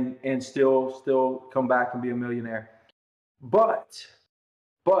and still come back and be a millionaire. But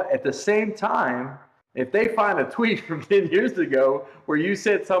at the same time, if they find a tweet from 10 years ago where you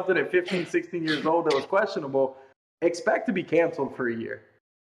said something at 15, 16 years old that was questionable, expect to be canceled for a year.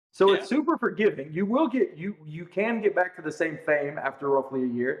 So it's super forgiving. You will get you can get back to the same fame after roughly a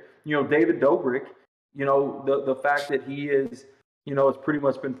year. David Dobrik, the fact that he is, it's pretty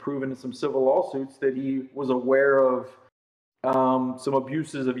much been proven in some civil lawsuits that he was aware of some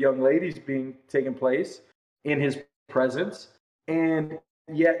abuses of young ladies being taking place in his presence. And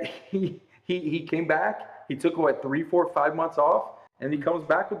yet he came back. He took 3, 4, 5 months off, and he comes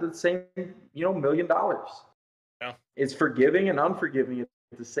back with the same $1 million. Yeah, it's forgiving and unforgiving at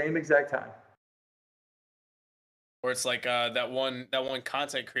the same exact time. Or it's like that one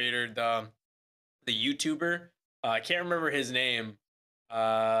content creator, the YouTuber. I can't remember his name.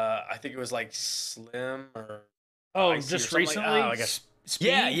 I think it was like Slim or just recently. I guess. Speed?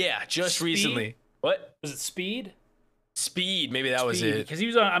 Yeah, just Speed? Recently. What was it? Speed, maybe that was it. Because he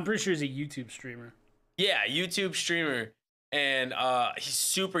was on. I'm pretty sure he's a YouTube streamer. Yeah, YouTube streamer, and he's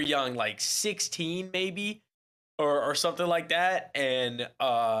super young, like 16 maybe, or something like that. And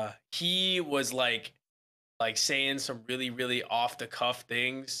he was like saying some really, really off the cuff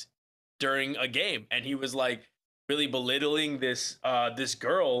things during a game, and he was like really belittling this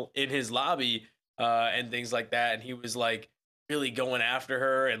girl in his lobby and things like that. And he was like really going after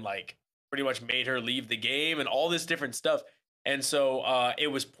her and like pretty much made her leave the game and all this different stuff. And so it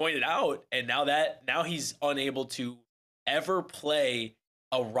was pointed out, and now he's unable to ever play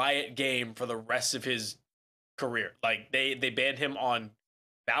a Riot game for the rest of his career. Like they banned him on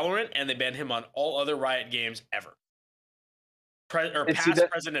Valorant, and they banned him on all other Riot games ever. Past,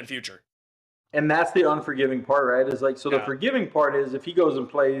 present, and future. And that's the unforgiving part, right? Is like, so the forgiving part is if he goes and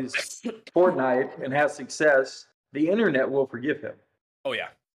plays Fortnite and has success, the internet will forgive him. Oh yeah.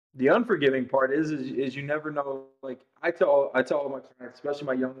 The unforgiving part is you never know. Like I tell all my clients, especially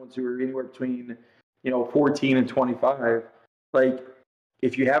my young ones who are anywhere between 14 and 25, like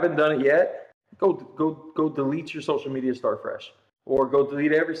if you haven't done it yet, go delete your social media, start fresh, or go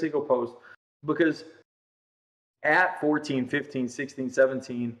delete every single post, because at 14, 15, 16,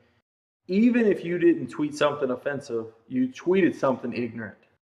 17, even if you didn't tweet something offensive, you tweeted something ignorant,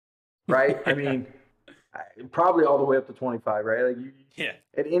 right? I mean, probably all the way up to 25, right? Like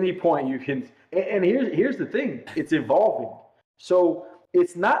at any point you can. And here's the thing: it's evolving. So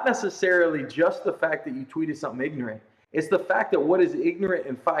it's not necessarily just the fact that you tweeted something ignorant. It's the fact that what is ignorant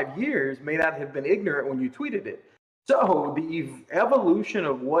in 5 years may not have been ignorant when you tweeted it. So the evolution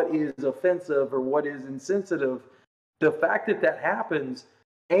of what is offensive or what is insensitive, the fact that happens,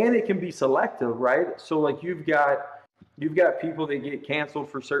 and it can be selective, right? So like you've got people that get canceled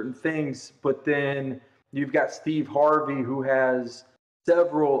for certain things, but then you've got Steve Harvey, who has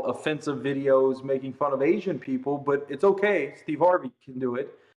several offensive videos making fun of Asian people, but it's okay. Steve Harvey can do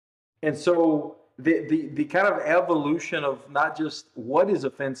it. And so the kind of evolution of not just what is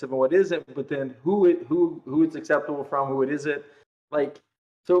offensive and what isn't, but then who it's acceptable from, who it isn't. Like,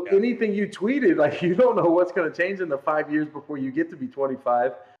 so anything you tweeted, like you don't know what's going to change in the 5 years before you get to be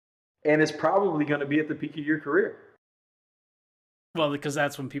 25. And it's probably going to be at the peak of your career. Well, because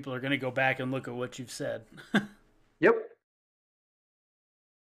that's when people are going to go back and look at what you've said. Yep.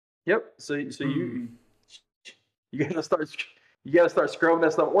 So you gotta start scrubbing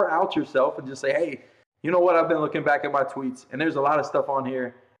that stuff, or out yourself and just say, hey, you know what? I've been looking back at my tweets, and there's a lot of stuff on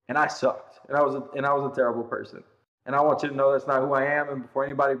here, and I sucked, and I was a terrible person, and I want you to know that's not who I am. And before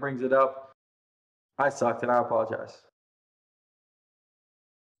anybody brings it up, I sucked, and I apologize.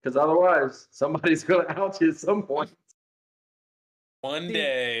 Because otherwise, somebody's gonna out you at some point. One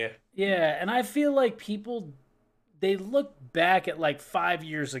day. Yeah, and I feel like people, they look back at like 5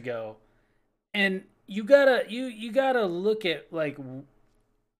 years ago, and you gotta look at like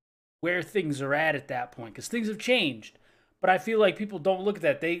where things are at that point, because things have changed. But I feel like people don't look at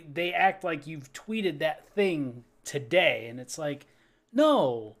that. They act like you've tweeted that thing today, and it's like,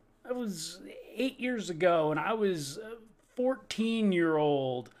 no, was 8 years ago, and I was a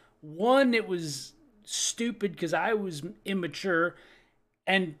 14-year-old. One, it was stupid because I was immature,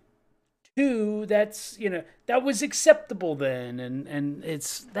 and two, that's that was acceptable then, and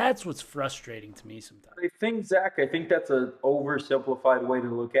that's what's frustrating to me sometimes. I think, Zach, I think that's an oversimplified way to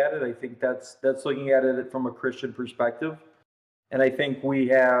look at it. I think that's looking at it from a Christian perspective. And I think we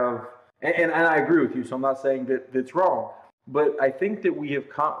have, and I agree with you, so I'm not saying that that's wrong, but I think that we have,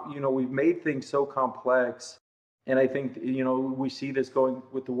 we've made things so complex. And I think, we see this going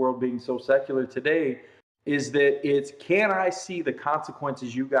with the world being so secular today, is that it's, can I see the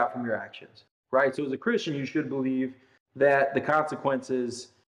consequences you got from your actions, right? So as a Christian, you should believe that the consequences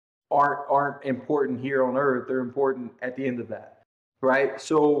aren't important here on earth. They're important at the end of that, right?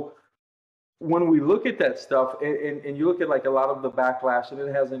 So when we look at that stuff, and you look at like a lot of the backlash, and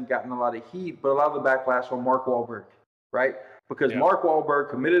it hasn't gotten a lot of heat, but a lot of the backlash on Mark Wahlberg, right? Because Mark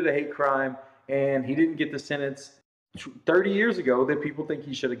Wahlberg committed a hate crime, and he didn't get the sentence 30 years ago that people think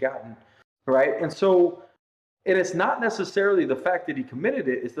he should have gotten, right? And so, and it's not necessarily the fact that he committed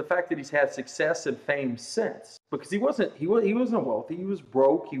it; it's the fact that he's had success and fame since. Because he wasn't wealthy; he was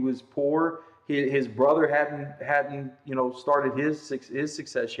broke, he was poor. His brother hadn't started his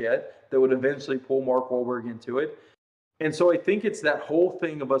success yet that would eventually pull Mark Wahlberg into it. And so I think it's that whole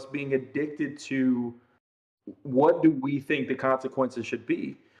thing of us being addicted to what do we think the consequences should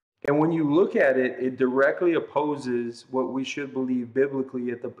be. And when you look at it, it directly opposes what we should believe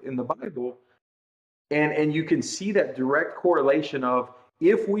biblically in the Bible. And you can see that direct correlation of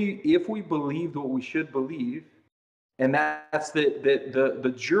if we believed what we should believe, and that's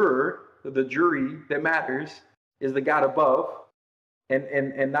the jury that matters is the God above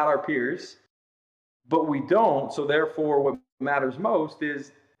and not our peers, but we don't. So therefore, what matters most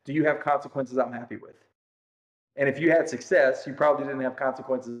is, do you have consequences I'm happy with? And if you had success, you probably didn't have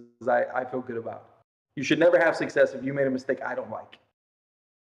consequences I feel good about. You should never have success if you made a mistake I don't like.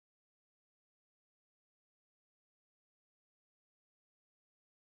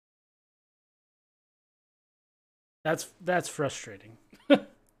 That's frustrating.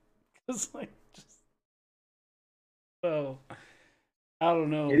 It's like, I don't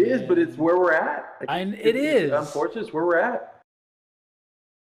know. It is, but it's where we're at. It is. Unfortunately, it's where we're at.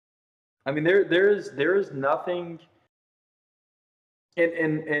 I mean, there is nothing. And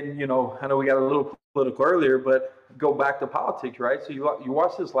I know we got a little political earlier, but go back to politics, right? So you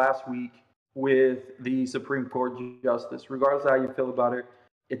watched this last week with the Supreme Court justice, regardless of how you feel about it.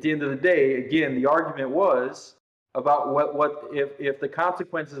 At the end of the day, again, the argument was about what if the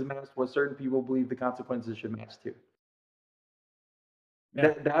consequences match what certain people believe the consequences should match to.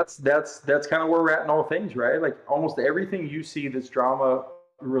 Yeah. That's kind of where we're at in all things, right? Like almost everything you see that's drama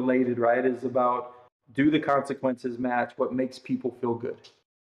related, right, is about, do the consequences match what makes people feel good,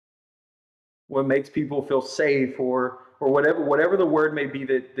 what makes people feel safe, or whatever the word may be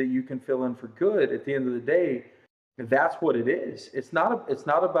that you can fill in for good. At the end of the day, that's what it is. It's not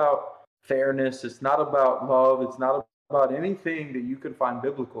about fairness. It's not about love. It's not about anything that you can find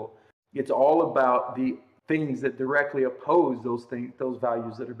biblical. It's all about the things that directly oppose those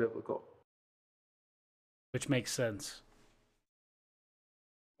values that are biblical. Which makes sense.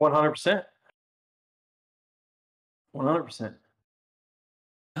 100%. 100%.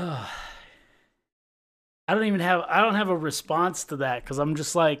 I don't have a response to that, because I'm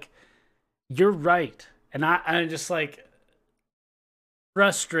just like, you're right. And I'm just like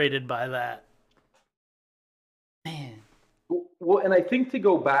frustrated by that. Man. Well, and I think to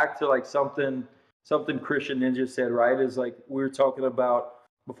go back to like something Christian Ninja said, right, is like we were talking about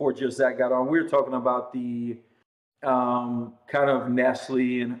before just Zach got on, we were talking about the kind of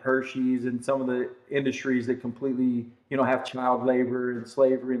Nestle and Hershey's and some of the industries that completely, have child labor and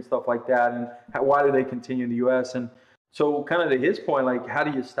slavery and stuff like that. And why do they continue in the U.S.? And so kind of to his point, like, how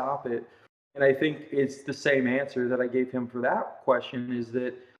do you stop it? And I think it's the same answer that I gave him for that question, is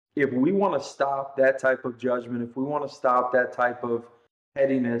that if we want to stop that type of judgment, if we want to stop that type of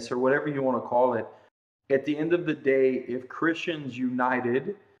pettiness or whatever you want to call it, at the end of the day, if Christians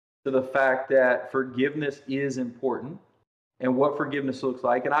united to the fact that forgiveness is important and what forgiveness looks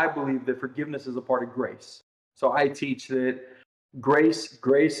like, and I believe that forgiveness is a part of grace. So I teach that grace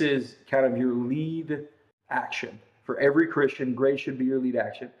is kind of your lead action. For every Christian, grace should be your lead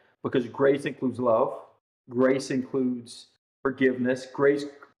action, because grace includes love, grace includes forgiveness, grace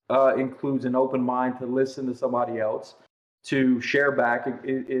includes an open mind to listen to somebody else, to share back.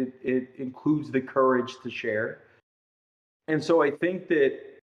 It includes the courage to share. And so I think that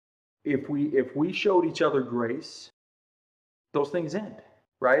if we showed each other grace, those things end,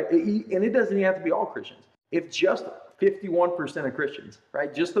 right? And it doesn't even have to be all Christians. If just 51% of Christians,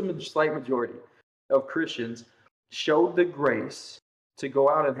 right? Just the slight majority of Christians showed the grace to go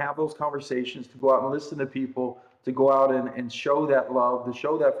out and have those conversations, to go out and listen to people, to go out and show that love, to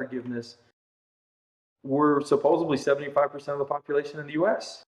show that forgiveness. We're supposedly 75% of the population in the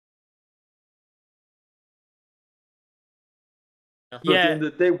U.S. So at the end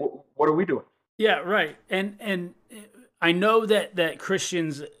of the day, what are we doing? Yeah, right. And I know that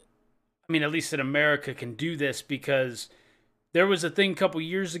Christians, I mean, at least in America, can do this because there was a thing a couple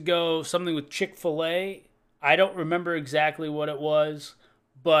years ago, something with Chick-fil-A. I don't remember exactly what it was,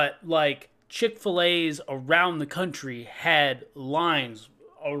 but like Chick-fil-A's around the country had lines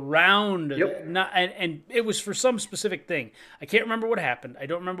around, and it was for some specific thing. I can't remember what happened. I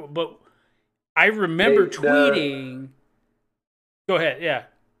don't remember, but I remember tweeting. Go ahead, yeah.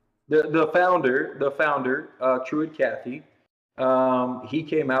 The founder, Truett Cathy, he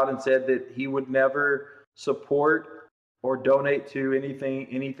came out and said that he would never support or donate to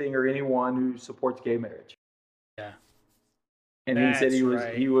anything or anyone who supports gay marriage. Yeah. And he said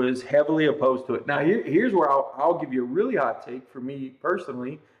he was heavily opposed to it. Now here's where I'll give you a really hot take for me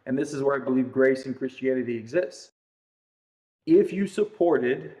personally, and this is where I believe grace in Christianity exists. If you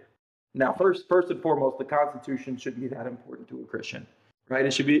supported, now first and foremost, the Constitution shouldn't be that important to a Christian, right?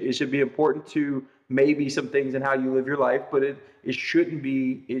 It should be important to maybe some things in how you live your life, but it shouldn't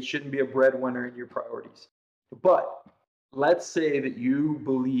be a breadwinner in your priorities. But let's say that you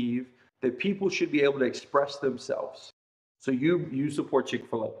believe that people should be able to express themselves. So you support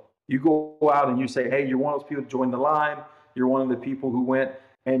Chick-fil-A. You go out and you say, hey, you're one of those people who joined the line. You're one of the people who went,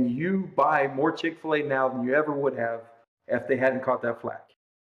 and you buy more Chick-fil-A now than you ever would have if they hadn't caught that flack.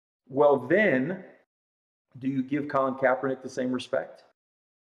 Well, then, do you give Colin Kaepernick the same respect?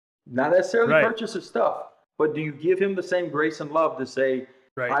 Not necessarily purchase his stuff, but do you give him the same grace and love to say,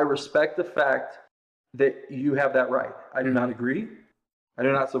 I respect the fact that you have that right. I do not agree. I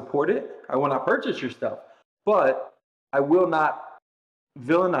do not support it. I will not purchase your stuff, but I will not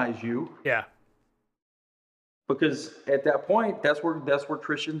villainize you. Yeah. Because at that point, that's where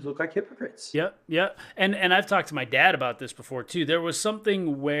Christians look like hypocrites. Yeah. And I've talked to my dad about this before too. There was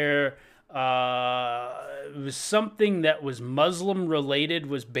something where it was something that was Muslim related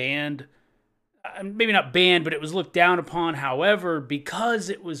was banned. Maybe not banned, but it was looked down upon. However, because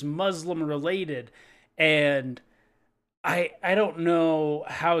it was Muslim related, and I don't know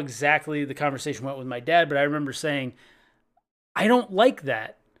how exactly the conversation went with my dad, but I remember saying, I don't like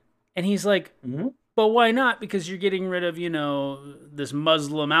that. And he's like, but why not? Because you're getting rid of, this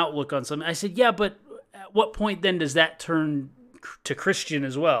Muslim outlook on something. I said, yeah, but at what point then does that turn to Christian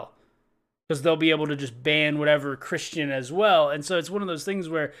as well? Because they'll be able to just ban whatever Christian as well. And so it's one of those things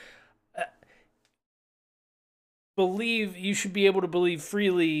where you should be able to believe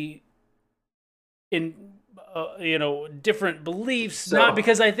freely in, different beliefs, not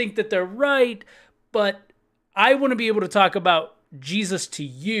because I think that they're right, but I want to be able to talk about Jesus to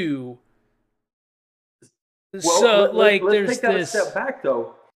you. Well, so, let's take that a step back,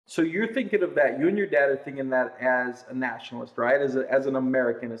 though. So you're thinking of that. You and your dad are thinking that as a nationalist, right? As an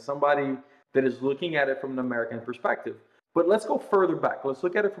American, as somebody that is looking at it from an American perspective. But let's go further back. Let's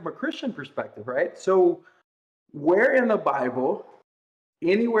look at it from a Christian perspective, right? So where in the Bible,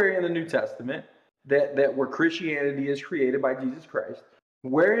 anywhere in the New Testament, that where Christianity is created by Jesus Christ,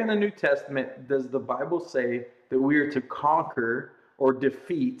 where in the New Testament does the Bible say that we are to conquer or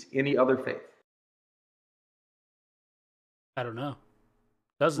defeat any other faith? I don't know.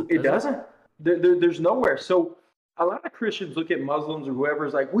 It doesn't. There's nowhere. So a lot of Christians look at Muslims or whoever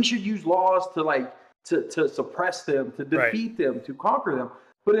is like, we should use laws to suppress them, to defeat them, to conquer them.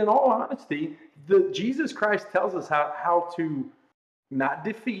 But in all honesty, Jesus Christ tells us how to not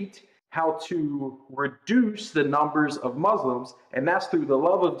defeat, how to reduce the numbers of Muslims, and that's through the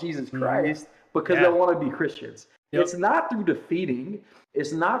love of Jesus Christ, because they want to be Christians. Yep. It's not through defeating,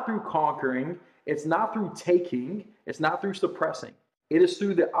 it's not through conquering, it's not through taking, it's not through suppressing. It is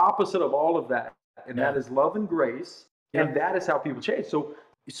through the opposite of all of that, and that is love and grace, and that is how people change.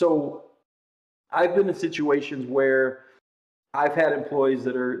 So I've been in situations where I've had employees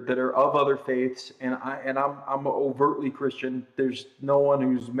that are of other faiths, and I'm overtly Christian. There's no one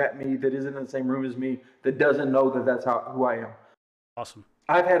who's met me that isn't in the same room as me that doesn't know that that's who I am. Awesome.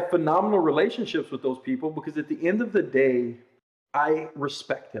 I've had phenomenal relationships with those people because at the end of the day, I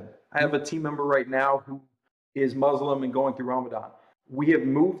respect them. I have a team member right now who is Muslim and going through Ramadan. We have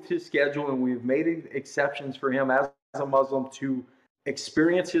moved his schedule and we've made exceptions for him as a Muslim to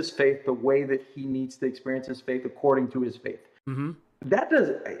experience his faith the way that he needs to experience his faith according to his faith. Mm-hmm.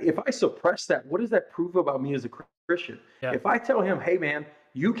 If I suppress that, what does that prove about me as a Christian? Yeah. If I tell him, hey man,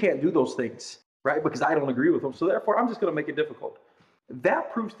 you can't do those things, right? Because I don't agree with him. So therefore, I'm just going to make it difficult.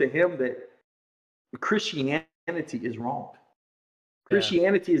 That proves to him that Christianity is wrong.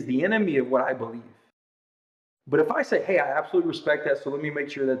 Christianity is the enemy of what I believe. But if I say, hey, I absolutely respect that, so let me make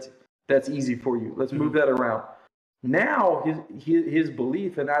sure that's easy for you. Let's move that around. Now his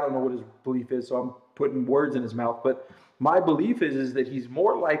belief, and I don't know what his belief is, so I'm putting words in his mouth, but my belief is that he's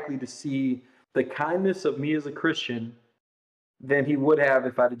more likely to see the kindness of me as a Christian than he would have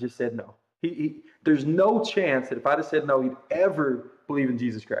if I'd have just said no. There's no chance that if I'd have said no, he'd ever believe in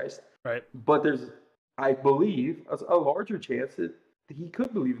Jesus Christ. Right. But there's, I believe, a larger chance that he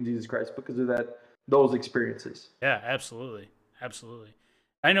could believe in Jesus Christ because of those experiences. Yeah, absolutely. Absolutely.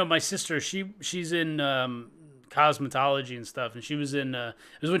 I know my sister, she's in cosmetology and stuff, and she was in it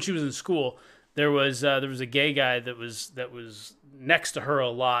was when she was in school. There was a gay guy that was next to her a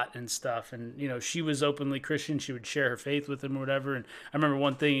lot and stuff, and you know, she was openly Christian. She would share her faith with him or whatever. And I remember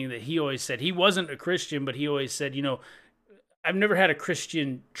one thing that he always said. He wasn't a Christian, but he always said, you know, I've never had a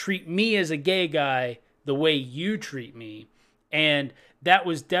Christian treat me as a gay guy the way you treat me. And that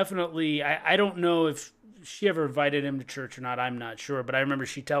was definitely, I don't know if she ever invited him to church or not. I'm not sure, but I remember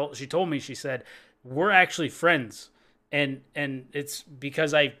she told me, she said, we're actually friends, and it's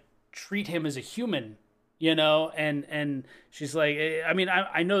because I treat him as a human, you know. And she's like, I mean,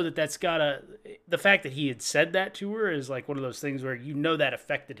 I know that's gotta, the fact that he had said that to her is like one of those things where you know that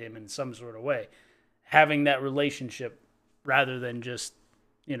affected him in some sort of way, having that relationship rather than just,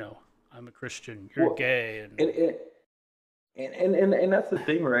 you know, I'm a Christian, you're gay, and that's the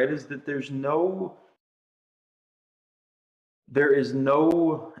thing, right? Is that there is no,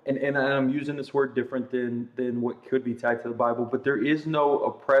 and I'm using this word different than what could be tied to the Bible, but there is no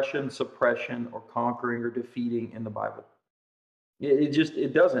oppression, suppression, or conquering or defeating in the Bible.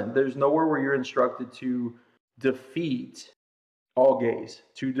 It doesn't. There's nowhere where you're instructed to defeat all gays,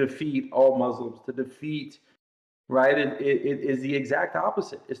 to defeat all Muslims, to defeat, right? It is the exact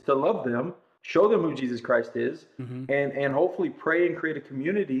opposite. It's to love them, show them who Jesus Christ is, and hopefully pray and create a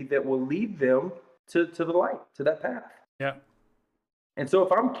community that will lead them to the light, to that path. Yeah. And so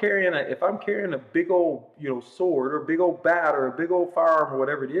if I'm carrying a big old, you know, sword or a big old bat or a big old firearm or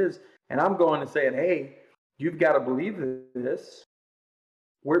whatever it is, and I'm going and saying, hey, you've got to believe this,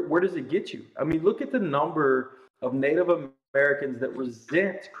 where does it get you? I mean, look at the number of Native Americans that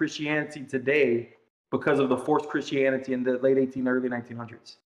resent Christianity today because of the forced Christianity in the late 1800s, early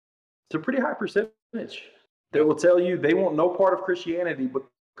 1900s. It's a pretty high percentage that will tell you they want no part of Christianity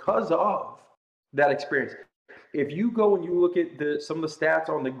because of that experience. If you go and you look at some of the stats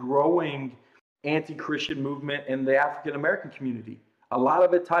on the growing anti-Christian movement in the African American community, a lot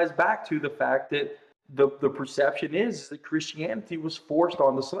of it ties back to the fact that the perception is that Christianity was forced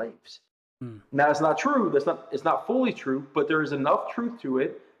on the slaves. Now, it's not true. It's not fully true, but there is enough truth to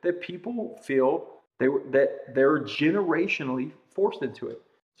it that people feel that they're generationally forced into it.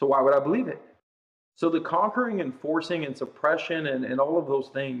 So why would I believe it? So the conquering and forcing and suppression and all of those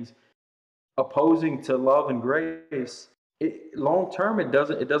things, opposing to love and grace, long term it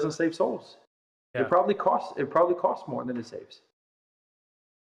doesn't save souls. Yeah. It probably costs more than it saves.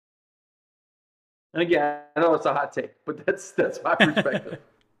 And again, I know it's a hot take, but that's my perspective.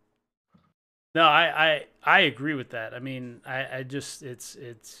 No, I agree with that. I mean, I just it's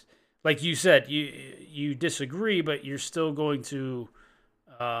like you said, you disagree, but you're still going to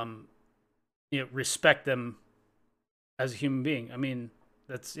you know, respect them as a human being. I mean,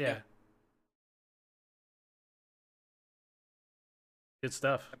 that's yeah. Good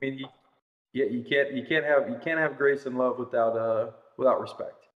stuff. I mean, you can't have grace and love without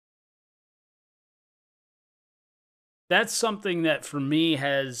respect. That's something that for me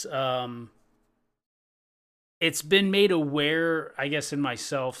has it's been made aware, I guess, in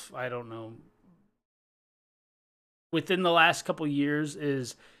myself, I don't know, within the last couple of years,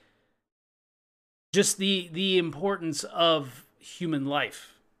 is just the importance of human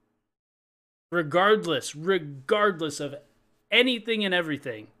life. Regardless of anything and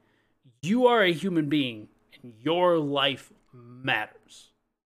everything, you are a human being and your life matters.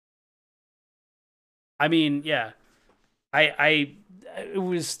 I mean, yeah, it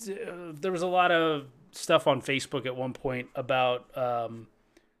was there was a lot of stuff on Facebook at one point about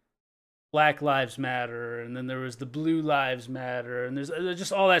Black Lives Matter, and then there was the Blue Lives Matter, and there's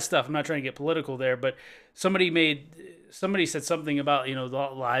just all that stuff. I'm not trying to get political there, but somebody said something about, you know, the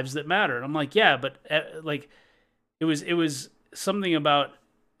lives that matter, and I'm like, yeah, but like it was something about,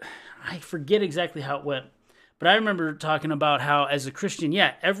 I forget exactly how it went, but I remember talking about how as a Christian,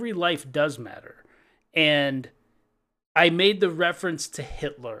 yeah, every life does matter, and I made the reference to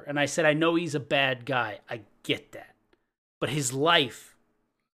Hitler, and I said, I know he's a bad guy. I get that. But his life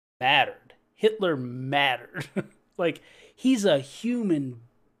mattered. Hitler mattered. Like, he's a human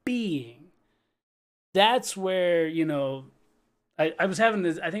being. That's where, you know, I was having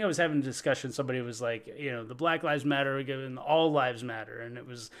this, I think I was having a discussion. Somebody was like, you know, the Black Lives Matter and all lives matter. And it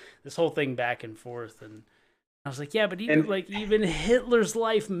was this whole thing back and forth. And I was like, yeah, but even Hitler's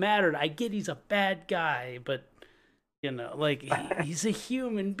life mattered. I get he's a bad guy, but, you know, like, he's a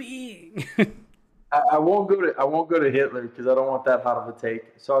human being. I won't go to Hitler because I don't want that hot of a take.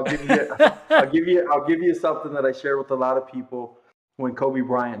 So I'll give you something that I shared with a lot of people when Kobe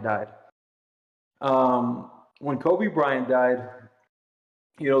Bryant died. When Kobe Bryant died,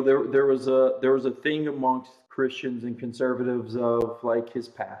 you know, there was a thing amongst Christians and conservatives of like his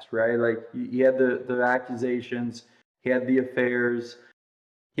past, right? Like he had the accusations, he had the affairs,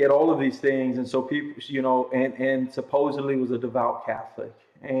 he had all of these things, and so people, you know, and supposedly was a devout Catholic,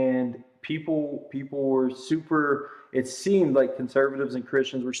 and people were super. It seemed like conservatives and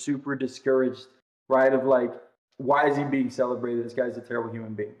Christians were super discouraged, right? Of like, why is he being celebrated? This guy's a terrible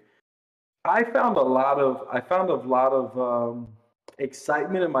human being. I found a lot of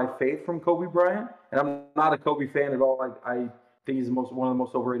excitement in my faith from Kobe Bryant, and I'm not a Kobe fan at all. I think he's one of the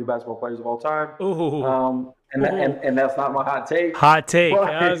most overrated basketball players of all time. Ooh. And that's not my hot take. Hot take.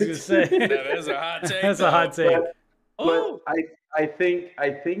 But, I was gonna say That is a hot take. That's a hot take. But I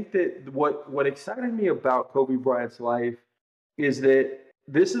think that what excited me about Kobe Bryant's life is that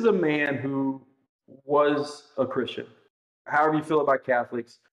this is a man who was a Christian. However you feel about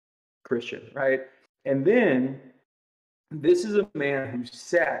Catholics, Christian, right? And then this is a man who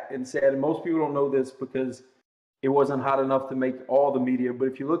sat and said, and most people don't know this because it wasn't hot enough to make all the media, but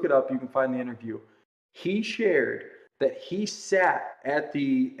if you look it up, you can find the interview. He shared that he sat at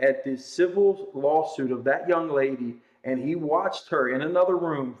the civil lawsuit of that young lady, and he watched her in another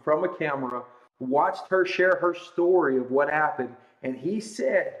room from a camera, watched her share her story of what happened, and he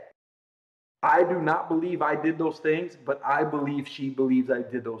said, I do not believe I did those things, but I believe she believes I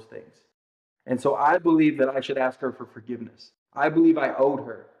did those things. And so I believe that I should ask her for forgiveness. I believe I owed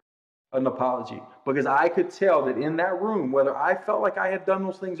her an apology because I could tell that in that room, whether I felt like I had done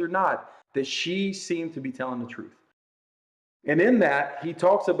those things or not, that she seemed to be telling the truth. And in that, he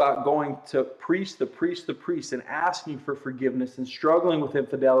talks about going to priest and asking for forgiveness and struggling with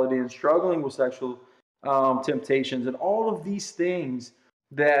infidelity and struggling with sexual temptations and all of these things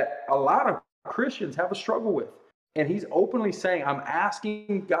that a lot of Christians have a struggle with. And he's openly saying, I'm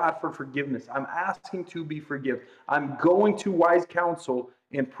asking God for forgiveness. I'm asking to be forgiven. I'm going to wise counsel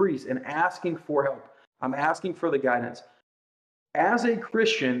and priests and asking for help. I'm asking for the guidance. As a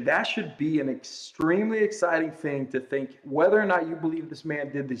Christian, that should be an extremely exciting thing to think whether or not you believe this man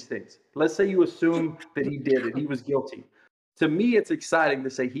did these things. Let's say you assume that he did it. He was guilty. To me, it's exciting to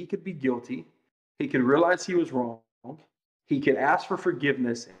say he could be guilty. He could realize he was wrong. He can ask for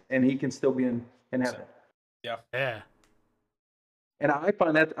forgiveness, and he can still be in heaven. Yeah. And I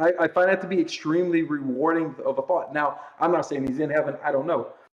find that to be extremely rewarding of a thought. Now, I'm not saying he's in heaven. I don't know.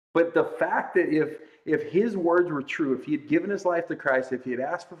 But the fact that if his words were true, if he had given his life to Christ, if he had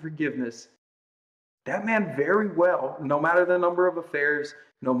asked for forgiveness, that man very well, no matter the number of affairs,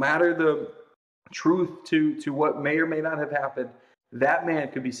 no matter the truth to what may or may not have happened, that man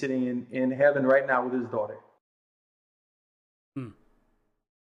could be sitting in heaven right now with his daughter.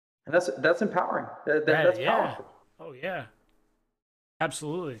 And that's empowering. That's powerful. Oh yeah,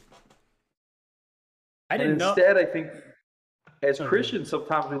 absolutely. Instead, I think as Christians,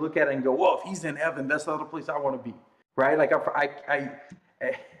 sometimes we look at it and go, "Well, if he's in heaven, that's the other place I want to be." Right? Like I've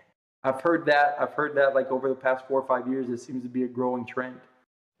heard that. I've heard that like over the past 4 or 5 years. It seems to be a growing trend.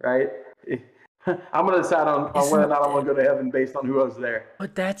 Right? I'm going to decide on whether or not I want to go to heaven based on who was there.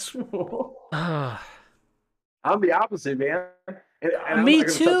 But that's. I'm the opposite, man. And me I'm not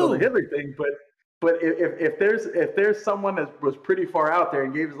too. Touch on the Hitler thing, but if there's someone that was pretty far out there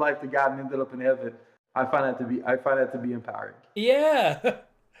and gave his life to God and ended up in heaven, I find that to be empowering. Yeah,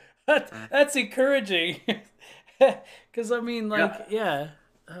 that's encouraging. Because I mean, like,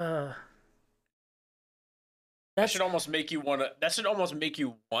 that should almost make you want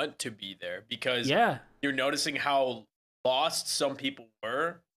to be there because you're noticing how lost some people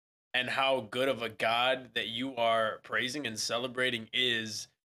were. And how good of a God that you are praising and celebrating is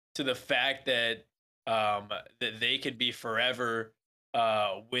to the fact that that they could be forever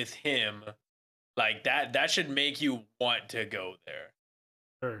with Him, like that should make you want to go there.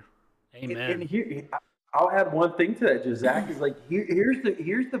 Sure. Amen. And here, I'll add one thing to that, just Zach, is like here's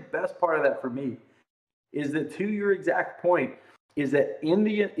the best part of that for me, is that to your exact point, is that in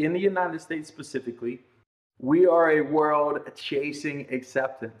the United States specifically, we are a world chasing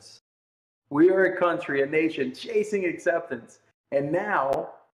acceptance. We are a country, a nation chasing acceptance. And now,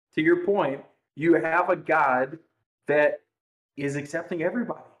 to your point, You have a God that is accepting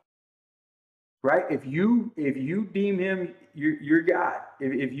everybody, right? If you deem him your God,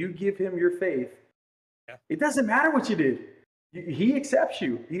 if you give him your faith, it doesn't matter what you did. He accepts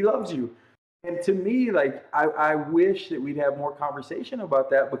you. He loves you. And to me, like, I wish that we'd have more conversation about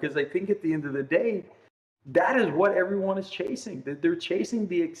that, because I think at the end of the day, that is what everyone is chasing. That they're chasing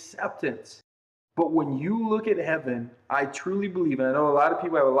the acceptance. But when you look at heaven, I truly believe, and I know a lot of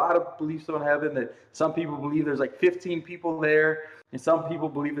people have a lot of beliefs on heaven, that some people believe there's like 15 people there, and some people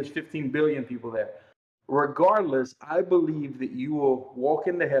believe there's 15 billion people there. Regardless, I believe that you will walk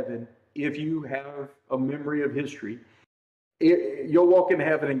into heaven, if you have a memory of history. You'll walk into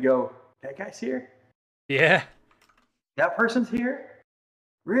heaven and go, that guy's here? Yeah. That person's here?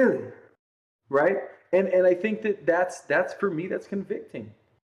 Really? Right? And I think that's for me, that's convicting.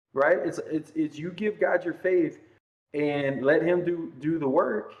 Right? It's you give God your faith and let him do the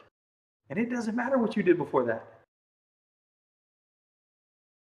work, and it doesn't matter what you did before that.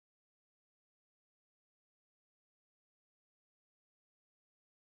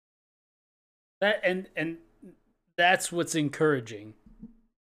 And that's what's encouraging.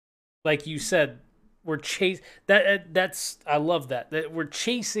 Like you said, we're that's I love that we're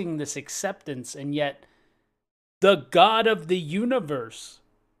chasing this acceptance, and yet the God of the universe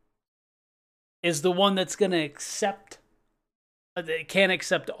is the one that's going to accept. They can't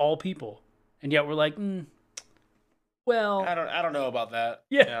accept all people, and yet we're like, well, I don't know about that.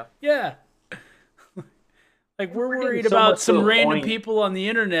 Yeah. Like, we're worried so about much to some the random point. people on the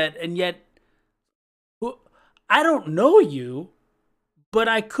internet, and yet I don't know you, but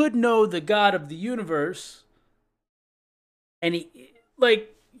I could know the God of the universe, and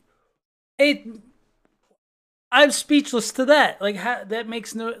I'm speechless to that. Like, how that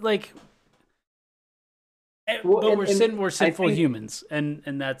makes no, like, Well, but and- we're and we're I sinful think- humans, and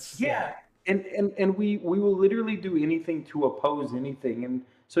that's Yeah. And we will literally do anything to oppose anything. And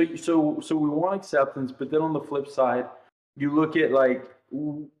so we want acceptance, but then on the flip side, you look at, like,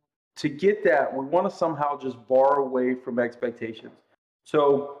 to get that, we want to somehow just bar away from expectations.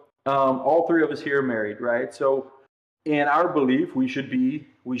 So all three of us here are married, right? So in our belief,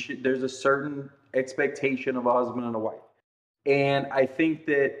 there's a certain expectation of a husband and a wife. And I think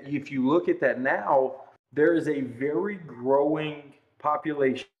that if you look at that now, there is a very growing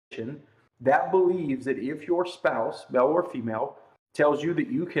population that believes that if your spouse, male or female, tells you that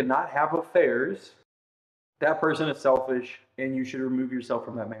you cannot have affairs, that person is selfish and you should remove yourself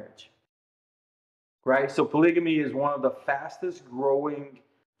from that marriage. Right? So polygamy is one of the fastest growing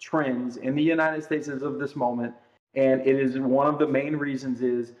trends in the United States as of this moment. And it is one of the main reasons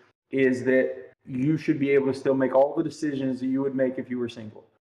is that you should be able to still make all the decisions that you would make if you were single,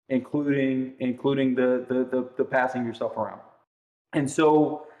 including the passing yourself around. And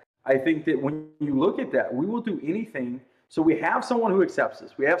so I think that when you look at that, we will do anything. So we have someone who accepts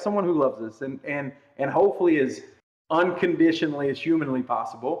us. We have someone who loves us, and hopefully as unconditionally as humanly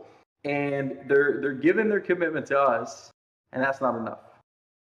possible. And they're giving their commitment to us, and that's not enough.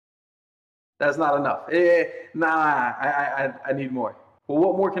 That's not enough. I need more. Well,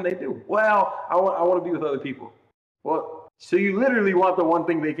 what more can they do? Well, I want to be with other people. Well, so you literally want the one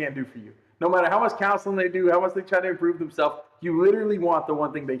thing they can't do for you. No matter how much counseling they do, how much they try to improve themselves, you literally want the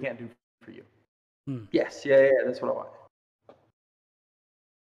one thing they can't do for you. Yes, yeah, that's what I want.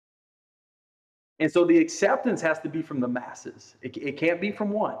 And so the acceptance has to be from the masses. It can't be from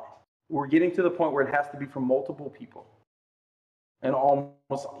one. We're getting to the point where it has to be from multiple people and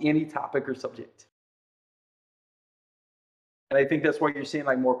almost any topic or subject. And I think that's why you're seeing,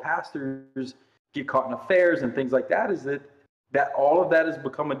 like, more pastors get caught in affairs and things like that, is that all of that has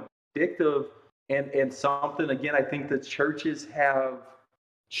become addictive, and something, again, I think that churches have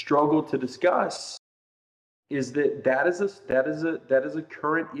struggled to discuss, is that is a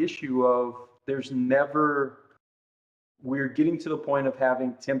current issue of we're getting to the point of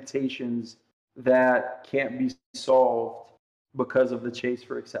having temptations that can't be solved because of the chase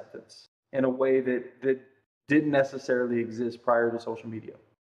for acceptance in a way that didn't necessarily exist prior to social media.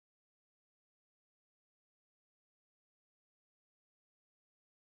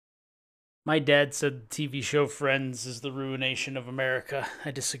 My dad said the TV show Friends is the ruination of America.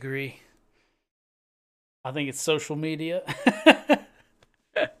 I disagree. I think it's social media.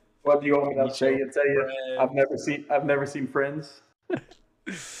 What do you want me to say and tell you? I've never seen Friends.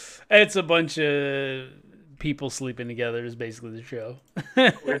 It's a bunch of people sleeping together is basically the show.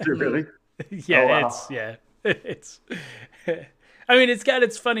 Is it really? Yeah, Oh, wow. it's I mean, it's got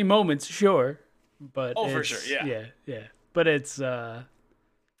its funny moments, sure, but for sure, yeah. yeah. But it's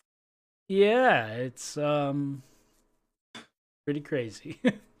it's pretty crazy.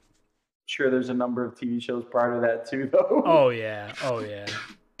 sure there's a number of TV shows prior to that too, though. Oh yeah. Oh yeah.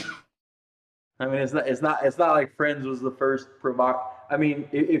 I mean, it's not like Friends was the first I mean,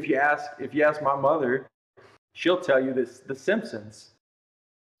 if you ask my mother, she'll tell you this: The Simpsons.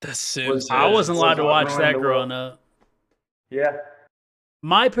 The Simpsons. I wasn't allowed to watch that the growing world. up. Yeah.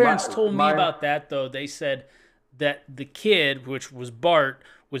 My parents told me about that though. They said that the kid, which was Bart,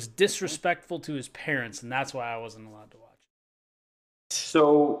 was disrespectful to his parents, and that's why I wasn't allowed to watch.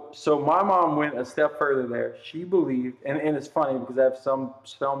 So my mom went a step further there. She believed, and it's funny because I have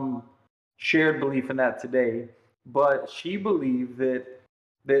some shared belief in that today, but she believed that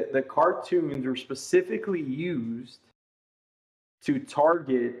the cartoons were specifically used to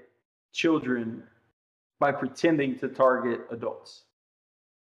target children by pretending to target adults.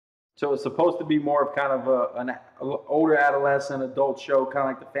 So it's supposed to be more of kind of an older adolescent adult show, kind of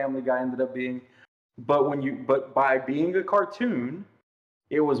like the Family Guy ended up being. But by being a cartoon,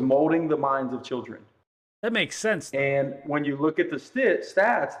 it was molding the minds of children. That makes sense. And when you look at the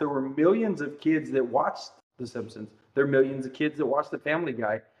stats, there were millions of kids that watched The Simpsons. There are millions of kids that watched The Family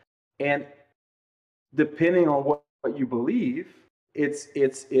Guy. And depending on what you believe, it's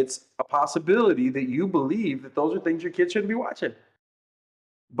a possibility that you believe that those are things your kids shouldn't be watching.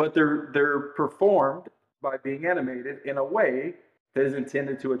 But they're performed by being animated in a way that is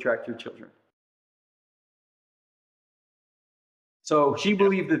intended to attract your children. So she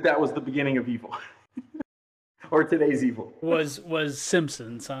believed that was the beginning of evil. Or today's evil. Was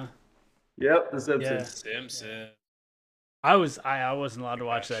Simpsons, huh? Yep, The Simpsons. Yeah. Simpsons. I wasn't allowed to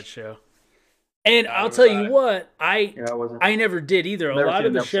watch that show. And I'll tell you what, I never did either. A lot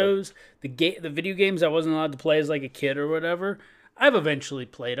of the shows, the video games I wasn't allowed to play as like a kid or whatever, I've eventually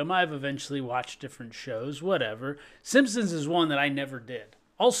played them. I've eventually watched different shows, whatever. Simpsons is one that I never did.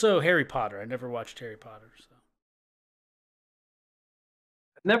 Also, Harry Potter. I never watched Harry Potter. So.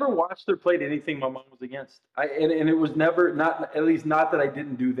 Never watched or played anything my mom was against. And it was never, not at least not that I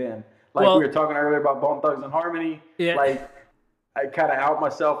didn't do then. Like we were talking earlier about Bone Thugs and Harmony. Yeah. Like I kind of out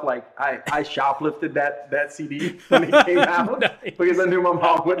myself. Like I shoplifted that CD when it came out Nice. because I knew my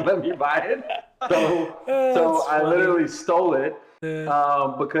mom wouldn't let me buy it. So I literally stole it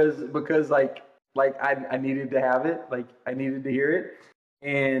because like I needed to have it. Like I needed to hear it.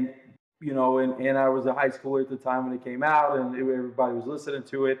 And you know, and I was a high schooler at the time when it came out, and everybody was listening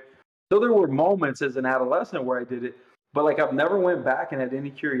to it. So there were moments as an adolescent where I did it, but like I've never went back and had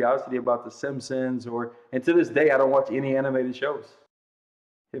any curiosity about The Simpsons, and to this day I don't watch any animated shows.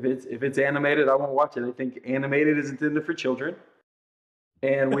 If it's animated, I won't watch it. I think animated is intended for children,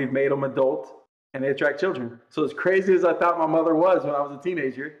 and we've made them adult, and they attract children. So as crazy as I thought my mother was when I was a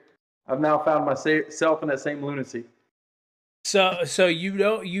teenager, I've now found myself in that same lunacy. So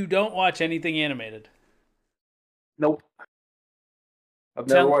you don't watch anything animated? Nope. I've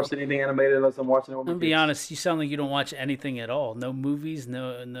never watched anything animated unless I'm watching it with my I'm gonna be kids. honest, you sound like you don't watch anything at all. No movies,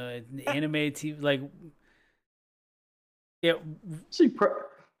 no animated TV. Like, yeah.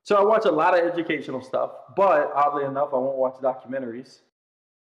 So I watch a lot of educational stuff, but oddly enough, I won't watch documentaries.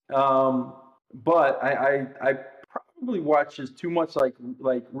 But I probably watch just too much like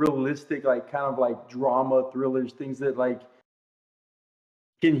realistic, like kind of like drama, thrillers, things that like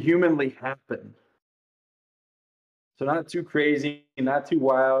can humanly happen. So not too crazy, not too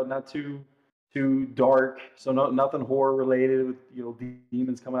wild, not too dark. So nothing horror related with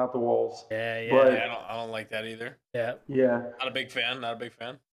demons coming out the walls. Yeah. But, I don't like that either. Yeah. Not a big fan.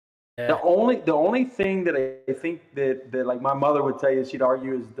 Yeah. The only thing that I think that like my mother would tell you, she'd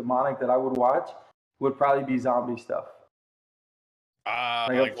argue is demonic that I would watch would probably be zombie stuff.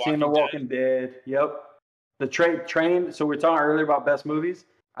 Like I've seen The Walking Dead. Yep. The Train. So we were talking earlier about best movies.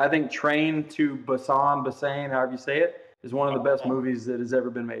 I think Train to Busan, however you say it, is one of the best movies that has ever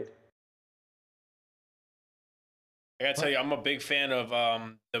been made. I gotta tell you, I'm a big fan of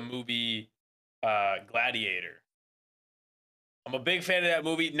the movie Gladiator. I'm a big fan of that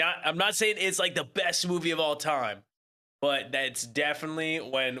movie. I'm not saying it's like the best movie of all time, but that's definitely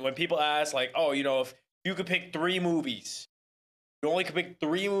when people ask like, oh, if you could pick 3 movies, you only could pick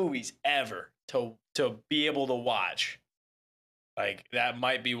 3 movies ever to be able to watch. Like that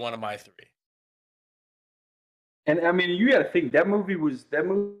might be one of my 3. And I mean, you got to think that movie was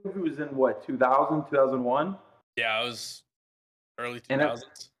in what, 2000, 2001? Yeah, it was early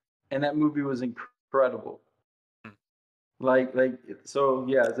 2000s. And that movie was incredible. Like so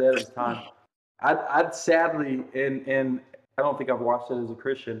yeah, it's ahead of its time. I'd sadly, and I don't think I've watched it as a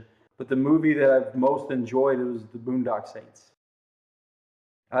Christian, but the movie that I've most enjoyed was The Boondock Saints.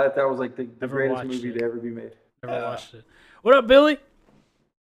 I thought that was like the greatest movie to ever be made. Never watched it. What up, Billy?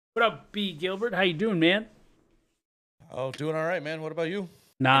 What up, B. Gilbert? How you doing, man? Oh, doing all right, man. What about you?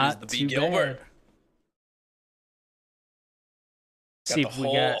 Not the too B. Gilbert. bad. Got See the if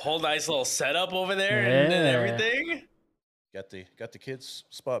we got whole nice little setup over there and Yeah. everything. Got the kids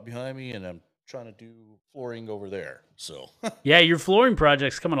spot behind me, and I'm trying to do flooring over there. So Yeah, your flooring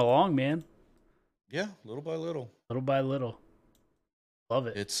project's coming along, man. yeah, little by little. Little by little. Love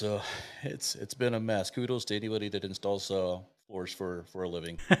it. It's been a mess. Kudos to anybody that installs floors for a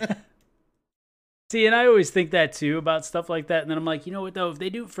living. See, and I always think that too about stuff like that. And then I'm like, you know what though? If they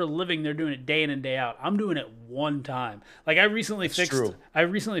do it for a living, they're doing it day in and day out. I'm doing it one time. Like I recently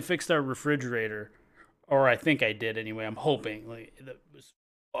fixed our refrigerator, or I think I did anyway. I'm hoping like it was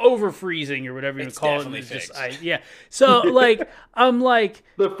over freezing or whatever you It's call it. definitely And it's just, fixed. yeah. So like I'm like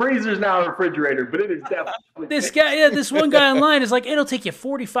The freezer's now a refrigerator, but it is definitely this one guy online is like, it'll take you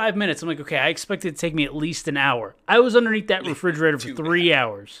 45 minutes. I'm like, okay, I expected it to take me at least an hour. I was underneath that refrigerator for 3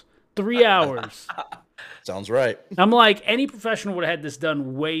 hours. 3 hours. Sounds right. I'm like, any professional would have had this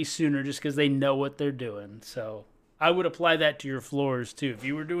done way sooner just because they know what they're doing. So I would apply that to your floors too. If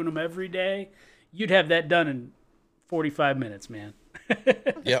you were doing them every day, you'd have that done in 45 minutes, man.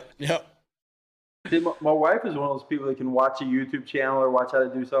 Yep. See, my wife is one of those people that can watch a YouTube channel or watch how to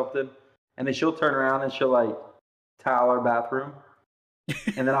do something, and then she'll turn around and she'll like tile our bathroom,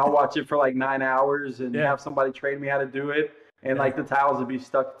 and then I'll watch it for like 9 hours and Yeah. have somebody train me how to do it, and like the tiles would be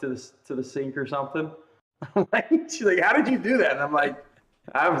stuck to the sink or something. She's like, "How did you do that?" And I'm like,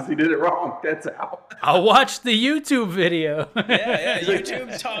 "I obviously did it wrong. That's how." I'll watch the YouTube video. Yeah,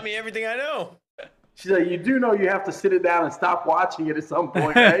 YouTube taught me everything I know. She's like, "You do know you have to sit it down and stop watching it at some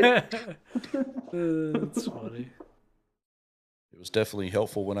point, right?" That's funny. It was definitely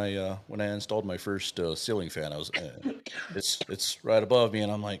helpful when I installed my first ceiling fan. I was it's right above me,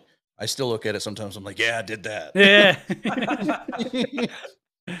 and I'm like, I still look at it sometimes. I'm like, yeah, I did that. Yeah.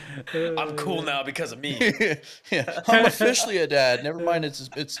 I'm cool now because of me. Yeah, I'm officially a dad. Never mind,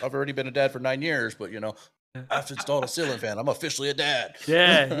 it's I've already been a dad for 9 years, but I've installed a ceiling fan. I'm officially a dad.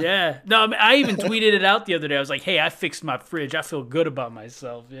 Yeah. No, I mean, I even tweeted it out the other day. I was like, "Hey, I fixed my fridge. I feel good about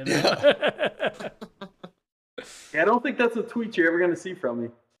myself." You know? Yeah, I don't think that's a tweet you're ever gonna see from me.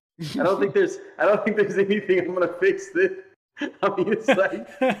 I don't think there's anything I'm gonna fix that. I mean, it's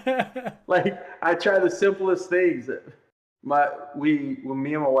like I try the simplest things. When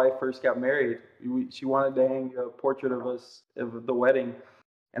me and my wife first got married, she wanted to hang a portrait of us of the wedding,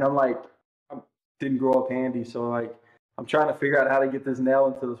 and I'm like, I didn't grow up handy, so like I'm trying to figure out how to get this nail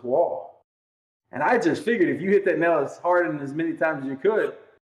into this wall, and I just figured if you hit that nail as hard and as many times as you could,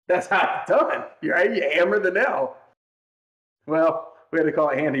 that's how it's done. Right? You hammer the nail. Well, we had to call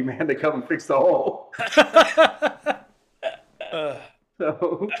a handyman to come and fix the hole.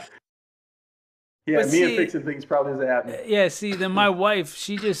 So, yeah, But me see- and fixing things probably isn't happening. Yeah, see, then my wife,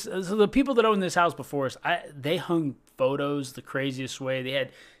 so the people that owned this house before us, they hung photos the craziest way. They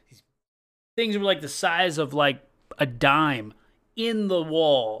had these things that were like the size of like a dime in the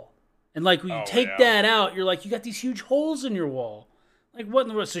wall. And like when you take that out, you're like, you got these huge holes in your wall. Like what in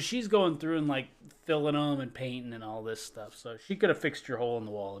the world? So she's going through and like filling them and painting and all this stuff. So she could have fixed your hole in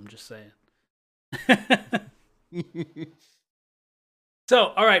the wall, I'm just saying.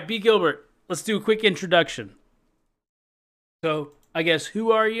 So, all right, B. Gilbert, let's do a quick introduction. So, I guess,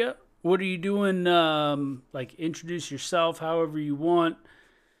 who are you? What are you doing? Like, introduce yourself however you want.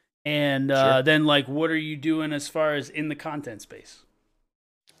 And Sure. then, like, what are you doing as far as in the content space?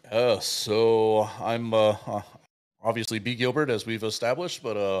 So I'm obviously B. Gilbert, as we've established,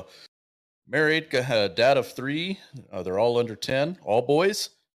 but married, dad of 3. They're all under 10, all boys.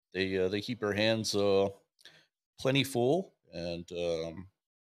 They keep their hands plenty full, and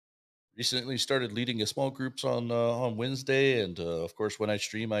recently started leading a small groups on Wednesday, and of course when I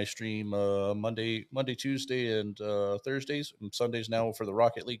stream Monday, Tuesday, and Thursdays, and Sundays now for the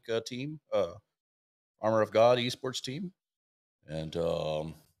Rocket League team, Armor of God esports team, and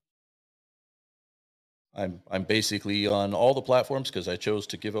I'm basically on all the platforms because I chose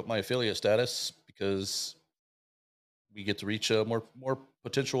to give up my affiliate status because we get to reach more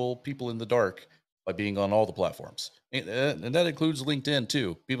potential people in the dark by being on all the platforms, and that includes LinkedIn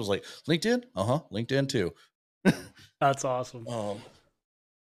too. People's like, LinkedIn, LinkedIn too. That's awesome.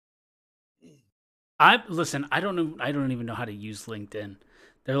 I don't know. I don't even know how to use LinkedIn.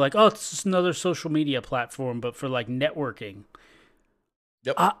 They're like, oh, it's just another social media platform, but for like networking.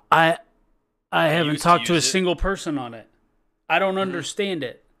 Yep. I haven't used to talked to a use it. single person on it. I don't understand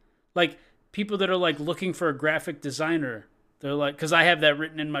it. Like people that are like looking for a graphic designer, they're like, because I have that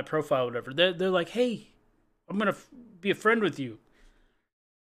written in my profile, or whatever. They're like, hey, I'm gonna be a friend with you.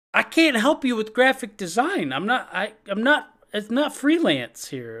 I can't help you with graphic design. I'm not. It's not freelance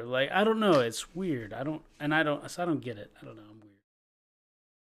here. Like I don't know. It's weird. I don't get it. I don't know. I'm weird.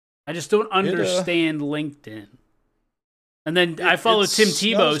 I just don't understand LinkedIn. And then I follow Tim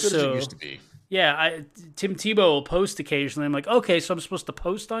Tebow, not as good as it so used to be. yeah, Tim Tebow will post occasionally. I'm like, okay, so I'm supposed to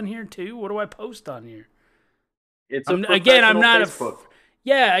post on here too. What do I post on here? It's I'm not Facebook. I'm not a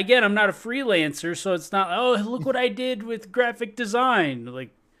freelancer, so it's not. Oh, look what I did with graphic design. Like,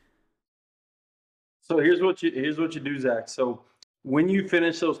 So here's what you do, Zach. So when you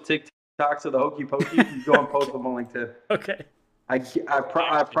finish those TikToks of the hokey pokey, you go and post them on LinkedIn. okay, I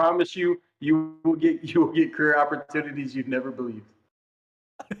promise you will get career opportunities you've never believed.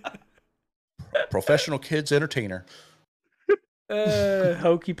 Professional kids entertainer.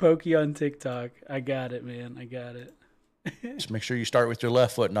 hokey pokey on TikTok. I got it, man. I got it. Just make sure you start with your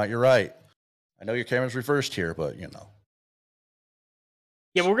left foot, not your right. I know your camera's reversed here, but you know.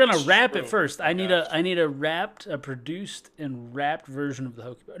 Yeah, we're gonna wrap it first. I need a produced and wrapped version of the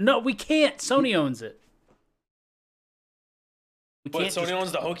hokey pokey. No, we can't. Sony owns it. What, Sony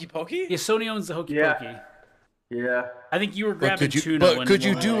owns the hokey pokey? Yeah, Sony owns the hokey pokey. Yeah. I think you were grabbing tuna. But could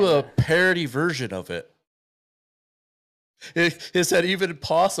you do a parody version of it? Is that even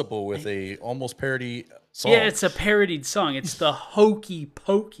possible with a almost parody song? Yeah, it's a parodied song. It's the hokey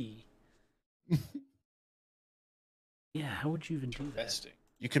pokey. Yeah, how would you even do that?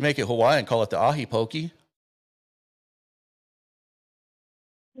 You could make it Hawaiian, call it the ahi pokey.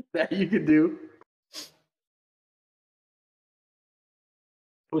 That you could do.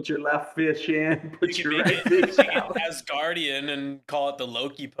 Put your left fish in, put your right fish out. Asgardian and call it the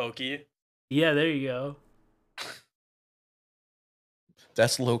Loki pokey. Yeah, there you go.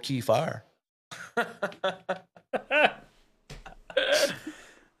 That's low key fire. There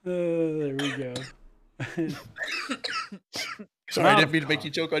we go. Sorry, I didn't mean to make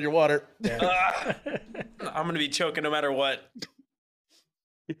you choke on your water. Yeah. I'm gonna be choking no matter what.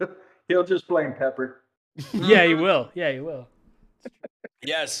 He'll just blame Pepper. Yeah, he will. Yeah, he will.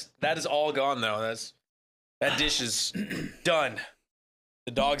 Yes, that is all gone though. That dish is done.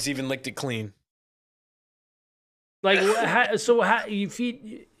 The dogs even licked it clean. Like, how you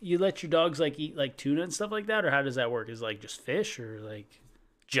let your dogs like eat like tuna and stuff like that, or how does that work? Is it, like, just fish or like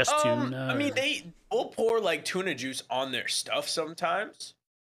just tuna? I mean, we'll pour like tuna juice on their stuff sometimes,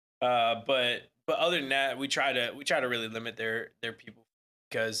 but other than that, we try to really limit their people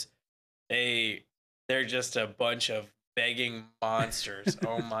because they're just a bunch of begging monsters.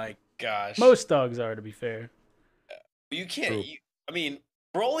 Oh my gosh! Most dogs are, to be fair. You can't. I mean,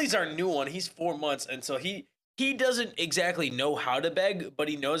 Broly's our new one. He's 4 months, and so he doesn't exactly know how to beg, but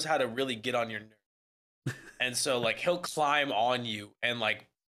he knows how to really get on your nerve. And so like he'll climb on you and like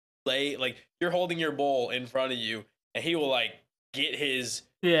lay, like you're holding your bowl in front of you, and he will like get his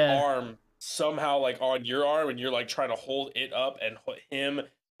arm somehow like on your arm, and you're like trying to hold it up and put him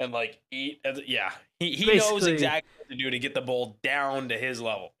and like eat. Yeah, he knows exactly what to do to get the bowl down to his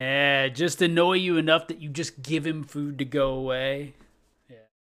level. Yeah, just annoy you enough that you just give him food to go away.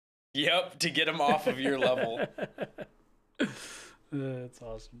 Yep, to get him off of your level. That's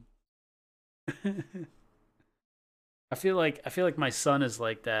awesome. I feel like my son is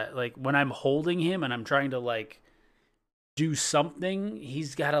like that. Like when I'm holding him and I'm trying to like do something,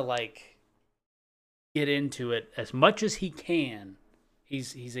 he's got to like get into it as much as he can.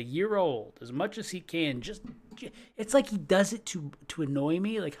 He's a year old. As much as he can, just it's like he does it to annoy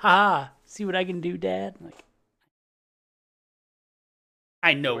me. Like, see what I can do, Dad? Like,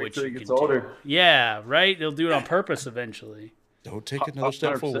 I know what you can do. Yeah, right? They'll do it on purpose eventually. Don't take another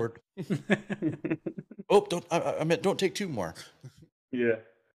step forward. Oh, don't! I meant don't take two more. Yeah,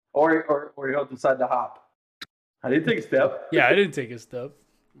 or he'll decide to hop. I didn't take a step. Yeah, I didn't take a step.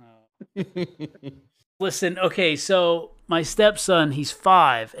 Listen, okay, so my stepson, he's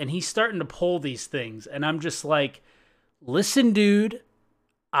 5, and he's starting to pull these things, and I'm just like, listen, dude.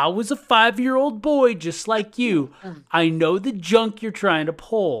 I was a 5-year-old boy just like you. I know the junk you're trying to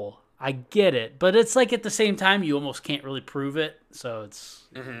pull. I get it. But it's like at the same time, you almost can't really prove it. So it's...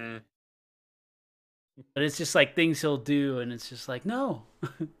 Mm-hmm. But it's just like things he'll do, and it's just like, no.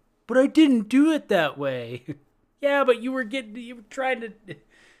 But I didn't do it that way. Yeah, but you were trying to...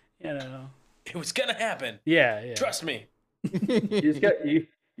 You know. It was going to happen. Yeah. Trust me. You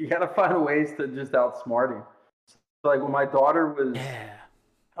got to find ways to just outsmart him. So like when my daughter was... Yeah.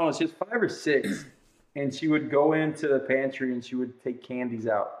 Oh, she was 5 or 6, and she would go into the pantry and she would take candies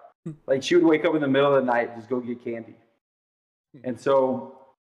out. Like she would wake up in the middle of the night and just go get candy. And so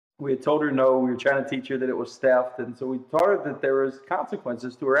we had told her no. We were trying to teach her that it was theft, and so we taught her that there was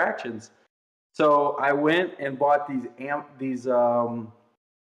consequences to her actions. So I went and bought these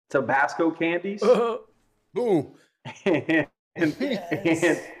Tabasco candies. Ooh. and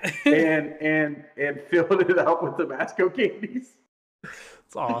filled it up with Tabasco candies.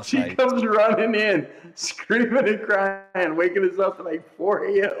 It's awesome. She comes running in, screaming and crying, waking us up at like 4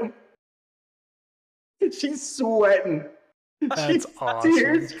 a.m. And she's sweating. That's awesome.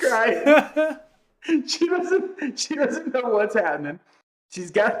 Tears crying. She doesn't know what's happening.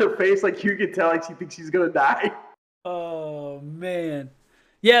 She's got her face like you can tell like she thinks she's gonna die. Oh man.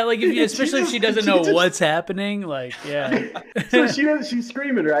 Yeah, like especially if she doesn't know what's happening, like yeah. So she's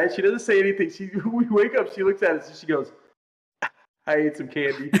screaming, right? She doesn't say anything. We wake up, she looks at us and she goes, I ate some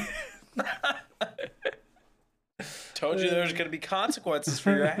candy. Told you there was going to be consequences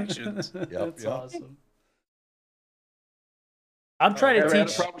for your actions. That's awesome. I'm trying to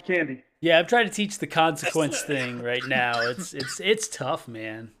teach proper candy. Yeah, I'm trying to teach the consequence thing right now. It's tough,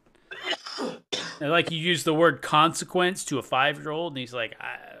 man. And like you use the word consequence to a 5-year-old, and he's like,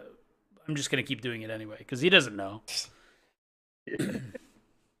 I'm just gonna keep doing it anyway because he doesn't know.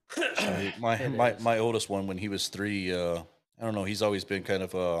 My oldest one, when he was 3, I don't know. He's always been kind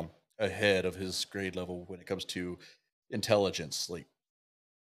of ahead of his grade level when it comes to intelligence. Like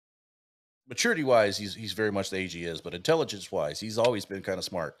maturity wise, he's very much the age he is, but intelligence wise, he's always been kind of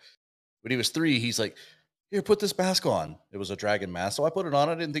smart. When he was 3, he's like, here, put this mask on. It was a dragon mask. So I put it on.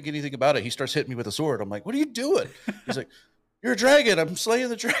 I didn't think anything about it. He starts hitting me with a sword. I'm like, what are you doing? He's like, you're a dragon. I'm slaying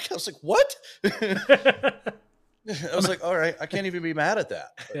the dragon. I was like, what? I was like, all right, I can't even be mad at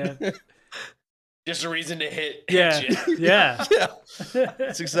that. Yeah. Just a reason to hit Yeah. you. Yeah.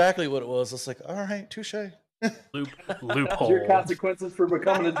 That's exactly what it was. It's like, all right, touche. Loophole. Your consequences for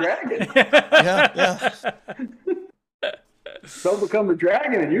becoming a dragon. Yeah. Don't become a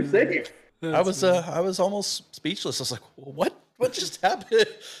dragon and you're safe. I was almost speechless. I was like, what just happened?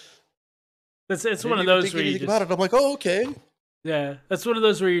 It's one of those where you just, about it. I'm like, oh, okay. Yeah, that's one of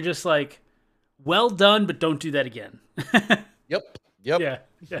those where you're just like, well done, but don't do that again. Yep. Yeah.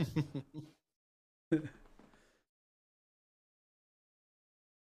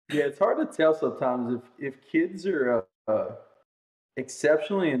 Yeah, it's hard to tell sometimes if kids are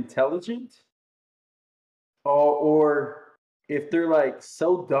exceptionally intelligent, or if they're like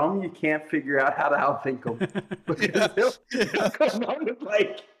so dumb you can't figure out how to outthink them. Because they'll come up with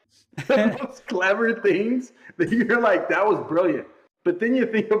like the most clever things that you're like, that was brilliant. But then you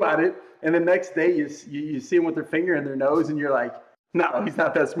think about it, and the next day you see them with their finger in their nose, and you're like, no, he's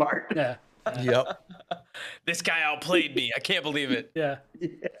not that smart. Yeah. Yep. This guy outplayed me. I can't believe it. Yeah.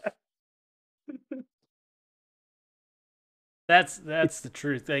 That's the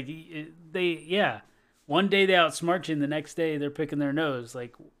truth. Like one day they outsmart you, and the next day they're picking their nose.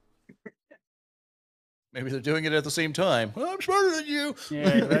 Like Maybe they're doing it at the same time. Well, I'm smarter than you.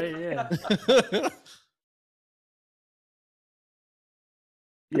 yeah, right, yeah.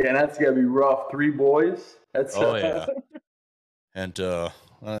 Yeah, and that's gotta be rough. 3 boys. That's yeah. And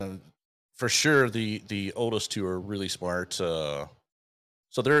for sure, the oldest 2 are really smart. So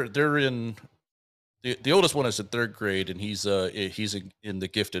they're in. The oldest one is in 3rd grade, and he's in the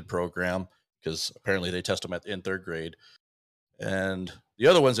gifted program because apparently they test him in 3rd grade. And the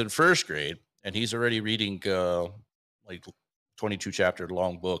other one's in 1st grade, and he's already reading like 22 chapter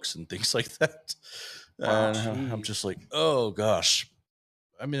long books and things like that. And I'm just like, oh gosh,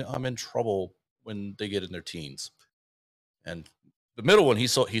 I'm in trouble when they get in their teens. And the middle one,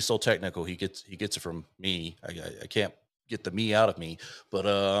 he's so technical. He gets it from me. I can't get the me out of me, but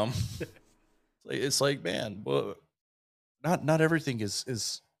it's like, man, well, not everything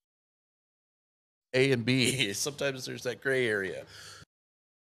is A and B. Sometimes there's that gray area,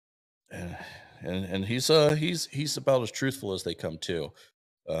 and he's about as truthful as they come too.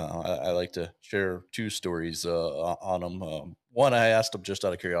 I like to share 2 stories on him. One, I asked him just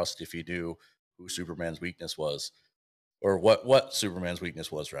out of curiosity if he knew who Superman's weakness was, or what Superman's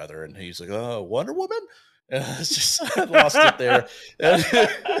weakness was rather, and he's like, "Oh, Wonder Woman." And it's just I lost it there, and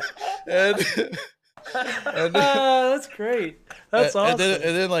that's great. That's awesome. And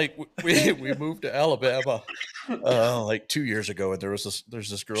then like we moved to Alabama like 2 years ago, and there's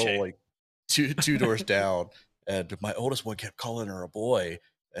this girl like two doors down, and my oldest one kept calling her a boy.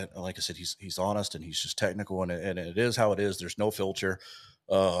 And like I said, he's honest and he's just technical, and it is how it is. There's no filter.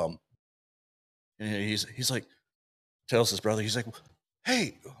 And he's like, tells his brother, he's like,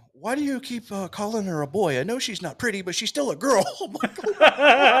 hey, why do you keep calling her a boy? I know she's not pretty, but she's still a girl. I'm like,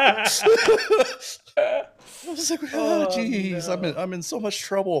 I was like, oh geez, no. I'm in so much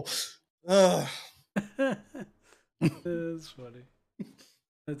trouble. That's funny.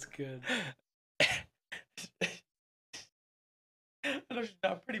 That's good. I know she's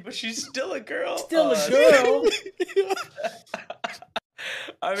not pretty, but she's still a girl. Still a girl.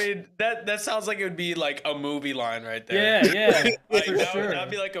 I mean, that sounds like it would be like a movie line right there. Yeah. Like, for sure.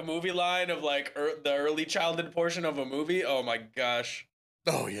 That'd be like a movie line of like the early childhood portion of a movie. Oh my gosh.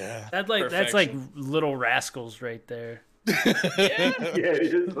 Oh yeah. That's like Little Rascals right there. Yeah,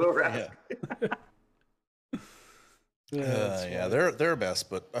 it is Little Rascals. Yeah, they're a mess,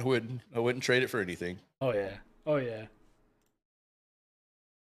 but I wouldn't trade it for anything. Oh yeah.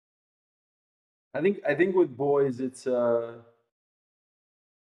 I think with boys, it's you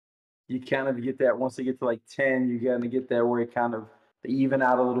kind of get that once they get to like 10, you kind of get that where it kind of they even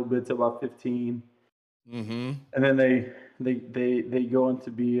out a little bit to about 15, Mm-hmm. and then they go into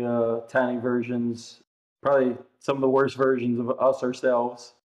be tiny versions, probably some of the worst versions of us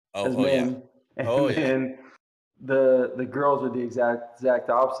ourselves as men. Yeah. And then the girls are the exact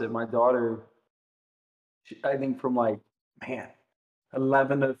opposite. My daughter, I think from like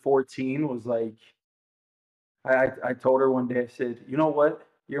 11 to 14 was like I told her one day, I said, you know what?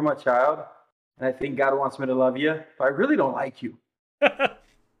 You're my child, and I think God wants me to love you, but I really don't like you.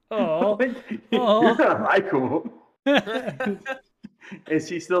 Oh, you're not likable. And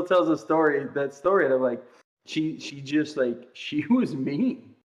she still tells that story, and I'm like, she just like she was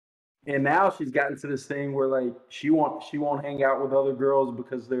mean. And now she's gotten to this thing where like she won't hang out with other girls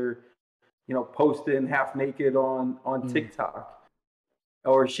because they're, posting half naked on TikTok.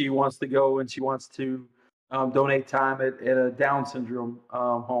 Or she wants to go and she wants to donate time at a Down syndrome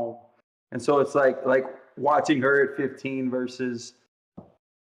home. And so it's like watching her at 15 versus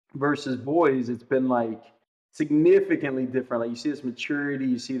boys, it's been like significantly different. Like you see this maturity,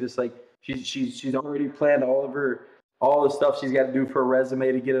 you see this like she's already planned all the stuff she's got to do for a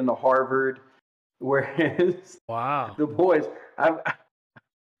resume to get into Harvard. Whereas wow, the boys, I've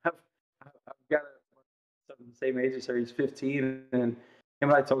got something the same age as her. He's 15, and him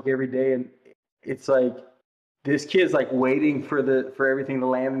and I talk every day, and it's like this kid's like waiting for everything to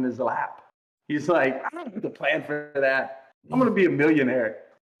land in his lap. He's like, I don't have to plan for that. I'm gonna be a millionaire.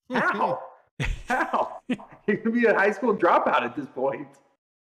 How? You're gonna be a high school dropout at this point.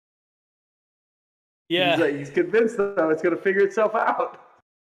 Yeah, he's convinced though it's gonna figure itself out.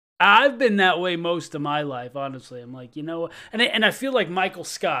 I've been that way most of my life, honestly. I'm like, and I feel like Michael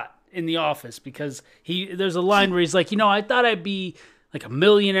Scott in The Office, because there's a line where he's like, I thought I'd be like a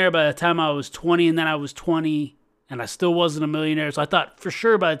millionaire by the time I was 20, and then I was 20 and I still wasn't a millionaire. So I thought for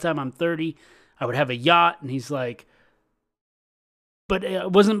sure by the time I'm 30, I would have a yacht. And he's like, but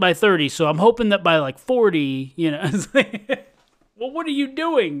it wasn't by 30. So I'm hoping that by like 40, it's like, well, what are you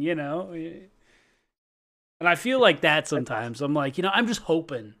doing? And I feel like that sometimes. I'm like, I'm just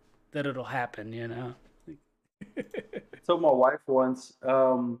hoping that it'll happen, I told my wife once,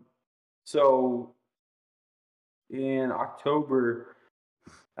 so in October,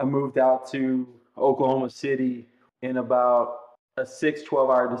 I moved out to Oklahoma City in about a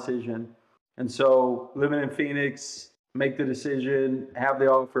 12-hour decision. And so living in Phoenix, make the decision, have the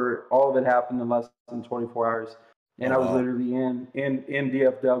offer, all of it happened in less than 24 hours. And I was literally in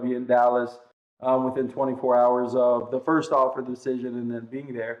DFW in Dallas within 24 hours of the first offer decision and then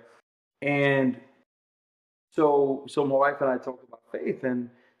being there. And so my wife and I talked about faith, and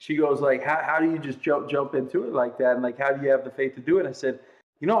she goes like, how do you just jump into it like that? And like, how do you have the faith to do it? I said,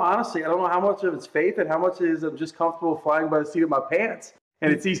 honestly, I don't know how much of it's faith and how much it is I'm just comfortable flying by the seat of my pants.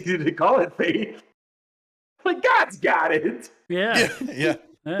 And it's easy to call it faith. Like, God's got it. Yeah. Yeah.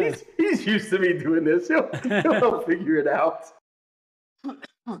 He's used to me doing this. He'll figure it out.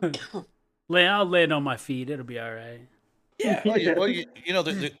 I'll land on my feet. It'll be all right. Yeah. Well,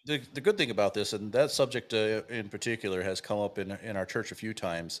 the good thing about this, and that subject in particular has come up in our church a few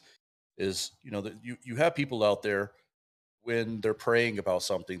times, is that you have people out there when they're praying about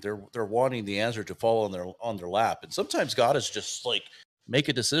something, they're wanting the answer to fall on their lap, and sometimes God is just like, make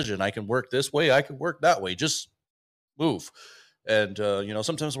a decision. I can work this way. I can work that way. Just move. And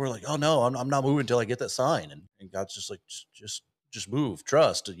sometimes we're like, oh no, I'm not moving until I get that sign, and God's just like, just move,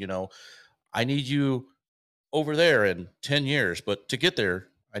 trust. I need you over there in 10 years, but to get there,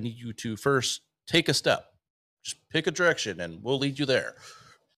 I need you to first take a step. Just pick a direction and we'll lead you there.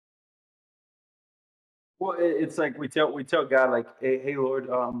 Well, it's like we tell God, like, hey Lord,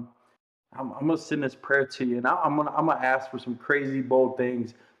 I'm gonna send this prayer to you, and I'm gonna ask for some crazy bold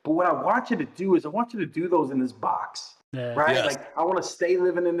things. But what I want you to do is I want you to do those in this box, right? Yes. Like I want to stay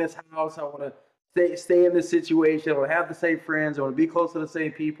living in this house. I want to stay in this situation. I want to have the same friends. I want to be close to the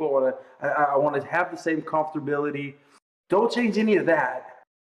same people. I want to have the same comfortability. Don't change any of that,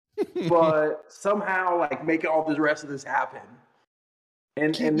 but somehow like make all the rest of this happen.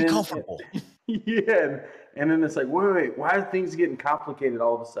 And Keep me comfortable. Yeah, and then it's like, wait, why are things getting complicated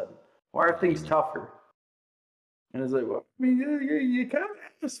all of a sudden? Why are things tougher? And it's like, well, I mean, you kind of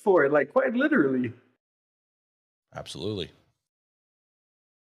asked for it, like quite literally. Absolutely.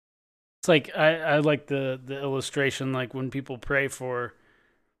 It's like I like the illustration, like when people pray for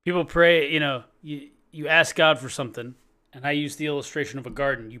People pray, you ask God for something, and I use the illustration of a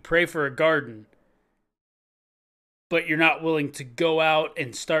garden. You pray for a garden, but you're not willing to go out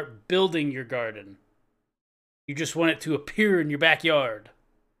and start building your garden. You just want it to appear in your backyard.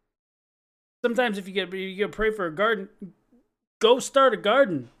 Sometimes if you pray for a garden, go start a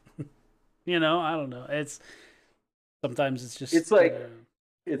garden. I don't know. Sometimes it's just. It's like,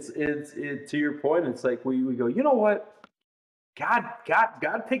 it's to your point. It's like we go, you know what? God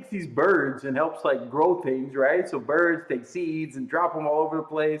takes these birds and helps like grow things, right? So birds take seeds and drop them all over the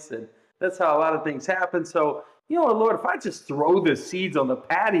place, and that's how a lot of things happen. So, Lord, if I just throw the seeds on the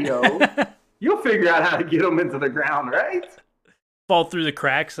patio, you'll figure out how to get them into the ground, right? Fall through the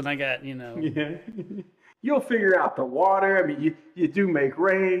cracks, and I got, Yeah. You'll figure out the water. I mean, you do make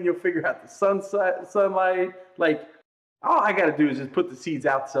rain. You'll figure out the sunlight. Like, all I got to do is just put the seeds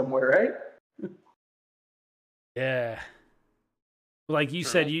out somewhere, right? Yeah. Like you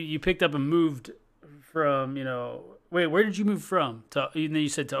said, you picked up and moved from, wait, where did you move from? And then you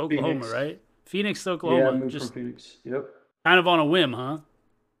said to Oklahoma, Phoenix. Right? Phoenix to Oklahoma. Yeah, I moved from Phoenix. Yep. Kind of on a whim, huh?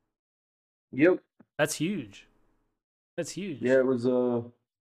 Yep. That's huge. That's huge. Yeah, it was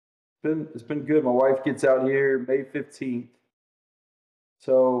it's been good. My wife gets out here May 15th.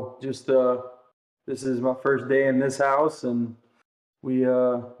 So just this is my first day in this house, and we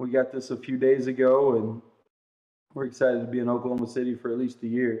got this a few days ago, and we're excited to be in Oklahoma City for at least a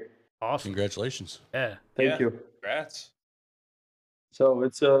year. Awesome. Congratulations. Yeah. Thank you. Congrats. So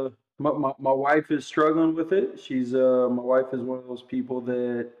it's my wife is struggling with it. She's my wife is one of those people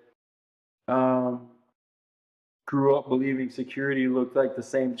that grew up believing security looked like the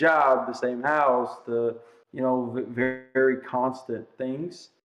same job, the same house, very, very constant things.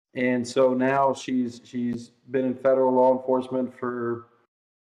 And so now she's been in federal law enforcement for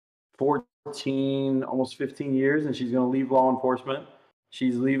 14, almost 15 years, and she's going to leave law enforcement.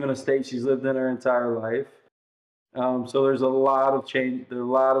 She's leaving a state she's lived in her entire life. So there's a lot of change. There are a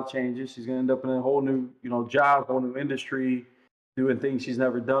lot of changes. She's going to end up in a whole new, job, whole new industry, doing things she's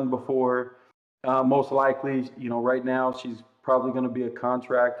never done before. Most likely, right now she's probably going to be a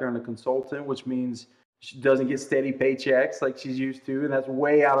contractor and a consultant, which means she doesn't get steady paychecks like she's used to, and that's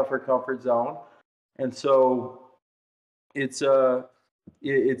way out of her comfort zone. And so it's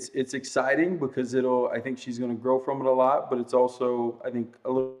exciting because I think she's going to grow from it a lot, but it's also, I think, a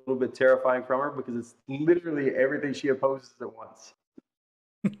little bit terrifying from her because it's literally everything she opposes at once.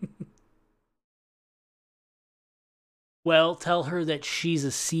 Well, tell her that she's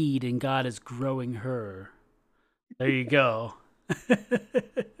a seed and God is growing her. There you go.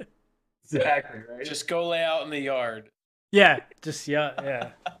 Exactly, right? Just go lay out in the yard. Yeah. Yeah.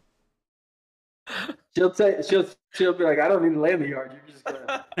 She'll be like, I don't need to lay in the yard. You're just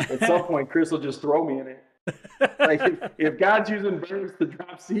gonna. At some point, Chris will just throw me in it. Like if God's using birds to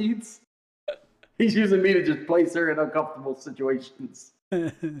drop seeds, He's using me to just place her in uncomfortable situations.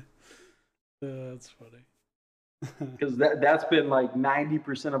 That's funny. Because that's been like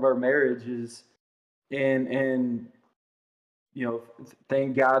 90% of our marriages, and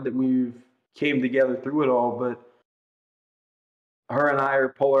thank God that we've came together through it all. But her and I are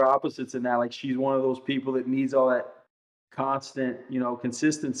polar opposites in that. Like she's one of those people that needs all that constant,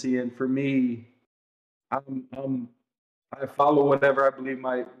 consistency. And for me, I follow whatever I believe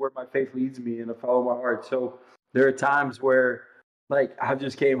where my faith leads me, and I follow my heart. So there are times where, like, I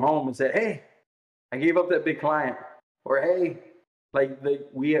just came home and said, "Hey, I gave up that big client," or "Hey,"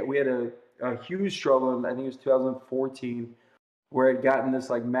 we had a huge struggle. I think it was 2014, where I'd gotten this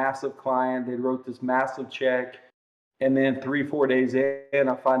like massive client. They wrote this massive check. And then 3-4 days in,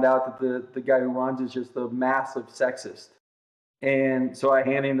 I find out that the guy who runs is just a massive sexist. And so I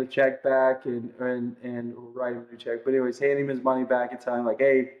hand him the check back and write him a new check. But anyways, hand him his money back and tell him like,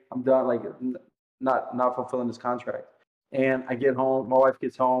 "Hey, I'm done, like not fulfilling this contract." And I get home, my wife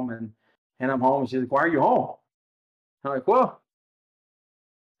gets home, and I'm home. And she's like, "Why are you home?" I'm like, "Well,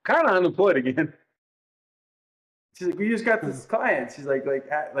 kind of unemployed again." She's like, "We just got this client." She's like,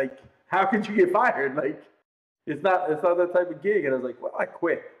 how could you get fired? Like, it's not that type of gig. And I was like, "Well, I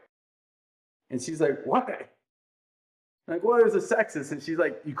quit." And she's like, "Why?" I'm like, "Well, it was a sexist." And she's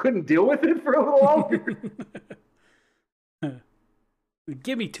like, "You couldn't deal with it for a little longer?"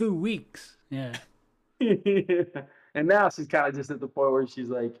 Give me 2 weeks. Yeah. And now she's kind of just at the point where she's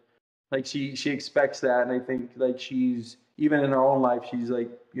like she expects that. And I think like she's, even in her own life, she's like,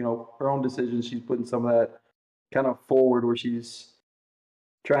 her own decisions, she's putting some of that kind of forward, where she's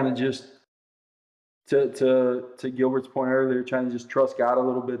trying to just, to Gilbert's point earlier, trying to just trust God a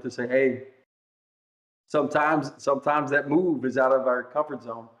little bit to say, "Hey, sometimes that move is out of our comfort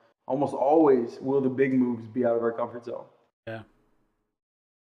zone. Almost always will the big moves be out of our comfort zone." Yeah.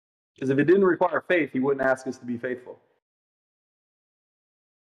 Because if it didn't require faith, he wouldn't ask us to be faithful.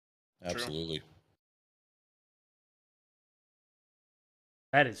 Absolutely.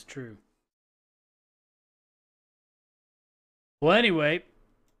 That is true. Well, anyway,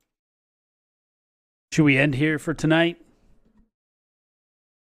 should we end here for tonight?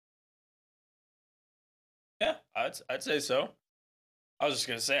 Yeah, I'd say so. I was just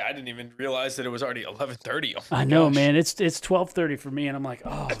gonna say I didn't even realize that it was already 11:30. Oh I know, gosh. man. It's 12:30 for me, and I'm like,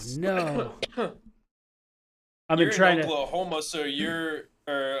 oh no. I've been You're trying in to. Oklahoma, so you're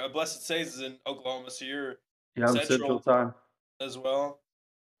or Blessed Saints is in Oklahoma, so you're Yeah, I'm Central Time. as well.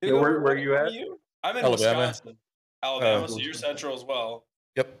 Yeah, where are you at? I'm in Alabama. Wisconsin, Alabama. So you're Central as well.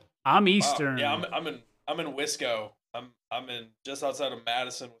 Yep. I'm Wow. Eastern. Yeah, I'm in Wisco. I'm in just outside of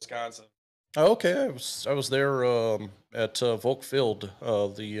Madison, Wisconsin. Oh, okay. I was there at Volk Field,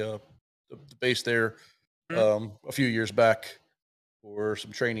 the base there, a few years back for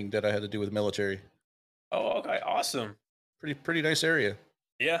some training that I had to do with the military. Oh, okay, awesome. Pretty nice area.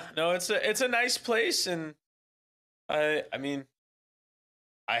 Yeah, no, it's a nice place, and I mean,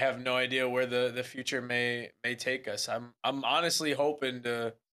 I have no idea where the future may take us. I'm honestly hoping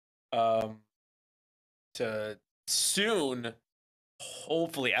to soon,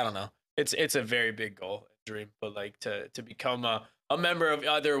 hopefully, I don't know. It's a very big goal and dream, but like to become a member of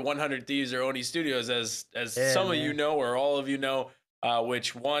either 100 Thieves or Oni Studios, as some of you know or all of you know,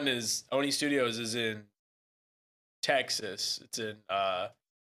 which one is Oni Studios is in Texas. It's in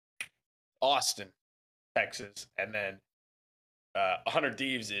Austin, Texas, and then 100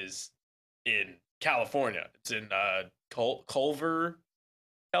 Thieves is in California. It's in Culver,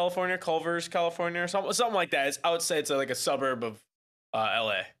 California, Culver's, California, or something like that. I would say it's like a suburb of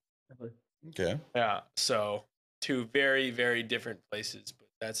LA. Okay. Yeah, so two very, very different places, but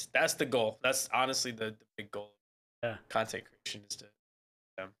that's the goal. That's honestly the big goal. Yeah, content creation is to.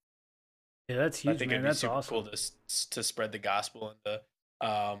 Yeah, that's huge, I think man. it'd be That's super awesome. cool to spread the gospel and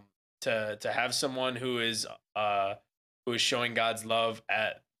to have someone who is showing God's love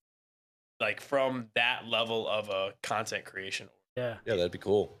at like from that level of a content creation. Yeah, Yeah, that'd be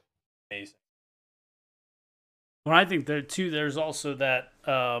cool. Amazing. Well, I think there too. There's also that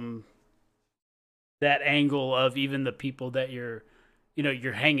that angle of even the people that you're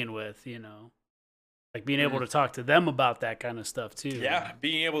hanging with. Like being able to talk to them about that kind of stuff too. Yeah,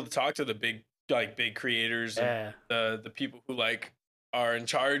 being able to talk to the big creators, and the people who like are in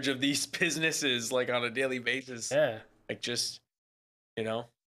charge of these businesses like on a daily basis. Yeah, like just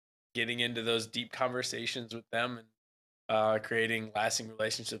getting into those deep conversations with them and creating lasting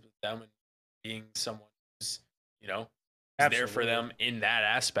relationships with them and being someone who's there for them in that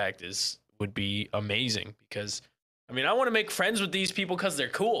aspect would be amazing, because I mean, I want to make friends with these people because they're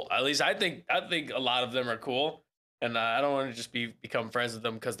cool. At least I think a lot of them are cool, and I don't want to just become friends with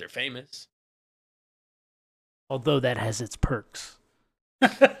them because they're famous. Although that has its perks.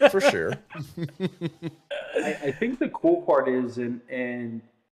 For sure. I think the cool part is, in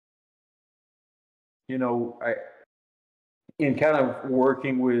kind of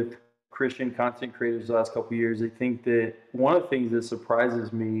working with Christian content creators the last couple of years, I think that one of the things that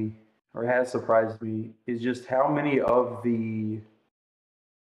surprises me, or has surprised me, is just how many of the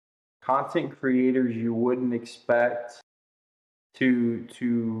content creators you wouldn't expect to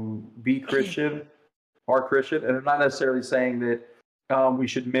be Christian are Christian. And I'm not necessarily saying that we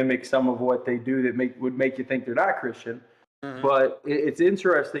should mimic some of what they do that would make you think they're not Christian. Mm-hmm. But it's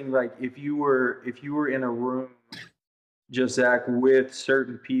interesting, like if you were in a room, just Zach, with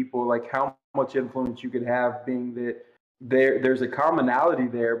certain people, like how much influence you could have, being that there's a commonality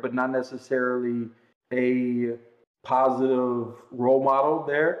there, but not necessarily a positive role model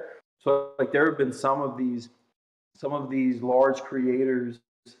there. So like there have been some of these large creators,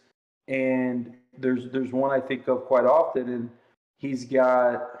 and there's one I think of quite often, and he's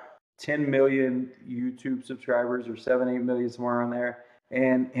got 10 million YouTube subscribers, or 7-8 million, somewhere around there.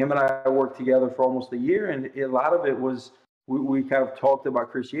 And him and I worked together for almost a year, and a lot of it was we kind of talked about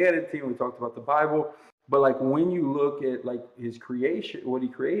Christianity, and we talked about the Bible. But like when you look at like his creation, what he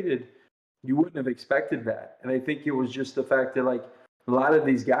created, you wouldn't have expected that. And I think it was just the fact that like a lot of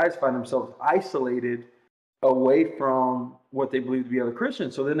these guys find themselves isolated away from what they believe to be other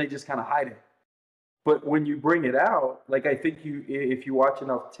Christians. So then they just kind of hide it. But when you bring it out, like I think if you watch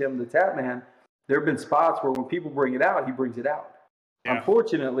enough Tim the Tap Man, there have been spots where when people bring it out, he brings it out. Yeah.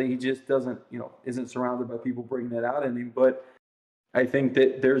 Unfortunately, he just doesn't, isn't surrounded by people bringing that out in him. But I think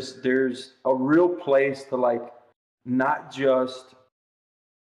that there's a real place to like not just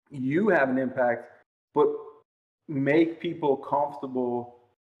you have an impact, but make people comfortable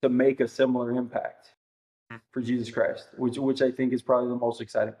to make a similar impact for Jesus Christ, which I think is probably the most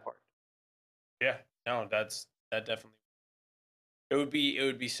exciting part. Yeah, no, that definitely. It would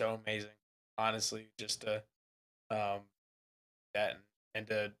be so amazing, honestly, just to that and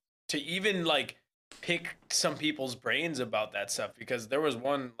to even like pick some people's brains about that stuff, because there was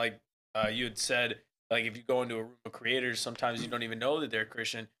one like you had said, like if you go into a room of creators, sometimes you don't even know that they're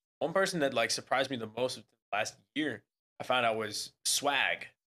Christian. One person that like surprised me the most within the last year, I found out, was Swag.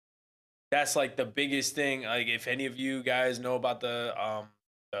 That's like the biggest thing. Like if any of you guys know about the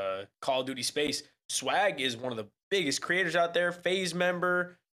Call of Duty space, Swag is one of the biggest creators out there. Phase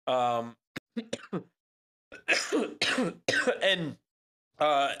member, and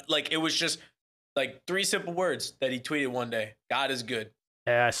like it was just like 3 simple words that he tweeted one day: "God is good."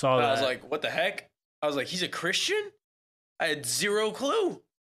 Yeah, I saw And that. I was like, "What the heck?" I was like, "He's a Christian?" I had zero clue,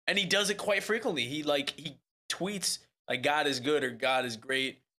 and he does it quite frequently. He tweets like "God is good" or "God is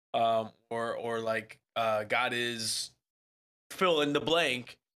great," or like "God is fill in the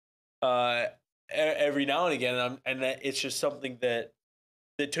blank." Every now and again, and it's just something that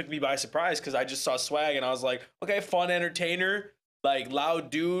took me by surprise, because I just saw Swag and I was like, okay, fun entertainer, like loud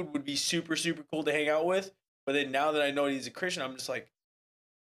dude, would be super super cool to hang out with. But then now that I know he's a Christian, I'm just like,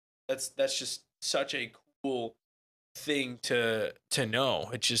 that's just such a cool thing to know.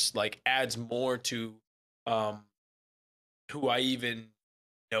 It just like adds more to who I even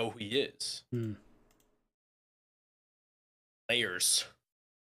know who he is. Layers.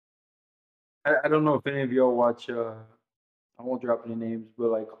 I don't know if any of y'all watch. I won't drop any names, but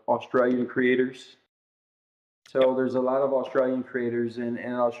like Australian creators. So there's a lot of Australian creators, and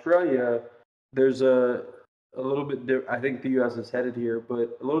in Australia, there's a little bit different. I think the U.S. is headed here,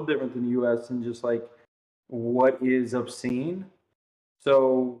 but a little different than the U.S. in just like what is obscene.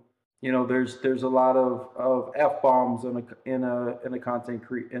 So there's a lot of f bombs in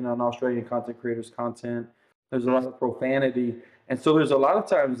an Australian content creator's content. There's a lot of profanity, and so there's a lot of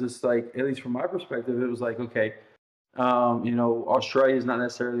times it's like, at least from my perspective, it was like, okay, Australia is not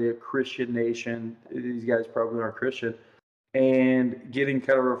necessarily a Christian nation. These guys probably aren't Christian, and getting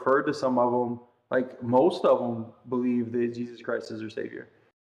kind of referred to some of them, like most of them believe that Jesus Christ is their savior.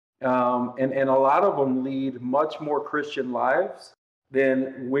 And a lot of them lead much more Christian lives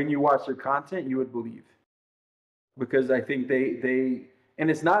than, when you watch their content, you would believe. Because I think they and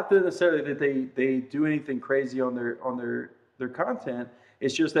it's not necessarily that they do anything crazy on their content.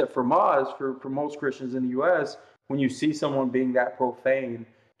 It's just that for most Christians in the U.S., when you see someone being that profane,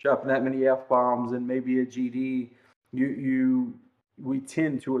 dropping that many f bombs and maybe a GD, we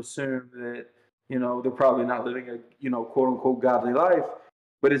tend to assume that they're probably not living a quote unquote godly life.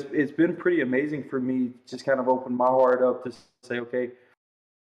 But it's been pretty amazing for me to just kind of open my heart up to say, okay,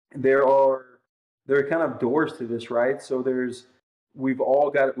 there are kind of doors to this, right? So we've all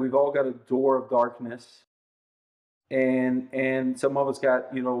got a door of darkness, and some of us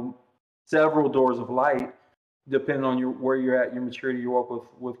got several doors of light, depending on where you're at, your maturity, your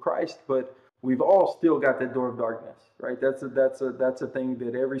walk with Christ. But we've all still got that door of darkness, right? That's a thing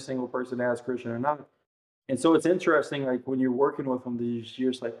that every single person has, Christian or not. And so it's interesting, like when you're working with them these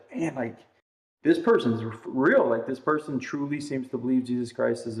years, like, man, like this person's real. Like this person truly seems to believe Jesus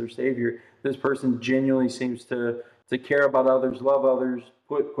Christ is their savior. This person genuinely seems to care about others, love others,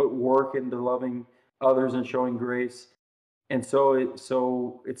 put work into loving others and showing grace. And so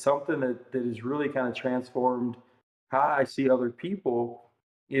it's something that has really kind of transformed how I see other people.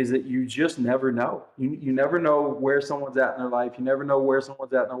 Is that you just never know. You never know where someone's at in their life. You never know where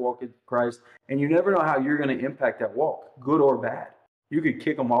someone's at in their walk with Christ. And you never know how you're going to impact that walk, good or bad. You could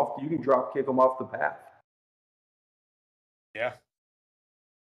kick them off. You can kick them off the path. Yeah.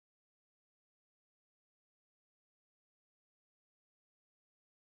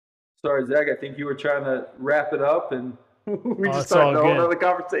 Sorry, Zach, I think you were trying to wrap it up, and we just it's all started a whole good. other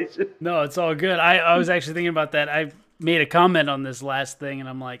conversation. No, it's all good. I was actually thinking about that. I made a comment on this last thing, and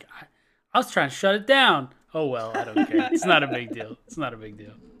I'm like, I was trying to shut it down. Oh, well, I don't care. It's not a big deal. It's not a big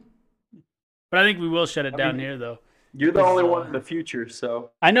deal. But I think we will shut it down here, though. You're the only one in the future, so.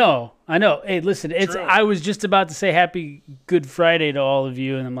 I know. Hey, listen, I was just about to say Happy Good Friday to all of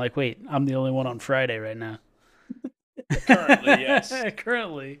you, and I'm like, wait, I'm the only one on Friday right now. Currently, yes.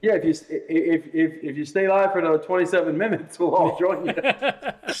 Currently. Yeah, if you stay live for another 27 minutes, we'll all join you.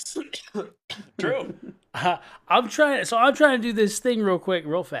 True. I'm trying to do this thing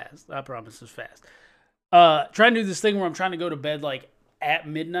real fast. I promise it's fast. Trying to do this thing where I'm trying to go to bed like at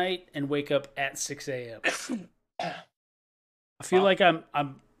midnight and wake up at 6 a.m. I feel like I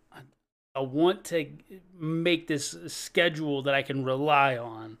want to make this schedule that I can rely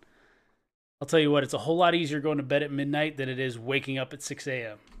on. I'll tell you what, it's a whole lot easier going to bed at midnight than it is waking up at 6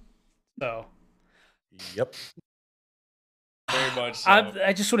 a.m. So, yep. Very much so.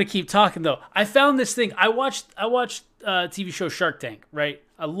 I just want to keep talking though. I found this thing. I watched TV show Shark Tank, right?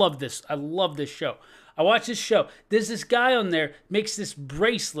 I love this show. I watched this show. There's this guy on there makes this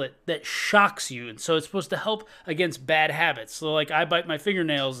bracelet that shocks you, and so it's supposed to help against bad habits. So like I bite my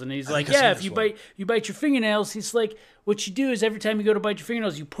fingernails, and he's like, yeah, if you bite your fingernails, he's like, what you do is every time you go to bite your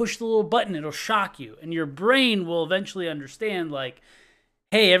fingernails, you push the little button, it'll shock you, and your brain will eventually understand like,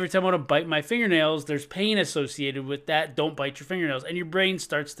 hey, every time I want to bite my fingernails, there's pain associated with that. Don't bite your fingernails. And your brain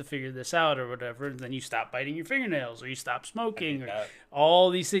starts to figure this out or whatever. And then you stop biting your fingernails or you stop smoking or all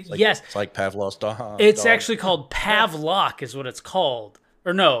these things. Yes. It's like Pavlov's dog. It's actually called Pavlok is what it's called.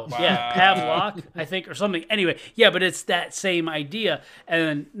 Or no, yeah, Pavlok, I think, or something. Anyway, yeah, but it's that same idea.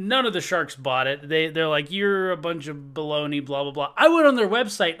 And none of the sharks bought it. They're like, you're a bunch of baloney, blah, blah, blah. I went on their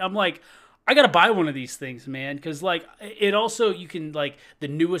website and I'm like, I gotta buy one of these things, man, because like it also you can like the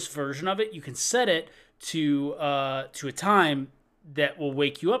newest version of it. You can set it to a time that will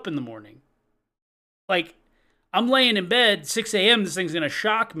wake you up in the morning. Like I'm laying in bed 6 a.m. This thing's gonna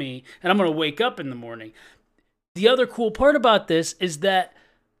shock me, and I'm gonna wake up in the morning. The other cool part about this is that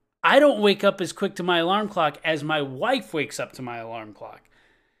I don't wake up as quick to my alarm clock as my wife wakes up to my alarm clock.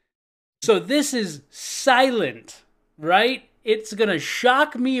 So this is silent, right? It's gonna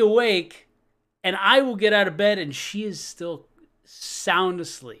shock me awake. And I will get out of bed and she is still sound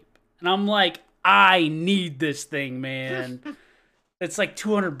asleep. And I'm like, I need this thing, man. It's like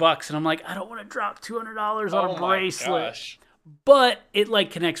 $200. And I'm like, I don't want to drop $200 on a bracelet. Gosh. But it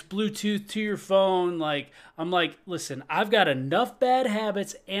like connects Bluetooth to your phone. Like, I'm like, listen, I've got enough bad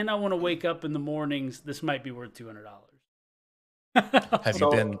habits and I want to wake up in the mornings. This might be worth $200.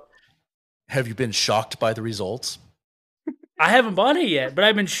 Have you been shocked by the results? I haven't bought it yet, but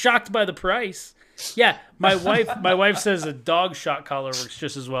I've been shocked by the price. Yeah, my wife says a dog shock collar works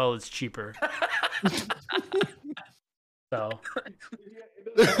just as well. It's cheaper. So,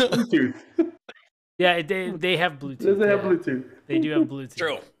 Bluetooth. yeah, they have Bluetooth. Does it have Bluetooth? They do have Bluetooth.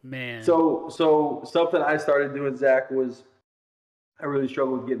 True. Man. So something I started doing, Zach, was I really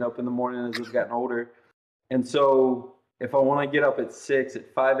struggled with getting up in the morning as I've gotten older. And so if I want to get up at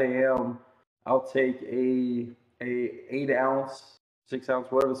 5 a.m., I'll take a 8 ounce, 6 ounce,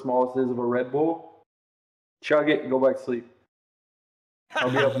 whatever the smallest is of a Red Bull, chug it, and go back to sleep.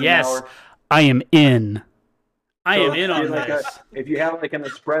 I'll be up in an hour. I am in. I So am in on like this. if you have like an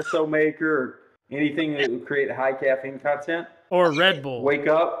espresso maker or anything that would create high caffeine content, Or Red Bull. wake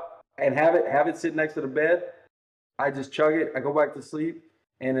up and have it sit next to the bed. I just chug it. I go back to sleep,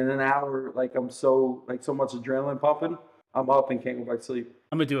 and in an hour, like I'm so much adrenaline pumping, I'm up and can't go back to sleep.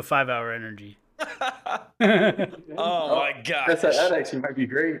 I'm gonna do a 5-hour energy. Oh my gosh. That actually might be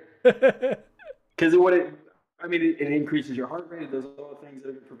great. Because it increases your heart rate. It does all the things that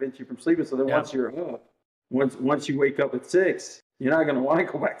are going to prevent you from sleeping. So then once you're up, once you wake up at 6, you're not going to want to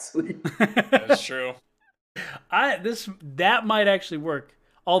go back to sleep. That's true. That might actually work.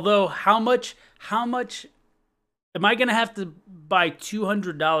 Although, how much am I going to have to buy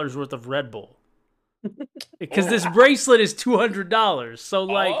 $200 worth of Red Bull? Because this bracelet is $200. So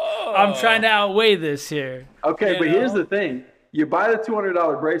like, I'm trying to outweigh this here. Okay, but here's the thing. You buy the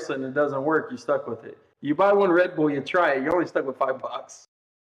 $200 bracelet and it doesn't work, you're stuck with it. You buy one Red Bull, you try it, you're only stuck with $5. That's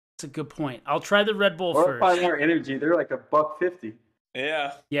a good point. I'll try the Red Bull Or first. 5 Hour Energy, they're like $1.50.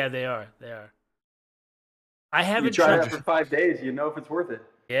 Yeah. Yeah, they are. I haven't You try tried. that for 5 days, you know if it's worth it.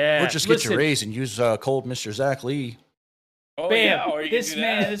 Yeah. Or just get your raise and use cold Mr. Zach Lee. Oh, Bam. yeah. Or you can do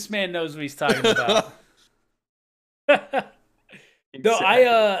that. This man knows what he's talking about.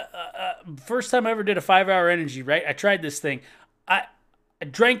 No, first time I ever did a 5-hour energy, right? I tried this thing. I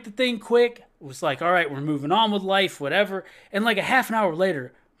drank the thing quick. It was like, all right, we're moving on with life, whatever. And like a half an hour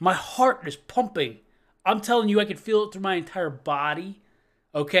later, my heart is pumping. I'm telling you, I could feel it through my entire body.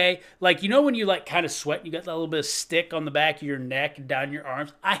 Okay? Like, you know when you like kind of sweat, you got that little bit of stick on the back of your neck and down your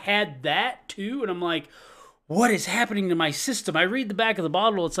arms? I had that too, and I'm like, what is happening to my system? I read the back of the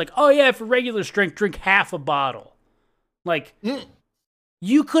bottle. It's like, oh yeah, for regular strength, drink half a bottle. Like,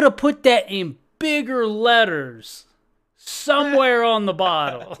 you could have put that in bigger letters somewhere on the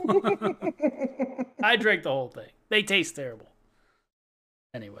bottle. I drank the whole thing. They taste terrible.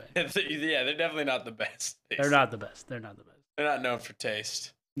 Anyway. Yeah, they're definitely not the best. They're not the best. They're not known for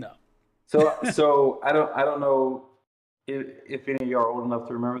taste. No. So I don't know if any of you are old enough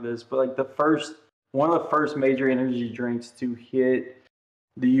to remember this, but like one of the first major energy drinks to hit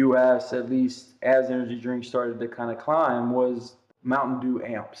the U.S., at least as energy drinks started to kind of climb, was Mountain Dew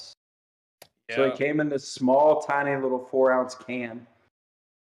Amps. Yeah. So it came in this small, tiny little 4-ounce can.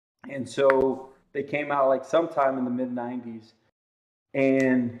 And so they came out like sometime in the mid-90s.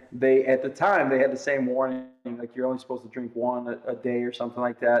 And they, at the time, they had the same warning, like you're only supposed to drink one a day or something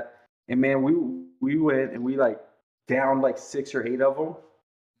like that. And man, we went and we like downed like 6 or 8 of them.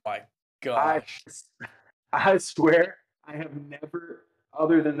 My gosh. I swear I have never,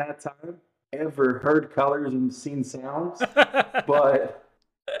 other than that time, ever heard colors and seen sounds. But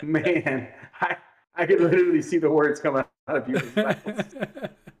man, I could literally see the words coming out of people's mouths.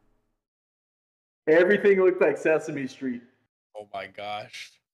 Everything looked like Sesame Street. Oh my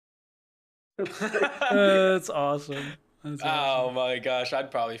gosh. That's awesome. That's Oh my gosh,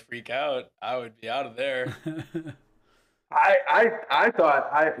 I'd probably freak out. I would be out of there. I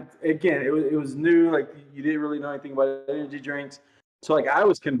thought again it was new, like you didn't really know anything about energy drinks. So like I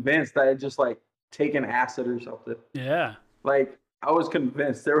was convinced I had just like taken acid or something. Yeah. Like I was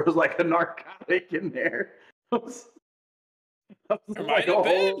convinced there was like a narcotic in there. I was There like might a have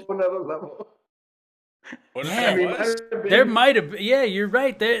been. whole another level. What if Yeah, there was? There might have been. Yeah, you're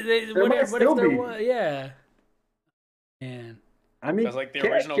right. What might if still there be. was? Yeah. Man. I mean, It was like the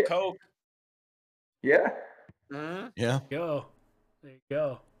original Coke. Yeah. Mm-hmm. Yeah. Go. There you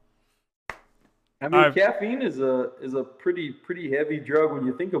go. I mean, I've- caffeine is a pretty heavy drug when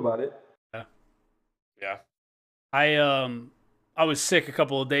you think about it. Yeah. I was sick a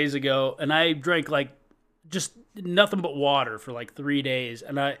couple of days ago, and I drank like just nothing but water for like 3 days.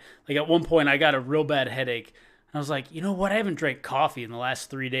 And I like at one point I got a real bad headache. And I was like, you know what? I haven't drank coffee in the last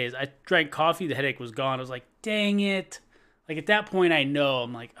 3 days. I drank coffee, the headache was gone. I was like, dang it. Like at that point I know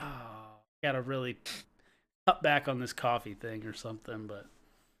I'm like, oh, I gotta really cut back on this coffee thing or something. But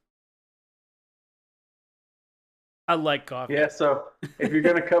I like coffee. Yeah, so if you're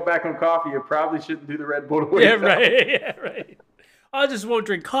gonna cut back on coffee, you probably shouldn't do the Red Bull to wake Yeah, up. right. Yeah, right. I just won't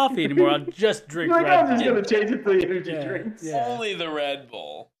drink coffee anymore. I'll just drink You're like, Red I'm just Bull. gonna change it to the energy Yeah, drinks. yeah. Only the Red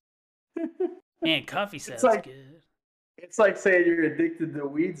Bull. Man, coffee sounds like- good. It's like saying you're addicted to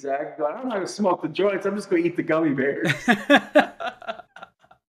weed, Zach. Going, I'm not gonna smoke the joints. I'm just gonna eat the gummy bears.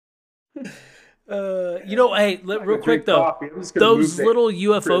 You know, hey, I'm not real gonna quick drink though, coffee. I'm just gonna those move little Red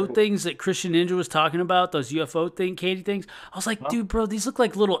UFO Bull. things that Christian Ninja was talking about, those UFO thing, Katie things. I was like, dude, bro, these look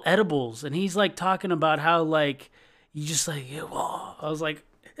like little edibles, and he's like talking about how like you just like, yeah, whoa. I was like,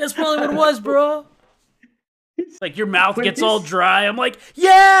 that's probably what it was, bro. Like your mouth When gets all he's- dry. I'm like,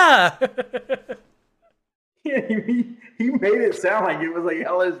 yeah. Yeah, he made it sound like it was like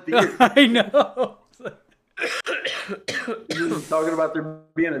LSD. I know. He was talking about there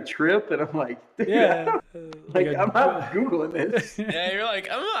being a trip, and I'm like, dude, Yeah. like I'm not googling this. Yeah, you're like,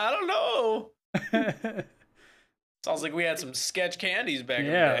 I don't know. Sounds like we had some sketch candies back in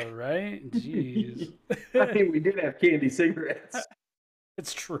the Yeah, day. right? Jeez. I mean, we did have candy cigarettes.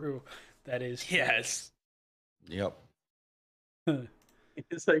 It's true. That is true. Yes. Yep.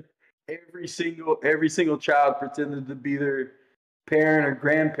 It's like every single child pretended to be their parent or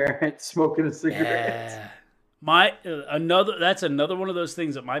grandparent smoking a cigarette. Yeah. That's another one of those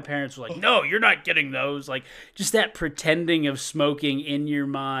things that my parents were like, no, you're not getting those. Like just that pretending of smoking in your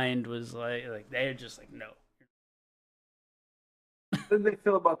mind was like they're just like, no. How did they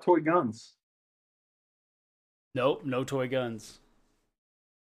feel about toy guns? Nope, no toy guns.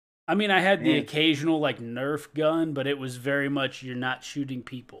 I mean, I had the Man. occasional like Nerf gun, but it was very much you're not shooting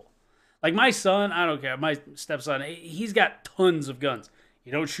people. Like my son, I don't care. My stepson, he's got tons of guns.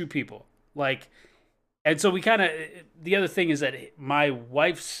 You don't shoot people. Like, and so we kind of, the other thing is that my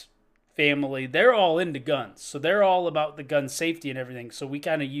wife's family, they're all into guns. So they're all about the gun safety and everything. So we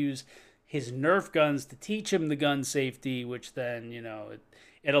kind of use his Nerf guns to teach him the gun safety, which then, you know,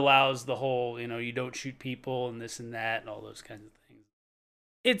 it allows the whole, you know, you don't shoot people and this and that and all those kinds of things.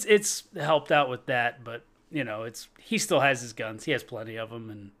 It's helped out with that, but you know, he still has his guns. He has plenty of them,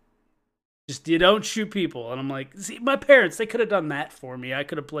 and just you don't shoot people. And I'm like, see, my parents, they could have done that for me. I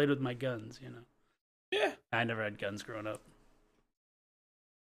could have played with my guns, you know. Yeah. I never had guns growing up.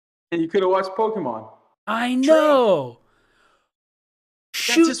 And you could have watched Pokemon. I know.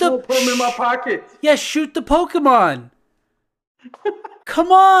 I just won't put them in my pocket. Yeah, shoot the Pokemon.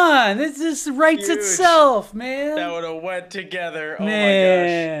 Come on, this writes Huge. itself, man. That would have went together. Oh my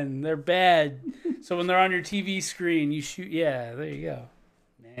Man, they're bad. So when they're on your TV screen, you shoot. Yeah, there you go.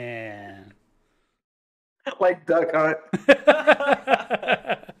 Man. Like Duck Hunt.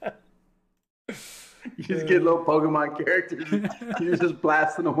 You just get little Pokemon characters. You're just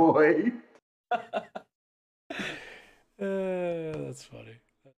blasting them away. That's funny.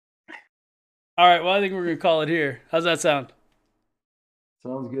 All right, well, I think we're going to call it here. How's that sound?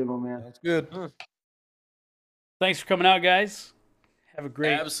 Sounds good, my man. That's good. Thanks for coming out, guys. Have a gosh.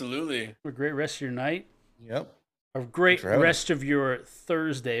 great, Absolutely. have a great rest of your night. Yep. A great for having rest of your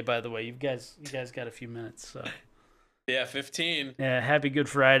Thursday, by the way. You guys got a few minutes. So Yeah, 15. Yeah, happy Good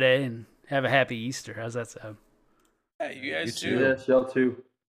Friday and have a happy Easter. How's that sound? Yeah, you guys You too. Yes, y'all too.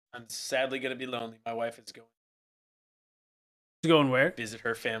 I'm sadly gonna be lonely. My wife is going It's going where? to visit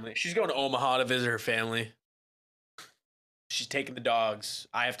her family. She's going to Omaha to visit her family. She's taking the dogs.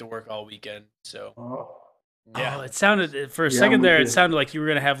 I have to work all weekend, so Oh. yeah. Oh, it sounded for a Yeah, second I'm there. with It you. sounded like you were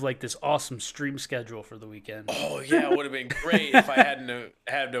gonna have like this awesome stream schedule for the weekend. Oh yeah, it would have been great if I hadn't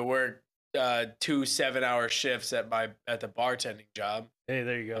had to work 2 7-hour shifts at the bartending job. Hey,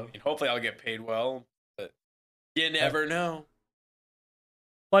 there you I go. mean, hopefully I'll get paid well, but you never know.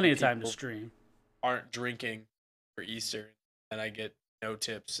 Plenty of time to people- stream. Aren't drinking for Easter, and I get no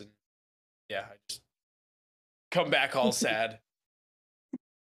tips, and yeah, I just come back all sad.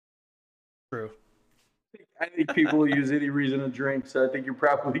 True. I think people will use any reason to drink, so I think you're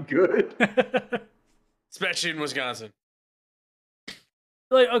probably good. Especially in Wisconsin.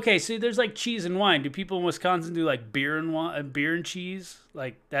 Like, okay, so there's like cheese and wine. Do people in Wisconsin do like beer and wine, beer and cheese?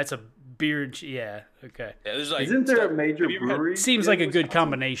 Like that's a beer and cheese. Yeah. Okay. Yeah, there's like Isn't there stuff- a major have you ever had- brewery? Seems in like a good Wisconsin?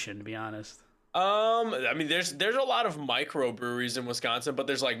 combination, to be honest. I mean, there's a lot of microbreweries in Wisconsin, but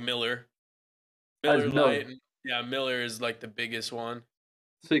there's like Miller, How's Miller Miller? Lite. Yeah, Miller is like the biggest one.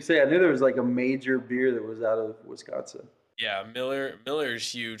 So you say I knew there was like a major beer that was out of Wisconsin. Yeah, Miller is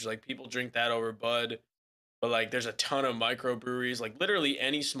huge. Like people drink that over Bud, but like there's a ton of microbreweries. Like literally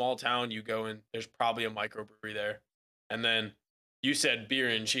any small town you go in, there's probably a microbrewery there. And then you said beer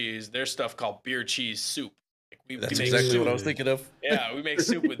and cheese. There's stuff called beer cheese soup. Like we That's make exactly soup. what I was thinking of. Yeah, we make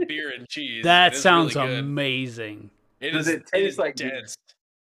soup with beer and cheese. That and it's sounds really good. amazing. Does it taste like beer? dense.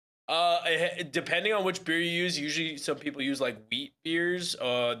 Depending on which beer you use, usually some people use like wheat beers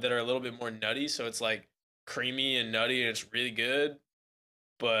that are a little bit more nutty, so it's like creamy and nutty and it's really good.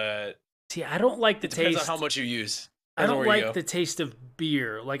 But See, I don't like the it depends taste. on how much you use. I Depends on don't where you like go. the taste of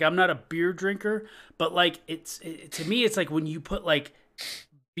beer. Like I'm not a beer drinker, but like to me, it's like when you put like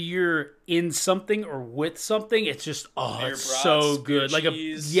beer in something or with something, it's just Beer it's brats, so beer good. Like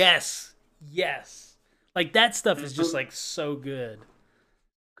cheese. yes, like that stuff is just like so good.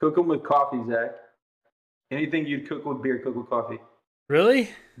 Cook them with coffee, Zach. Anything you'd cook with beer, cook with coffee.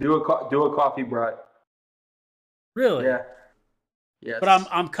 Really, Do a coffee brat. really. Yeah. Yes. But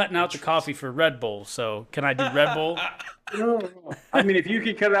I'm cutting out the coffee for Red Bull. So can I do Red Bull? No. I mean, if you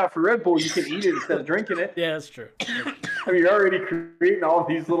can cut it out for Red Bull, you can eat it instead of drinking it. Yeah, that's true. I mean, you're already creating all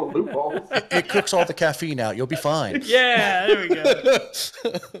these little loopholes. It cooks all the caffeine out. You'll be fine. Yeah, there we go.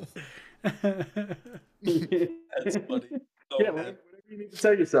 That's funny. Oh, Yeah, man. whatever you need to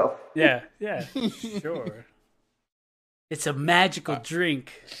tell yourself. Yeah, sure. It's a magical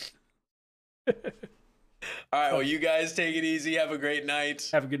drink. All right, well, you guys take it easy. Have a great night.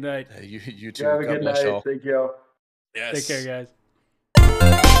 Have a good night. You too. Yeah, have a God good bless night. y'all. Thank you. Yes. Take care, guys.